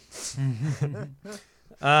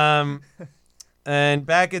 And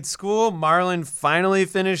back at school, Marlin finally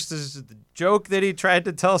finishes the joke that he tried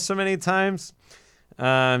to tell so many times,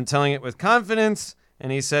 telling it with confidence.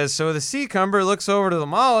 And he says, so the sea cumber looks over to the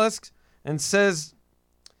mollusks and says,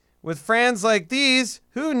 with friends like these,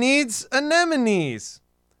 who needs anemones?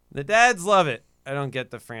 The dads love it. I don't get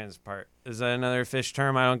the friends part. Is that another fish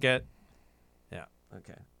term I don't get? Yeah,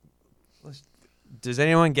 okay. Does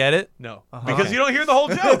anyone get it? No. Because Okay. you don't hear the whole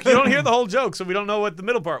joke. You don't hear the whole joke, so we don't know what the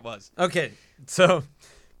middle part was. Okay, so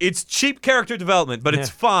It's cheap character development, but it's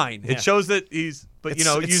Yeah. fine. Yeah. It shows that he's, but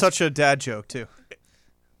It's such a dad joke too.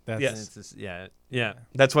 That's, Yes. it's just, yeah.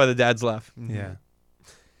 that's why the dads laugh. Yeah.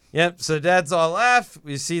 Yep, so dads all laugh.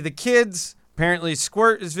 We see the kids. Apparently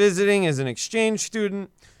Squirt is visiting as an exchange student.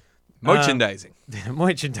 Merchandising.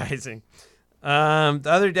 Merchandising. The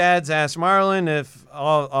other dads ask Marlin if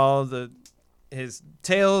all his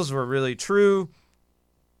tales were really true.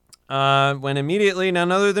 When immediately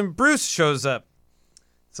none other than Bruce shows up.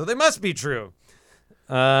 So they must be true.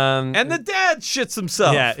 And the dad shits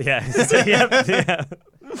himself. Yeah. Yep,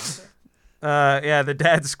 yeah. The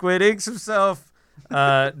dad squid inks himself.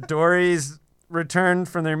 Dory's return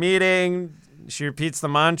from their meeting. She repeats the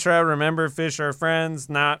mantra, remember, fish are friends,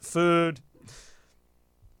 not food.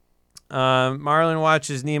 Marlin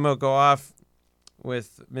watches Nemo go off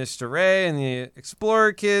with Mr. Ray and the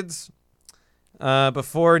Explorer kids.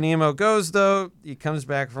 Before Nemo goes, though, he comes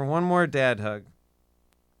back for one more dad hug.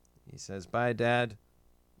 He says, bye, Dad.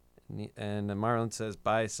 And Marlin says,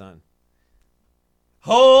 bye, son.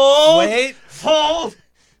 Hold. Wait. Hold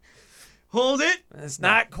it. It's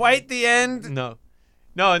not quite the end. No,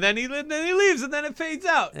 and then he leaves, and then it fades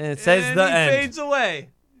out. And it says and the he end. fades away.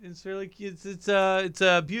 It's really it's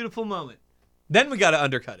a beautiful moment. Then we got to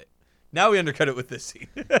undercut it. Now we undercut it with this scene.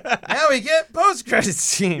 Now we get post-credit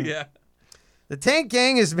scene. Yeah. The tank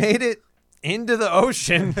gang has made it into the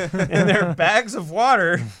ocean in their bags of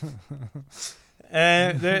water.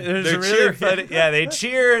 And there's They're a really cheering. funny, they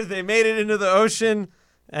cheer. They made it into the ocean,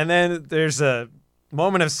 and then there's a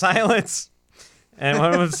moment of silence, and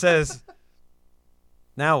one of them says,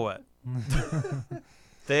 "Now what?"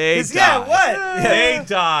 They They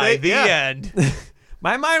die. The end.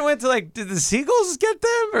 My mind went to like, did the seagulls get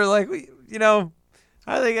them, or like,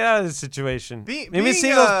 how do they get out of this situation? Maybe being,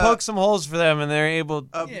 seagulls poke some holes for them, and they're able.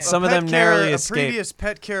 Some of them narrowly escape. A previous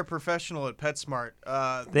pet care professional at PetSmart.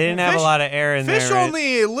 They didn't have a lot of air in there. Fish right?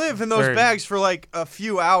 only live in those Bird. bags for like a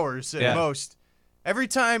few hours at Yeah. most. Every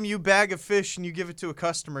time you bag a fish and you give it to a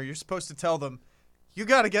customer, you're supposed to tell them, you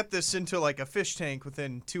got to get this into like a fish tank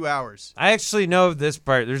within 2 hours. I actually know this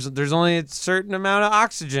part. There's only a certain amount of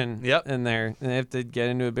oxygen in there, and they have to get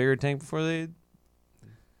into a bigger tank before they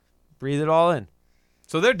breathe it all in.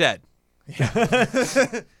 So they're dead.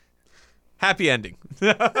 Happy ending.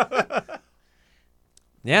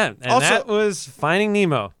 Yeah, and Also- that was Finding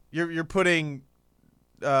Nemo. You're putting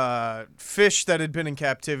fish that had been in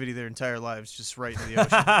captivity their entire lives just right into the ocean.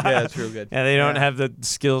 Yeah, that's real good. Yeah, they don't Yeah. have the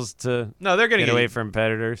skills to No, they're gonna get away from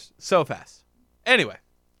predators. so fast. Anyway,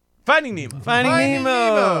 Finding Nemo. Finding Finding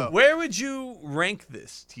Nemo. Nemo. Where would you rank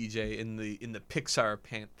this, TJ, in the Pixar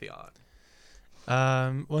pantheon?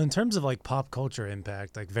 Well, in terms of like pop culture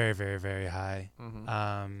impact, like very, very, very high.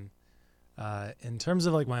 In terms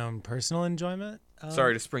of like my own personal enjoyment.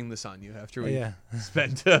 Sorry to spring this on you after we Yeah.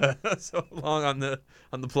 spent so long on the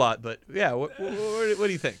plot, but yeah, what do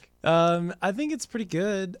you think? I think it's pretty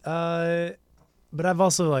good. But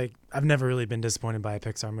I've never really been disappointed by a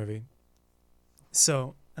Pixar movie.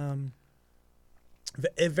 So,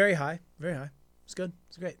 very high, very high. It's good.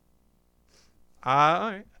 It's great.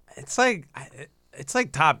 All right. It's like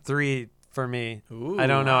top 3 for me. Ooh. I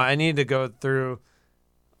don't know. I need to go through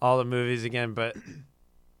all the movies again, but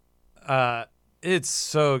it's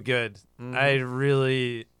so good. I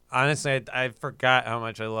really, honestly, I forgot how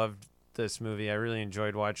much I loved this movie. I really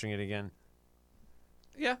enjoyed watching it again.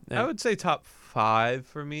 Yeah, Yeah. I would say top 5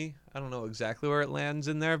 for me. I don't know exactly where it lands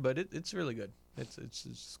in there, but it's really good.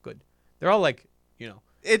 It's good. They're all like,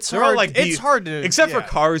 It's They're all hard. like It's hard to except for yeah.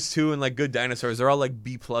 Cars 2 and like Good Dinosaurs, they're all like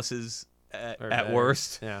B pluses Or at better.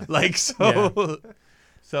 worst. Yeah. Like so.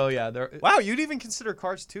 So yeah, they're. Wow, you'd even consider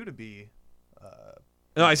Cars 2 to be.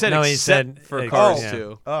 No, I said No, he except said for ex- Cars yeah.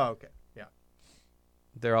 2. Oh, okay. Yeah.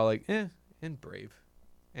 They're all like, and Brave,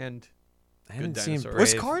 and I haven't Good seen Dinosaur. Brave.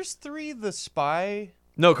 Was Cars 3 the spy?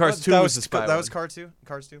 no, Cars 2 was the spy That was one. Cars 2?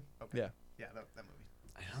 Cars 2? Okay. Yeah. Yeah, that movie.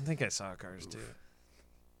 I don't think I saw Cars 2.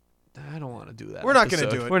 I don't want to do that. We're not gonna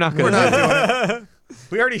episode. do it. We're not We're gonna not do it.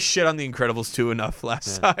 We already shit on The Incredibles 2 enough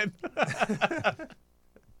last time.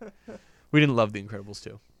 We didn't love The Incredibles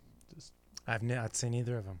 2. I've not seen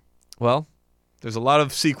either of them. Well, there's a lot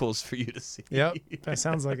of sequels for you to see. Yep, that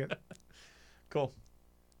sounds like it. Cool.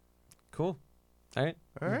 Cool. All right.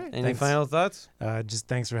 All right. Any Thanks. final thoughts? Just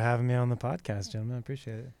thanks for having me on the podcast, gentlemen. I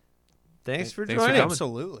appreciate it. Thanks for Thanks for joining. coming.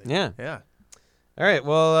 Absolutely. Yeah. Yeah. All right.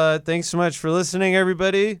 Well, thanks so much for listening,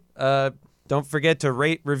 everybody. Don't forget to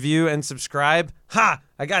rate, review, and subscribe. Ha!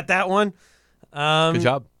 I got that one. Good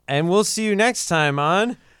job. And we'll see you next time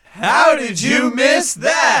on How did you miss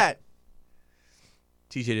that?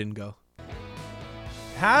 TJ didn't go.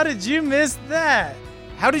 How did you miss that?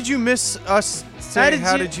 How did you miss us saying,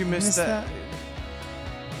 how did you miss that?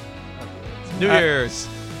 New Year's.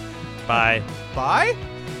 Bye. Bye?